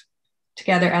sort of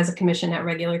together as a commission at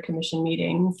regular commission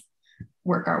meetings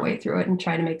work our way through it and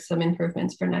try to make some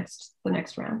improvements for the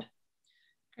next round.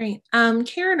 Great.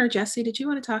 Karen or Jesse, did you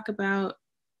want to talk about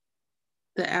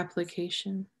the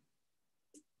application?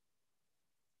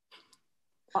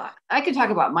 I could talk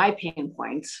about my pain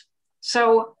points.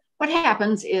 So what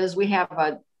happens is we have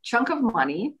a chunk of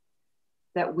money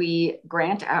that we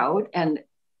grant out, and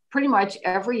pretty much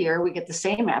every year we get the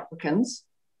same applicants.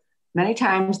 Many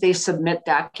times they submit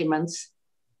documents,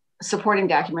 supporting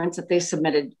documents that they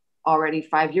submitted already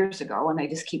 5 years ago, and they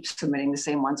just keep submitting the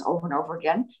same ones over and over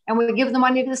again. And we give the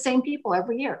money to the same people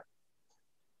every year.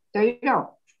 There you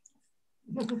go.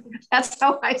 That's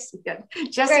how I see it.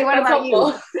 Jesse, Great, what about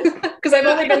you? Because I've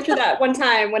only been through that one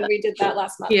time when we did that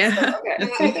last month. Yeah. So,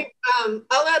 okay. I think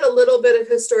I'll add a little bit of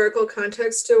historical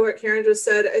context to what Karen just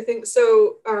said. I think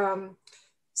so.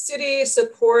 City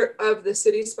support of the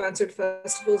city-sponsored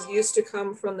festivals used to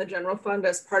come from the general fund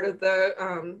as part of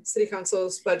the city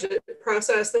council's budget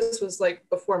process. This was like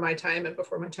before my time and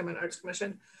before my time on Arts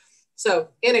Commission. So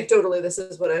anecdotally, this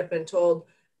is what I've been told.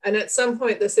 And at some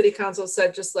point, the city council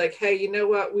said just like, hey, you know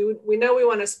what? We know we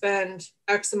want to spend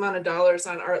X amount of dollars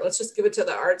on art. Let's just give it to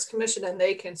the Arts Commission and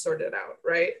they can sort it out,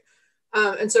 right?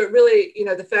 And so it really, you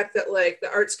know, the fact that like the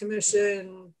Arts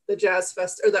Commission, the Jazz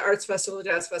Fest, or the Arts Festival, the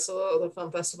Jazz Festival, the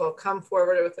Film Festival come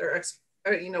forward with their,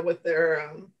 with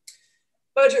their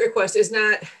budget request is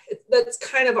not, that's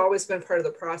kind of always been part of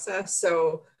the process.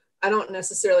 So I don't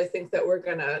necessarily think that we're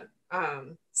gonna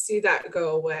see that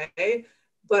go away.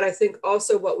 But I think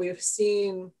also what we've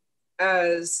seen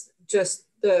as just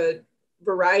the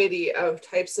variety of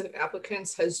types of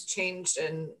applicants has changed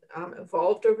and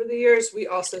evolved over the years. We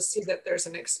also see that there's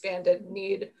an expanded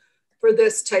need for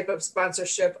this type of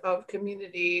sponsorship of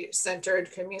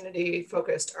community-centered,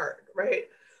 community-focused art, right?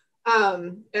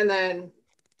 And then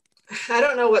I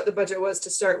don't know what the budget was to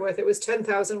start with. It was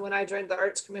 $10,000 when I joined the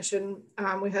Arts Commission.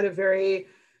 We had a very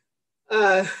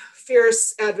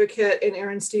fierce advocate in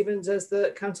Aaron Stevens as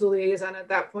the council liaison at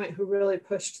that point, who really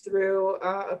pushed through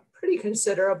a pretty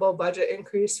considerable budget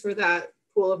increase for that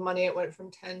pool of money. It went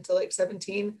from 10 to like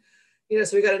 17, you know,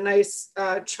 so we got a nice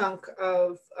chunk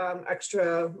of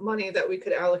extra money that we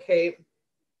could allocate.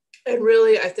 And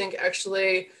really, I think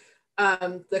actually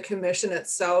the commission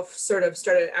itself sort of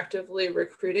started actively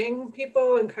recruiting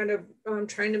people and kind of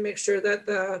trying to make sure that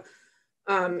the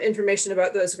information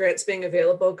about those grants being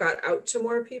available got out to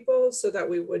more people so that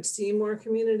we would see more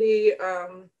community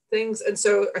things. And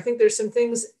so I think there's some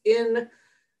things in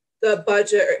the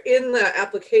budget or in the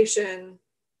application.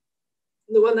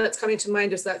 The one that's coming to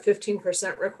mind is that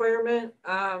 15% requirement.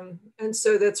 And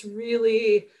so that's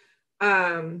really,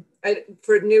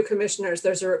 for new commissioners,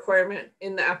 there's a requirement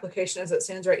in the application as it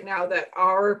stands right now that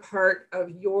our part of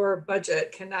your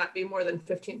budget cannot be more than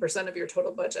 15% of your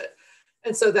total budget.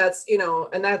 And so that's, you know,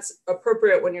 and that's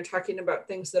appropriate when you're talking about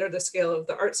things that are the scale of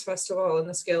the Arts Festival and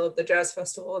the scale of the Jazz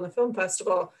Festival and the Film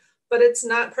Festival, but it's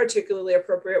not particularly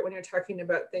appropriate when you're talking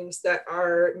about things that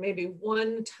are maybe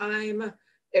one-time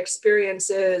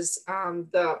experiences,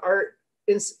 the art,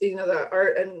 you know, the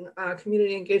art and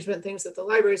community engagement things that the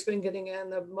library's been getting in,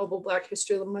 the mobile Black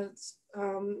History Month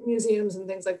museums and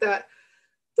things like that.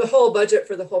 The whole budget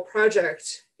for the whole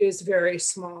project is very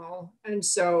small. And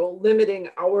so limiting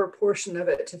our portion of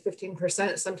it to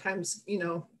 15% sometimes, you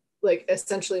know, like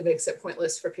essentially makes it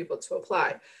pointless for people to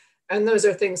apply. And those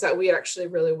are things that we actually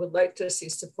really would like to see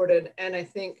supported. And I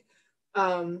think,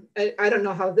 I don't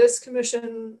know how this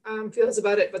commission feels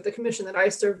about it, but the commission that I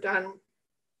served on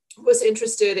was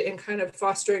interested in kind of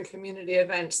fostering community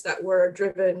events that were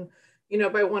driven, you know,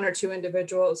 by one or two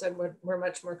individuals and were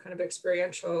much more kind of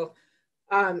experiential.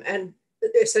 And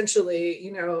essentially,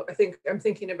 you know, I think I'm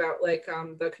thinking about like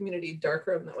the community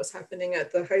darkroom that was happening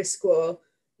at the high school.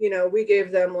 You know, we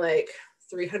gave them like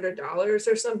 $300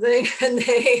 or something, and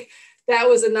that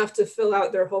was enough to fill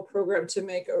out their whole program to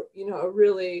make a, you know, a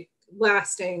really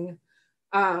lasting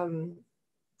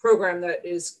program that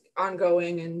is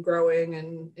ongoing and growing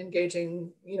and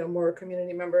engaging, you know, more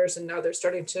community members. And now they're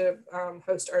starting to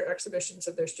host art exhibitions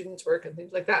of their students' work and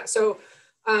things like that. So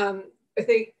I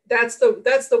think that's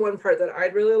the one part that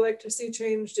I'd really like to see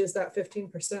changed is that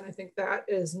 15%. I think that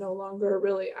is no longer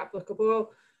really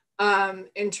applicable.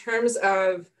 In terms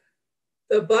of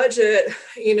the budget,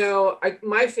 you know,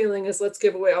 my feeling is let's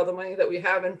give away all the money that we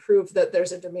have and prove that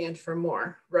there's a demand for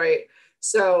more, right?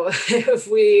 So if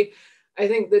I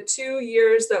think the 2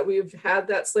 years that we've had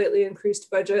that slightly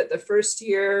increased budget, the first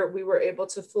year we were able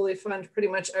to fully fund pretty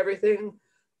much everything.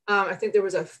 I think there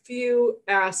was a few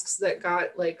asks that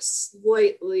got like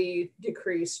slightly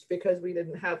decreased because we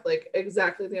didn't have like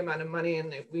exactly the amount of money,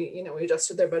 and we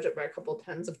adjusted their budget by a couple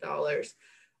tens of dollars.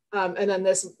 And then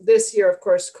this year, of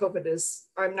course, COVID is.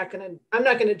 I'm not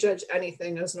gonna judge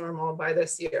anything as normal by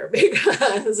this year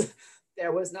because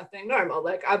there was nothing normal.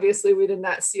 Like obviously, we did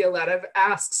not see a lot of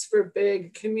asks for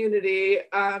big community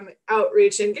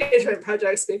outreach engagement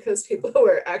projects because people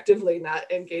were actively not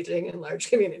engaging in large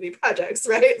community projects,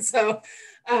 right? So,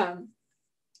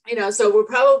 you know, so we'll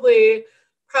probably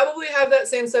have that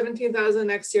same 17,000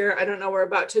 next year. I don't know. We're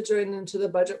about to join into the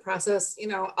budget process. You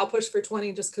know, I'll push for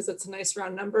 20 just because it's a nice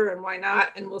round number, and why not?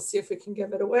 And we'll see if we can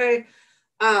give it away.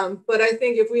 But I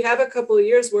think if we have a couple of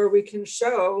years where we can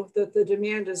show that the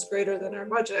demand is greater than our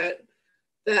budget,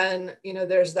 then, you know,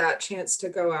 there's that chance to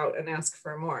go out and ask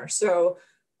for more. So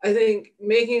I think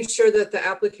making sure that the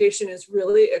application is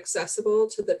really accessible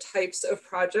to the types of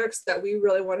projects that we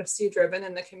really want to see driven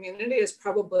in the community is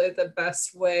probably the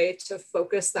best way to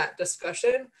focus that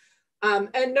discussion.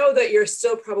 And know that you're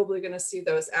still probably going to see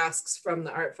those asks from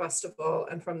the art festival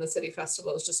and from the city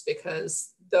festivals, just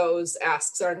because those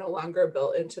asks are no longer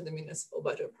built into the municipal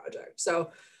budget project.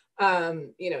 So,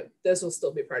 you know, this will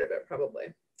still be part of it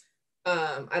probably.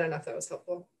 I don't know if that was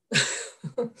helpful.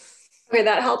 Okay,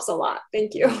 that helps a lot.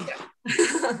 Thank you.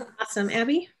 Yeah. Awesome.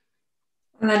 Abby?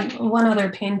 And then one other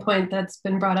pain point that's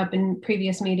been brought up in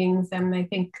previous meetings, and I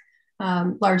think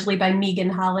largely by Megan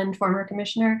Holland, former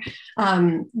commissioner,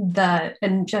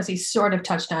 and Jesse sort of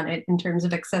touched on it in terms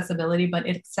of accessibility, but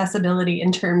accessibility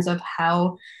in terms of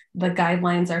how the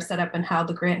guidelines are set up and how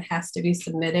the grant has to be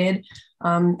submitted.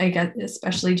 I guess,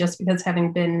 especially just because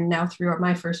having been now through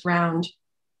my first round,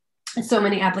 so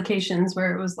many applications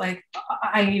where it was like,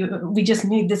 we just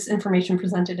need this information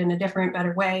presented in a different,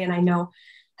 better way. And I know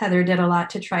Heather did a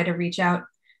lot to try to reach out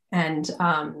and,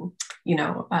 you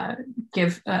know,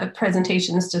 give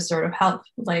presentations to sort of help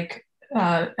like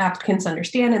applicants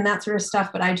understand and that sort of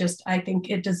stuff. But I think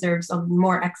it deserves a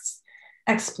more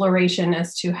exploration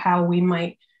as to how we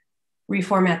might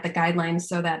reformat the guidelines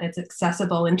so that it's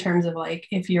accessible in terms of like,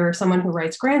 if you're someone who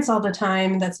writes grants all the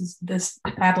time, this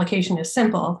application is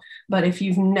simple. But if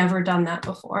you've never done that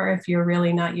before, if you're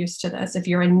really not used to this, if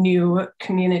you're a new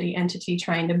community entity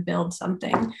trying to build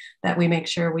something, that we make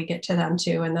sure we get to them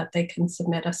too, and that they can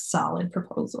submit a solid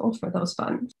proposal for those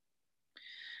funds.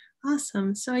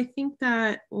 Awesome. So I think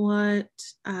that what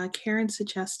Karen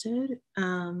suggested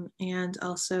and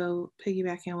also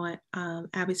piggybacking on what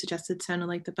Abby suggested sounded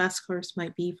like the best course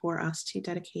might be for us to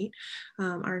dedicate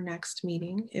our next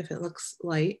meeting, if it looks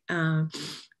light,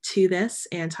 to this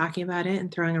and talking about it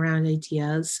and throwing around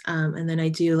ideas. And then I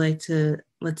do like to,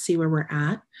 let's see where we're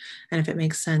at. And if it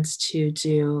makes sense to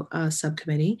do a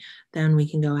subcommittee, then we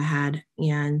can go ahead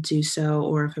and do so.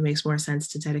 Or if it makes more sense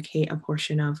to dedicate a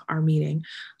portion of our meeting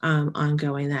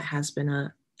ongoing, that has been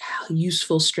a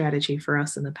useful strategy for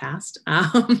us in the past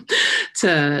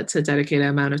to dedicate an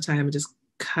amount of time and just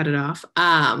cut it off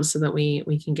so that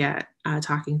we can get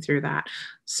talking through that.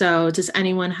 So does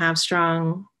anyone have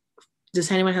strong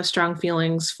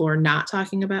feelings for not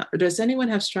talking about, or does anyone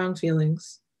have strong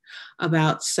feelings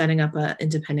about setting up an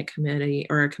independent committee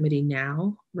or a committee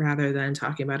now rather than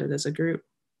talking about it as a group?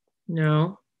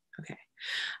 No? Okay.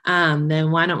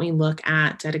 Then why don't we look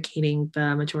at dedicating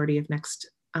the majority of next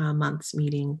month's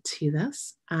meeting to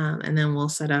this, and then we'll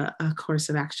set a course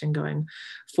of action going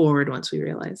forward once we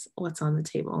realize what's on the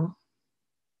table.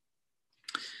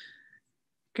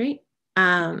 Great.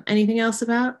 Anything else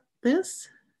about this?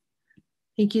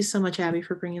 Thank you so much, Abby,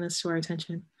 for bringing this to our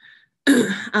attention.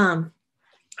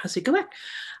 As we go back.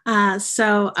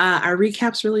 So our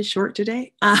recap's really short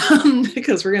today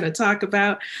because we're going to talk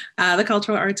about the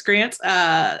cultural arts grants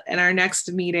in our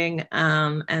next meeting.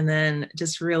 And then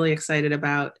just really excited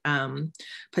about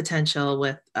potential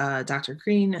with Dr.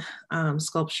 Green,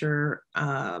 sculpture,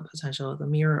 potential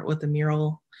with the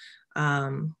mural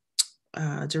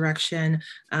direction,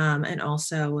 and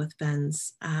also with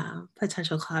Ben's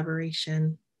potential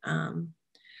collaboration.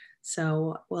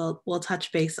 So we'll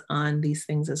touch base on these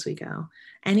things as we go.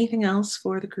 Anything else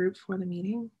for the group for the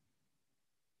meeting?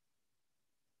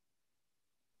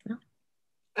 No?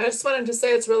 I just wanted to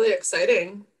say it's really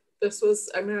exciting. This was,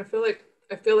 I mean, I feel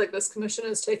like this commission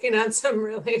is taking on some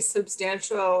really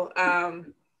substantial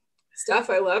stuff.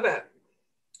 I love it.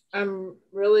 I'm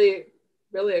really,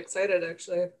 really excited,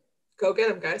 actually. Go get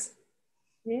them, guys.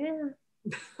 Yeah.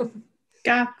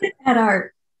 Got it. At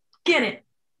art. Get it.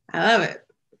 I love it.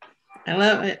 I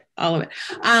love it. All of it.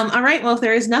 All right. Well, if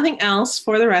there is nothing else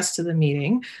for the rest of the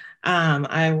meeting,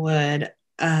 I would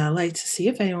like to see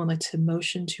if anyone would like to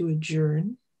motion to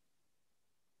adjourn.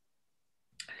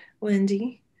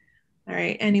 Wendy. All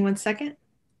right. Anyone second?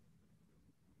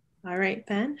 All right,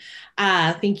 Ben.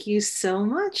 Thank you so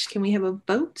much. Can we have a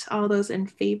vote? All those in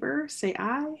favor, say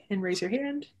aye and raise your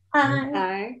hand. Aye.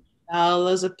 Aye. All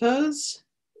those opposed?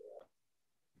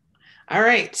 All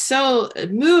right, so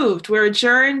moved. We're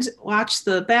adjourned. Watch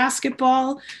the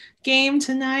basketball game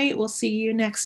tonight. We'll see you next